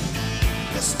awake,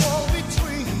 this wall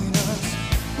between us.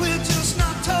 We're just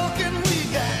not talking, we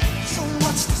got so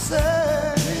much to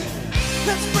say.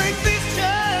 Let's break these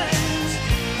chains,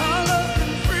 our love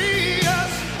can free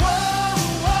us. Whoa,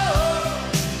 whoa,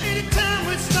 anytime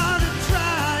we started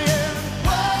trying.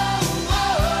 Whoa,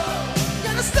 whoa,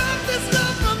 gotta stop this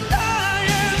love from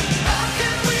dying. How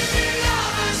can we be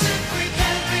lovers if we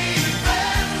can't be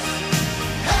friends?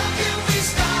 How can we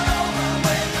start over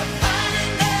when the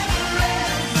fighting never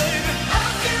ends, baby? How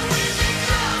can we make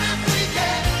love if we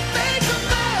can't make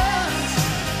amends?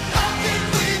 How can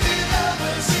we be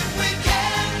lovers if we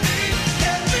can't be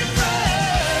friends?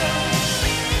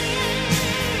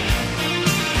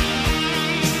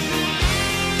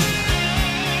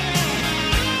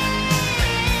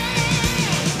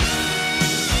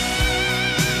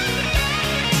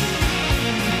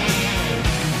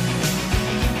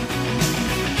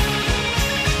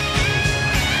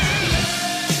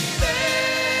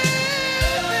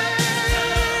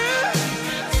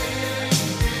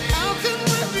 How can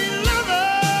we be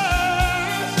lovers,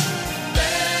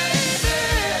 baby?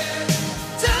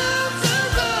 Times are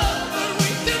rough, but we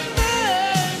can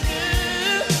make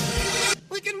it.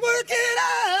 We can work it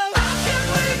out. How can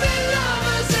we be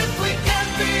lovers if we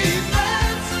can't be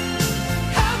friends?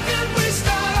 How can we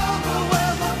start over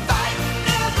when the fight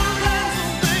never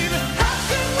ends, baby? How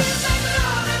can we make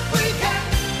love if we can't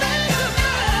make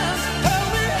amends? Tell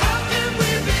me, how can we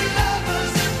be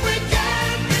lovers if we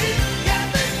can't be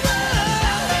friends?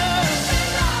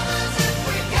 Lovers if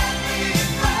we can't be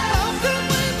friends. How can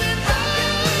we be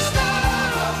lovers?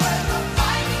 Start over when the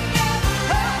fight never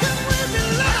ends. How can we be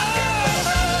lovers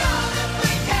if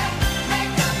we can't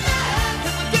make amends?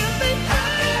 If we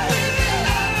can't be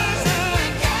friends, lovers if we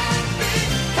can't be.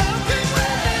 How can we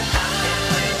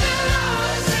be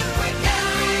lovers if we can't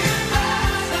be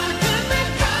friends? How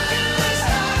can we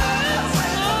start over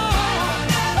when the fight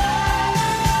never ends?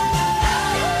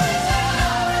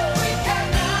 If we can't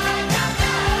make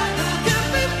amends, how can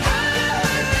we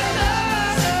be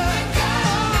lovers if we can't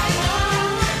make amends?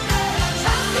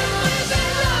 How can we be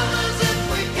lovers if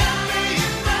we can't be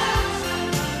friends?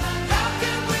 How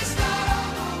can we start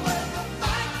over when the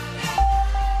fight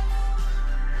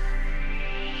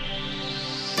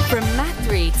From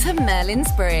Mathry to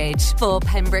Merlin's Bridge for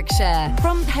Pembrokeshire.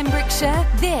 From Pembrokeshire,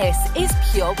 this is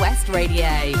Pure West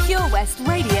Radio. Pure West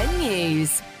Radio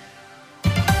News.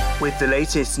 With the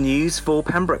latest news for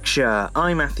Pembrokeshire,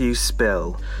 I'm Matthew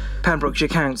Spill. Pembrokeshire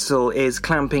Council is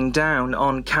clamping down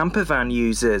on campervan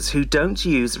users who don't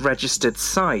use registered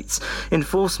sites.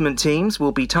 Enforcement teams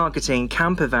will be targeting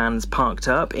campervans parked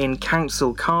up in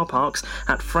council car parks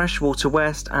at Freshwater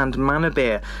West and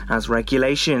Manorbier as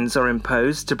regulations are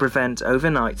imposed to prevent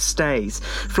overnight stays.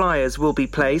 Flyers will be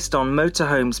placed on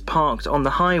motorhomes parked on the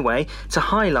highway to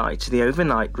highlight the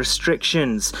overnight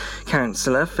restrictions.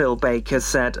 Councillor Phil Baker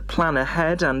said, "Plan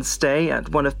ahead and stay at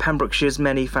one of Pembrokeshire's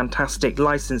many fantastic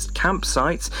licensed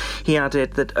campsites." He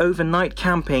added that overnight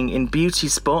camping in beauty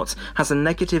spots has a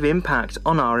negative impact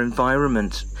on our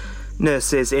environment.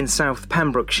 Nurses in South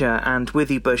Pembrokeshire and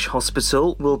Withybush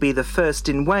Hospital will be the first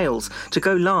in Wales to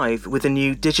go live with a new digital